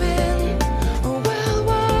 jump in. Well,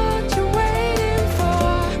 what you waiting for?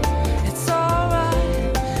 It's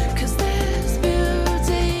alright, 'cause there's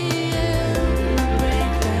beauty in the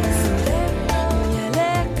breakdown. Yeah,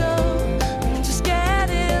 let go, just get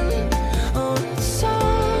in. Oh, it's so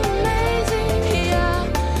amazing here.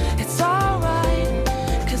 It's alright,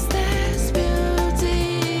 'cause there's beauty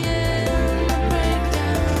in the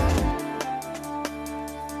breakdown.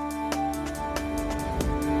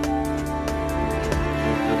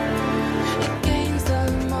 It gains the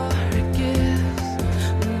more it gives,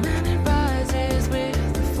 and it rises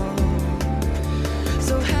with the fall.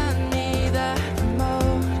 So hand me that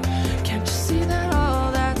remote. Can't you see that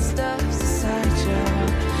all that stuff's inside you?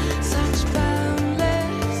 Such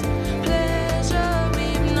boundless pleasure,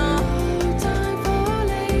 we've no time for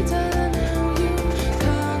later. Now you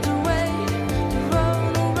can't wait your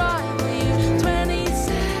own arrival. You've 20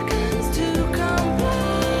 seconds to comply.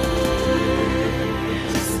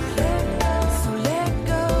 So let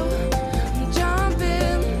go, jump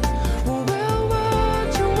in. Well, what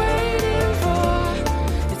you waiting for?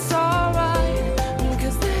 It's alright,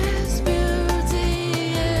 'cause there's beauty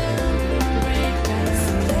in the breakdown.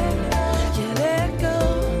 Yeah, let go,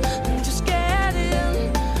 just get in.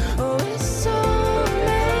 Oh, it's so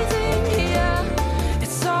amazing here.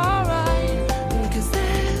 It's alright, 'cause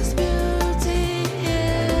there's beauty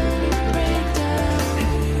in the breakdown.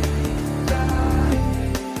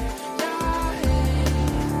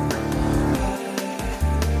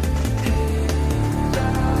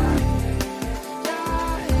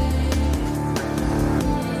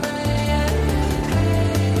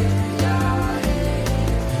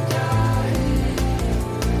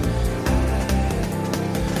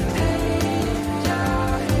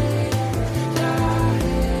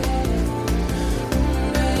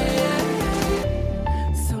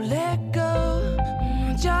 So let go,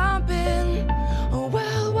 jump in. Oh,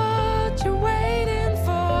 well, what you waiting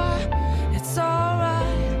for? It's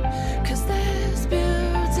alright, 'cause there's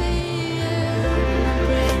beauty in the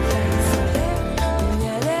breakdown.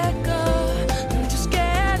 Yeah, let go, just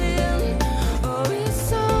get in. Oh, it's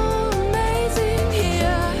so amazing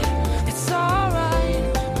here. It's alright,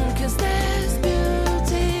 'cause there's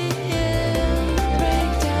beauty in the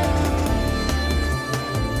breakdown.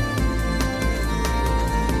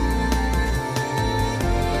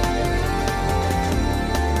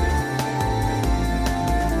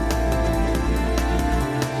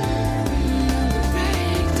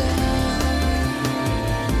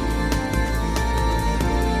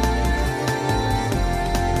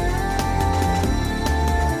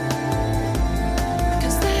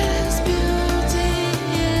 Cause there's beauty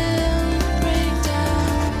in the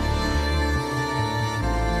breakdown.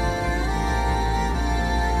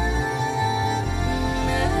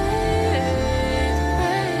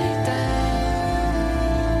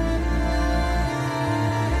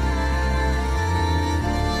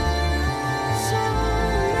 So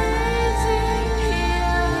amazing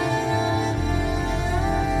here.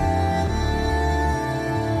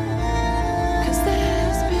 'Cause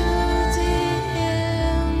there's beauty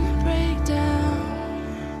in the breakdown.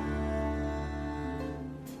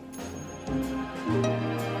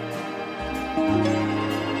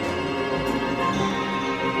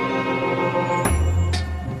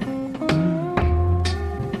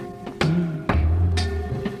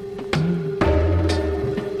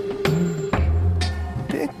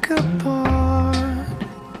 Pick apart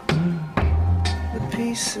the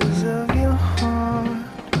pieces of your heart.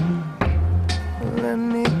 Let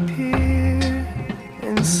me peer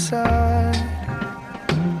inside.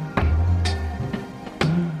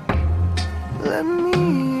 Let me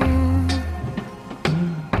in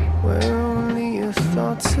where only your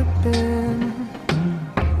thoughts have been.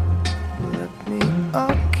 Let me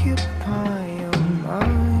occupy your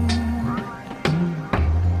mind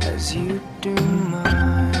as you do mine.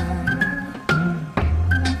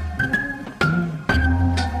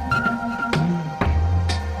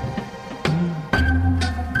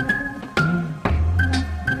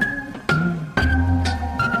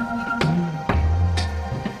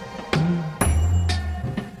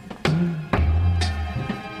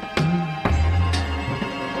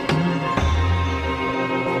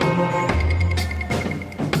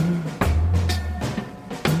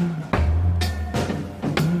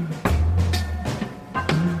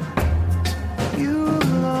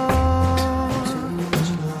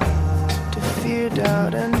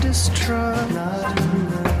 just try. Not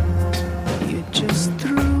enough. You just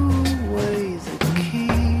threw away the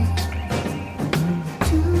key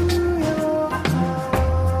to your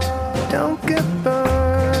heart. Don't get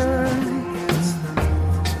burned.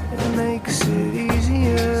 It makes it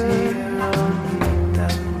easier.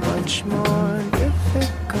 That much more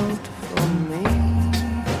difficult for me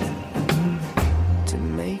to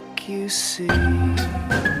make you see.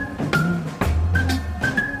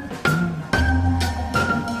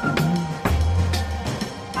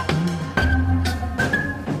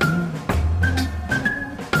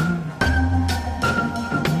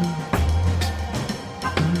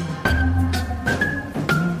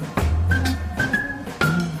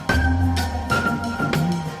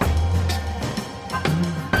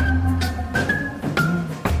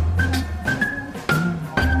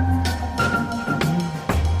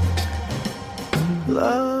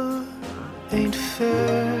 Love ain't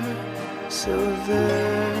fair, so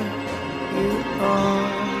there you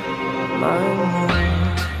are, my love.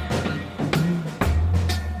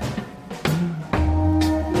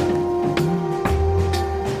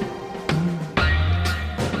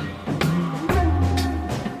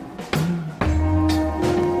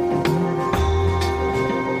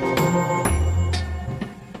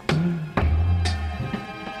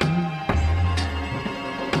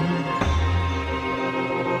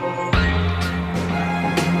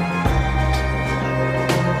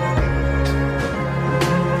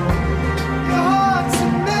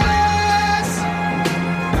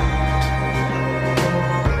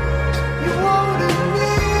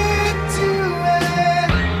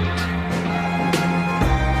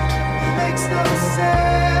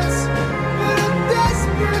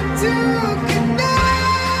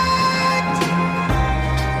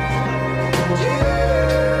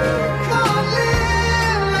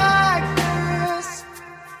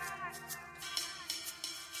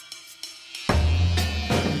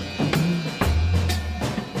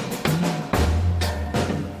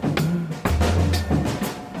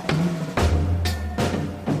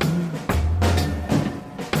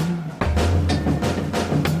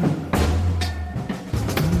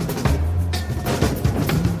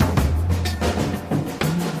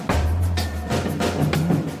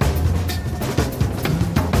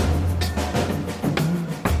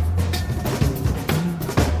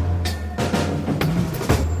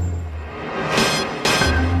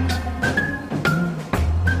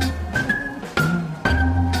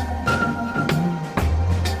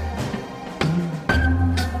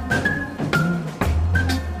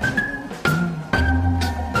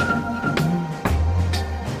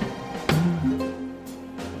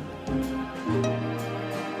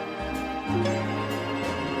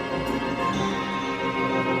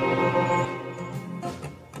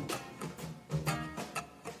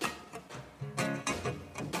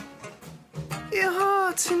 Your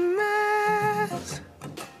heart's a mess.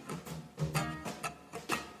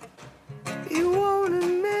 You won't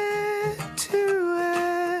admit to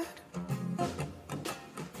it.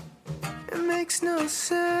 It makes no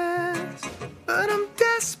sense, but I'm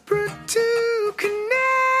desperate to connect.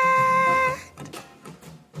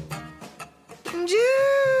 And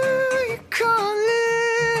you can't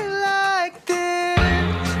live like this.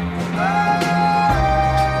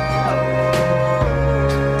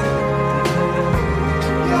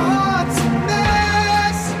 Your heart's a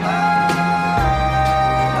mess.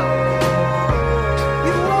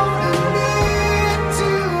 You won't admit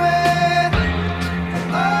to it.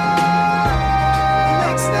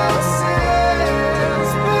 Makes no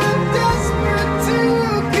sense, but I'm desperate to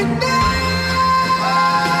connect.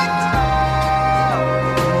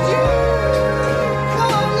 You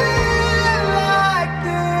can't live like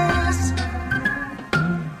this.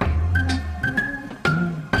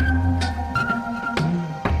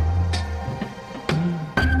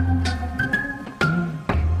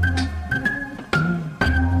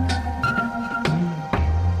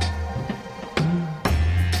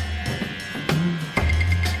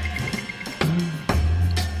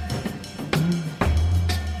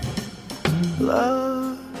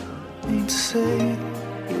 Love ain't safe,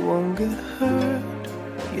 you won't get hurt.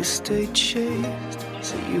 You stay chased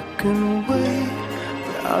so you can wait,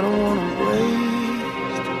 but I don't wanna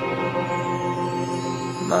waste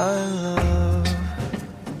my love.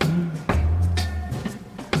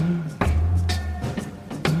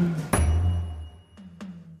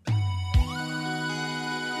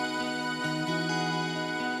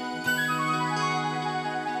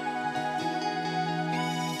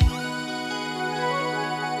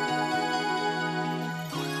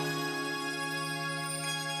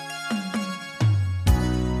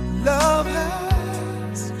 Love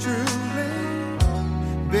has truly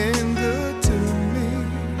been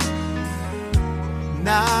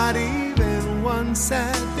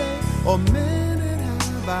or minute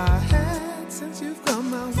have I had since you've come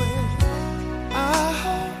my way? I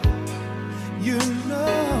hope you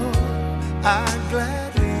know I'd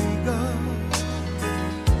gladly go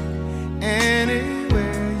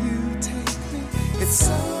anywhere you take me. It's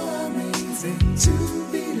so amazing to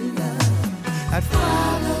be loved. I'd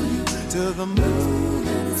follow you to the moon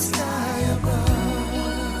and the sky above.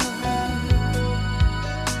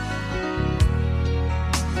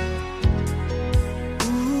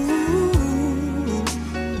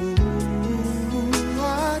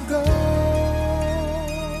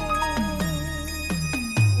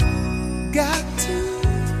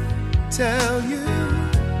 Tell you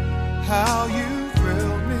how you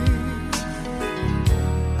thrill me.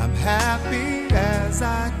 I'm happy as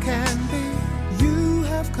I can be. You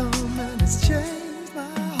have come and it's changed my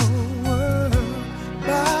whole world.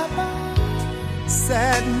 Bye bye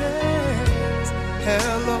sadness,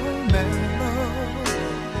 hello mellow.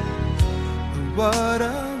 What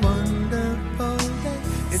a wonderful day.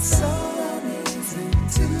 It's so amazing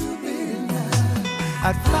to be loved.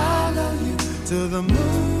 I'd follow you to the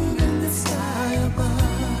moon, sky above.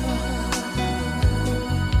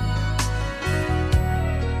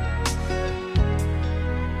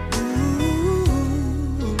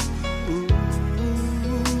 Ooh,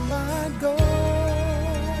 I'd go.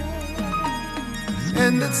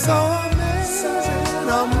 And it's so amazing,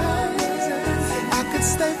 amazing. I could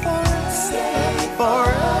stay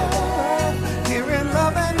forever, here in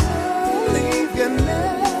love and leave you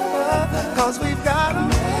never, 'cause we've got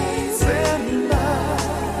amazing love.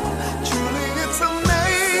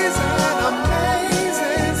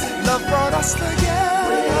 Brought us together.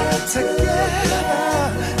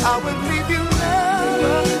 I would leave you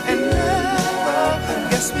never and never.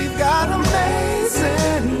 Yes, we've got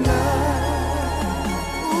amazing love.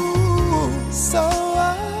 Ooh, so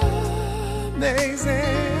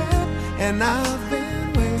amazing. And I've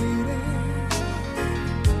been waiting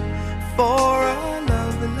for a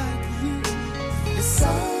love like you. It's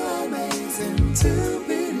so amazing to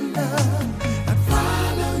be loved. I'd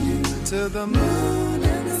follow you to the moon,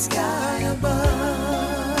 sky above.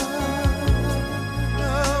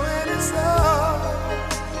 Oh, and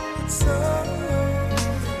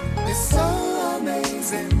it's so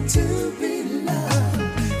amazing to be loved.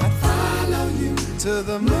 I'd follow you to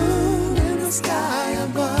the moon and the sky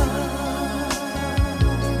above.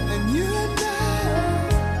 And you and I,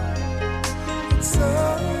 it's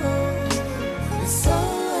so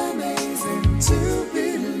amazing to be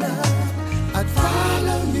loved. I'd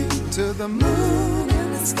follow you to the moon,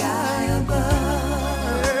 sky above.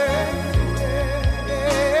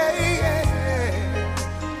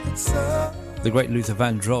 The great Luther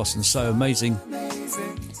Vandross, and so amazing.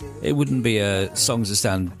 It wouldn't be songs that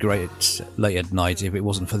sound great late at night if it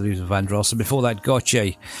wasn't for Luther Vandross. And before that,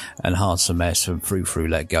 Gotye and Handsome Mess from Frou Frou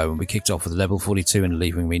Let Go. And we kicked off with Level 42 and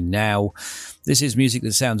Leaving Me Now. This is music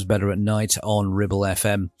that sounds better at night on Ribble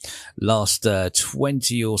FM. Last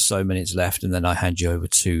 20 or so minutes left, and then I hand you over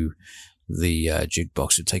to the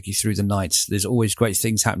jukebox to take you through the night. There's always great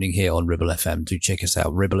things happening here on Ribble FM. Do check us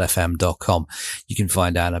out, ribblefm.com. You can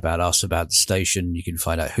find out about us, about the station. You can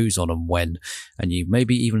find out who's on and when, and you may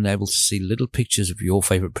be even able to see little pictures of your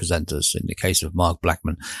favourite presenters. In the case of Mark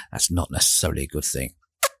Blackman, that's not necessarily a good thing.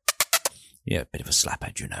 Yeah, a bit of a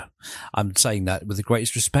slaphead, you know. I'm saying that with the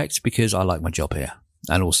greatest respect because I like my job here.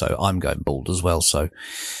 And also, I'm going bald as well, so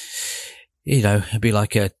you know, it'd be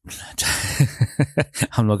like a...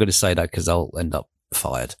 I'm not going to say that because I'll end up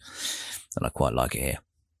fired. And I quite like it here.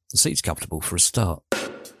 The seat's comfortable for a start.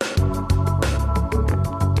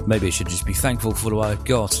 Maybe I should just be thankful for what I've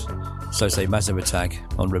got. So say Massive Attack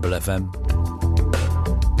on Ribble FM.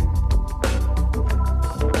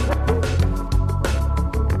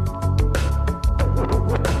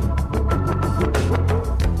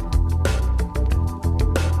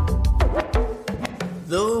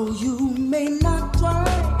 Though you may not drive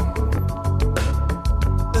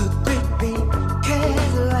a great big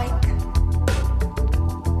Cadillac,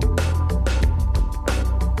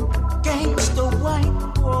 gangsta white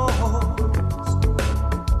walls,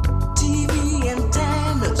 TV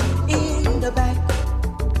antennas in the back.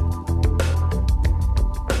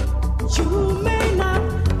 You may not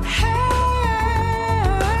have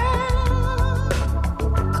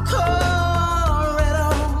a car at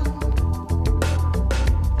all,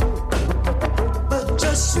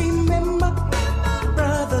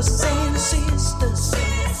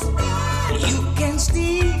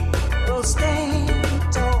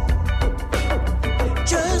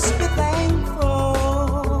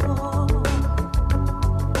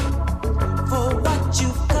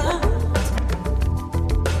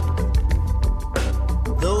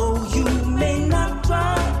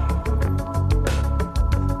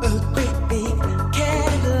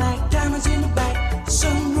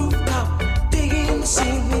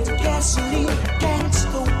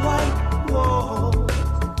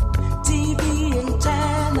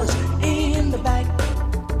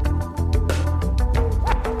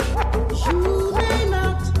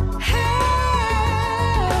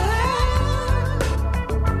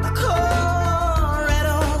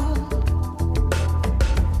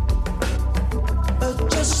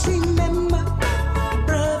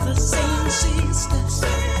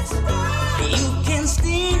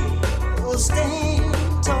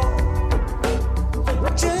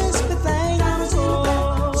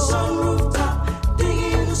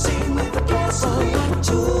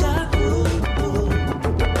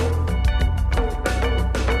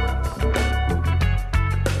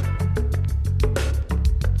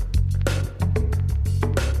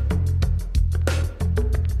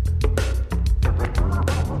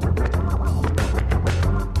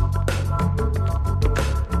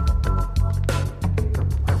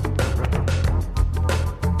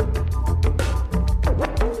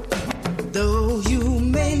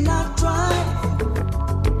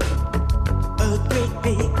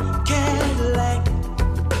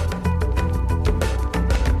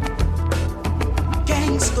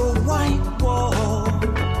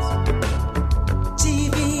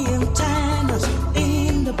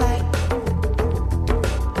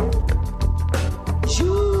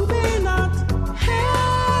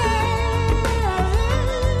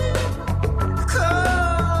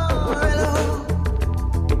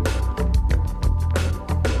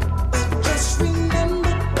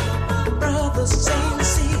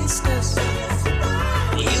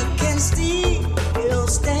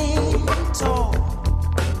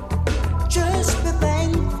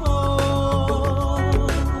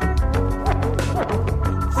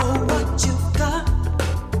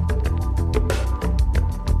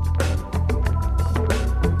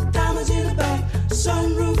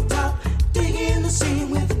 sunroof top, digging the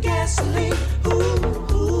scene with gasoline. Ooh,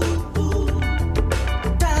 ooh, ooh.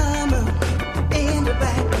 Diamond in the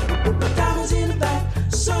back, diamonds in the back,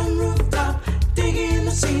 sunroof top, digging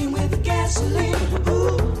the scene with gasoline.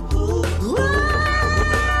 Ooh, ooh, ooh.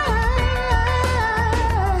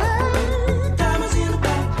 Diamonds in the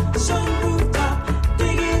back, sunroof top,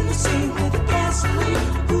 digging the scene with gasoline.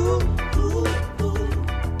 Ooh, ooh, ooh.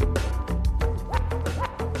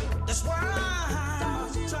 That's why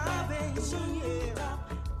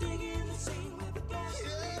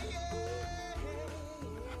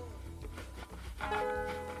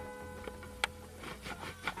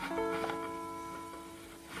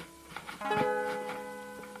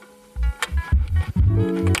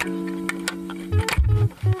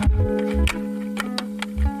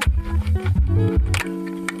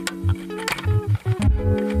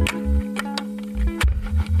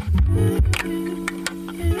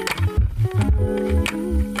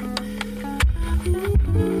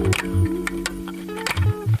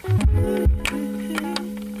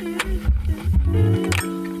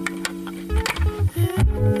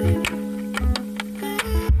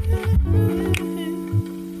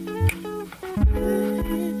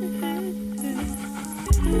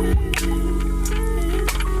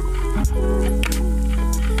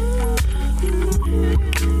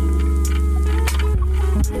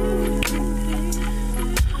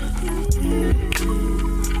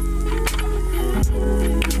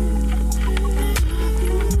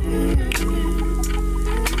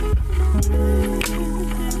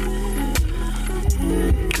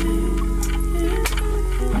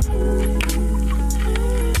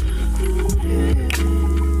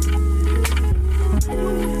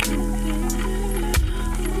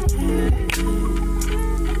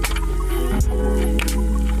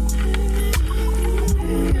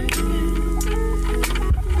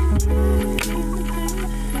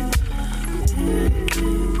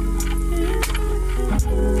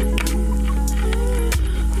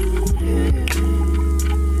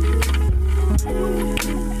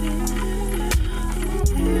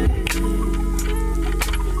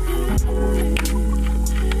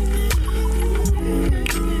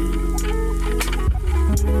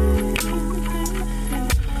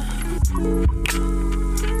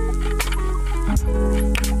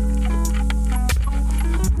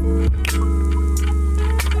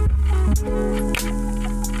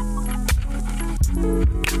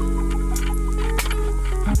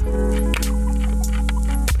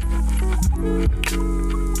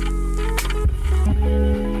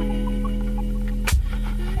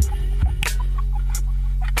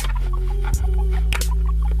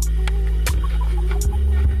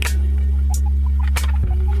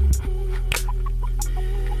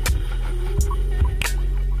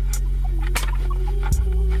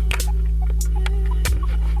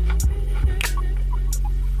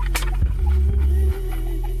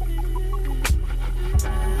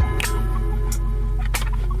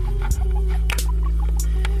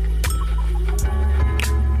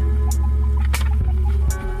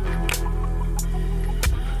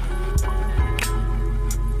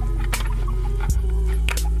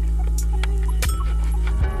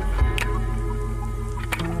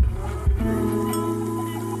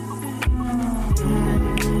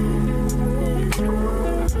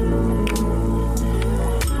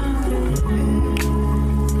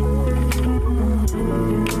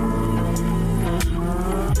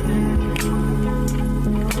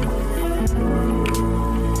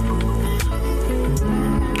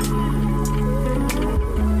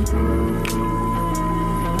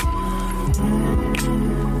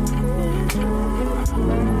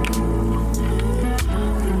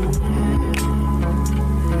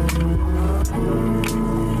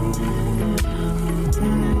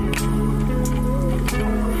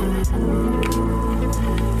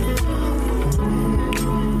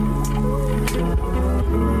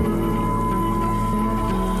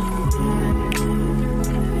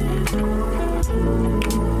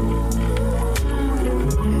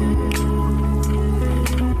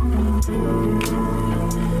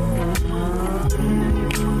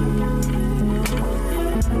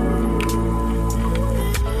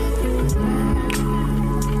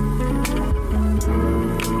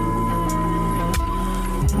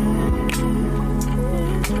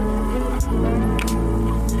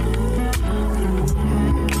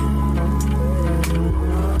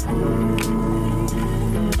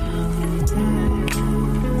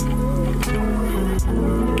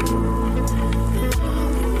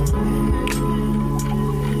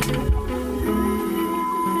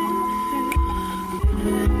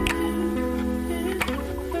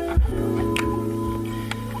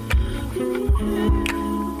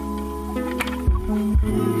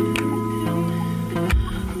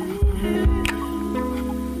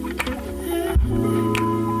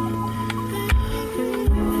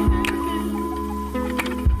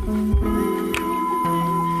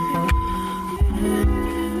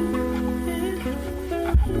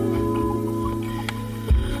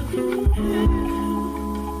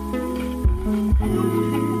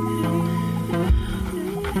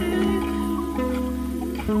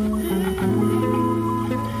The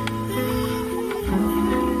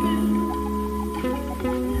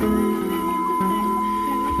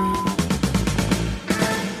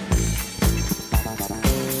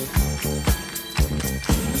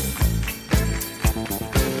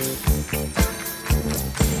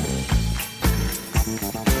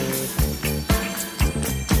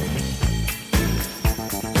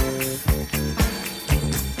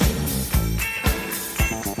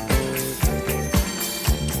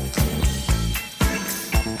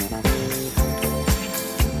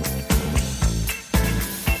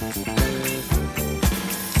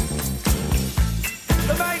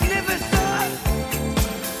magnificent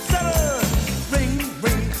 7 ring,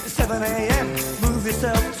 ring, 7 a.m. Move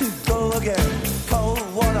yourself to go again. Cold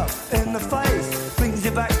water in the face brings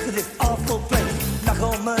you back to this awful place.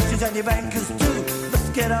 Knuckle merchants and your bankers too. Let's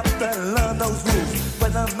get up and learn those rules.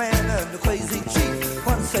 Weatherman and the crazy chief.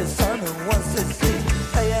 One says sun and one says sleep.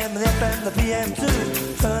 AM and FM, the PM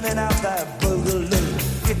too. Turning out that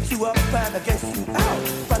boogaloo. Get you up and I guess you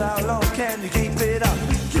out. But how long can you keep it up?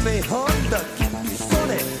 Give me Honda, give me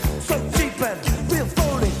Sonic. So cheap and real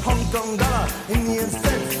folding. Hong Kong dollar, Indian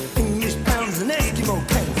cents, English pounds and Eskimo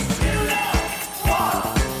pence.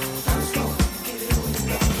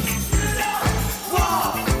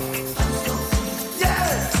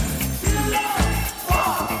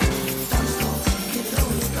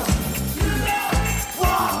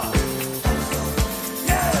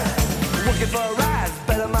 Looking for a ride,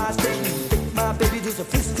 better my station. Take my baby to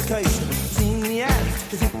sophistication. Seen the ads,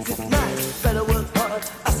 cause it's nice. Better work hard,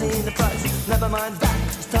 I seen the price. Never mind that,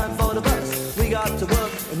 it's time for the bus. We got to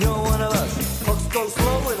work, and you're one of us. Clocks go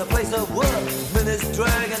slow in a place of work. Minutes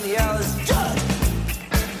drag and the hours judge.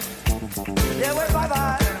 Yeah, wait,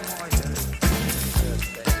 bye-bye.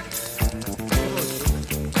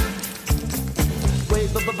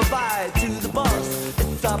 Wave bye-bye to the boss.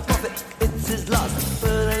 It's our profit, it's his loss.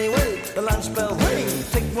 But anyway, the lunch bell ring.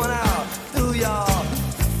 Take 1 hour, do your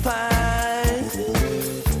fine.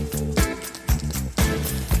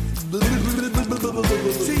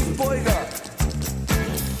 Chief Boyga.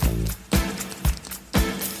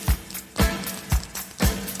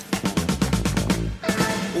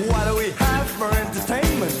 What do we have for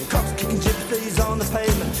entertainment? Cops kicking gypsies on the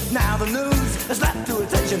pavement. Now the news has slapped to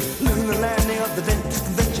attention. Lunar landing of the dentist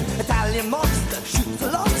convention. Italian monster shoots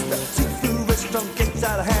a lobster. Seafood restaurant gets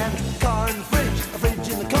out of hand. Car in the fridge, a fridge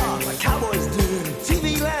in the car. Like cowboys do in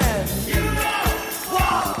TV land. You know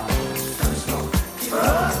what? Don't stop. You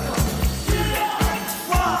know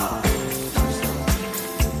what? Don't stop.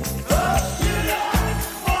 You know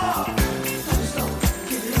what? Don't stop.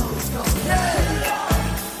 Give it all it's got. Yeah.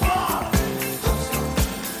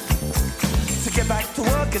 So get back to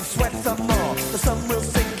work and sweat some more. The sun will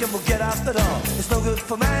sink and we'll get out the door. It's no good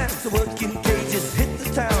for man to work in cages. Hit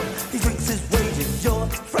the town, he drinks his wages. You're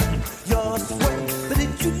fretting, you're sweating. But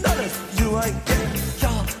did you notice you ain't getting?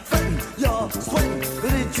 You're fretting, you're sweating.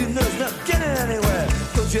 But did you notice not getting anywhere?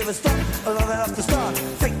 Don't you ever stop long enough to start?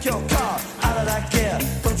 Take your car out of that gear.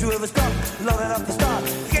 Don't you ever stop long enough to start?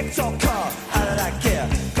 Get your car out of that gear.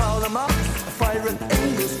 Call them up, a fire and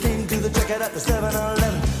Engels came to the jacket at the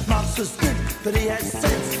 7-Eleven. Marx was good, but he had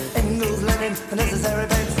sense. Engels, Lenin, and necessary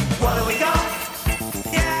events. What do we got?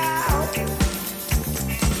 Yeah.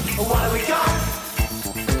 What do we got?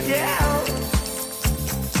 Yeah.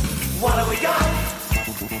 What do we got?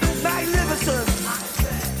 Magnificent.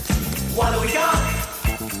 What do we got?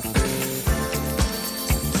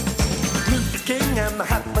 Luther King and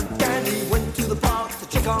Mahatma Gandhi went to the park to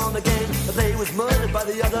check on the game. But they was murdered by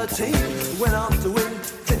the other team. Went on to win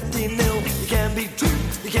 15-0. You can be true,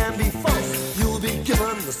 you can be false. You'll be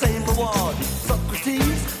given the same reward.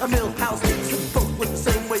 Socrates and Milhouse Nixon both went the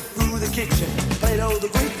same way through the kitchen. Plato the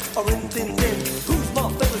Greek or Rin Tin Tin. Who's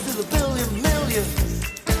more famous to the billion millions?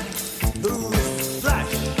 Who's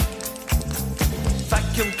Flash?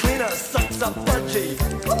 Vacuum cleaner sucks up budgie.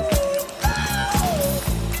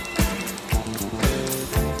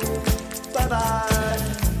 Bye-bye.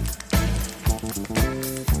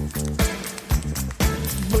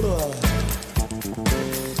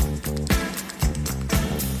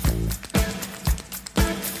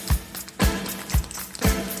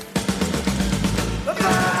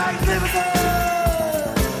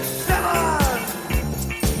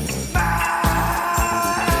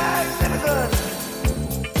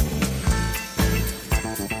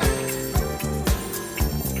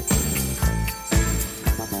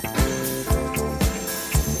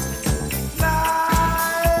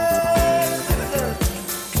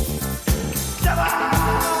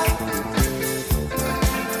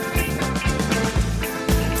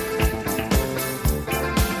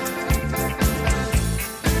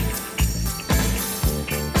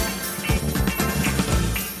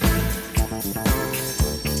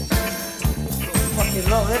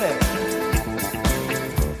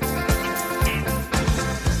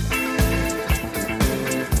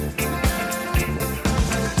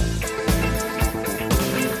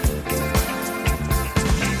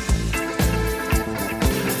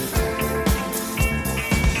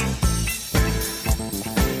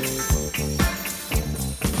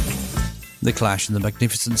 Clash and the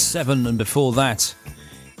Magnificent Seven, and before that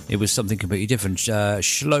it was something completely different,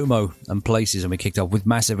 Shlomo and Places, and we kicked off with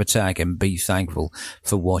Massive Attack and Be Thankful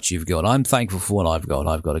for What You've Got. I'm thankful for what I've got.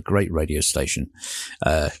 I've got a great radio station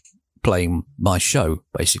playing my show,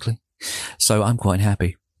 basically, so I'm quite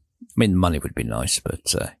happy. I mean, the money would be nice,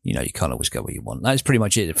 but, you know, you can't always go where you want. That's pretty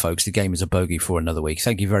much it, folks. The game is a bogey for another week.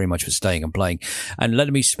 Thank you very much for staying and playing and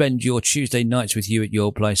letting me spend your Tuesday nights with you at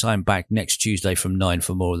your place. I'm back next Tuesday from 9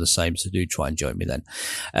 for more of the same, so do try and join me then.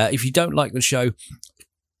 If you don't like the show,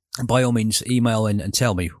 by all means, email in and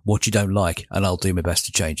tell me what you don't like, and I'll do my best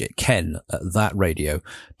to change it.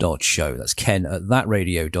 Ken@thatradio.show. That's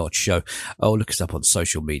Ken@thatradio.show. Oh, look us up on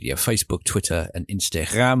social media, Facebook, Twitter, and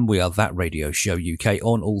Instagram. We are That Radio Show UK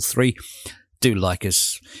on all three. Do like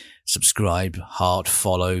us, subscribe, heart,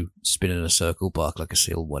 follow, spin in a circle, bark like a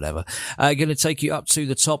seal, whatever. Going to take you up to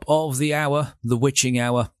the top of the hour, the witching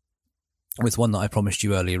hour, with one that I promised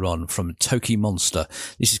you earlier on from Toki Monster.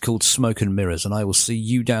 This is called Smoke and Mirrors, and I will see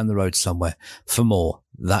you down the road somewhere for more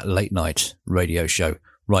That Late Night Radio Show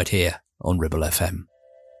right here on Ribble FM.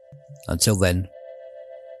 Until then,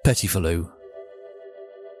 Petit Falou.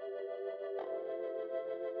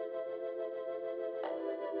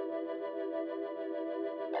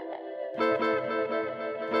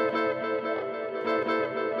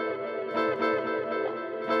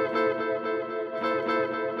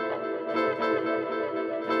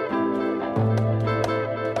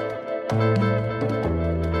 Thank you.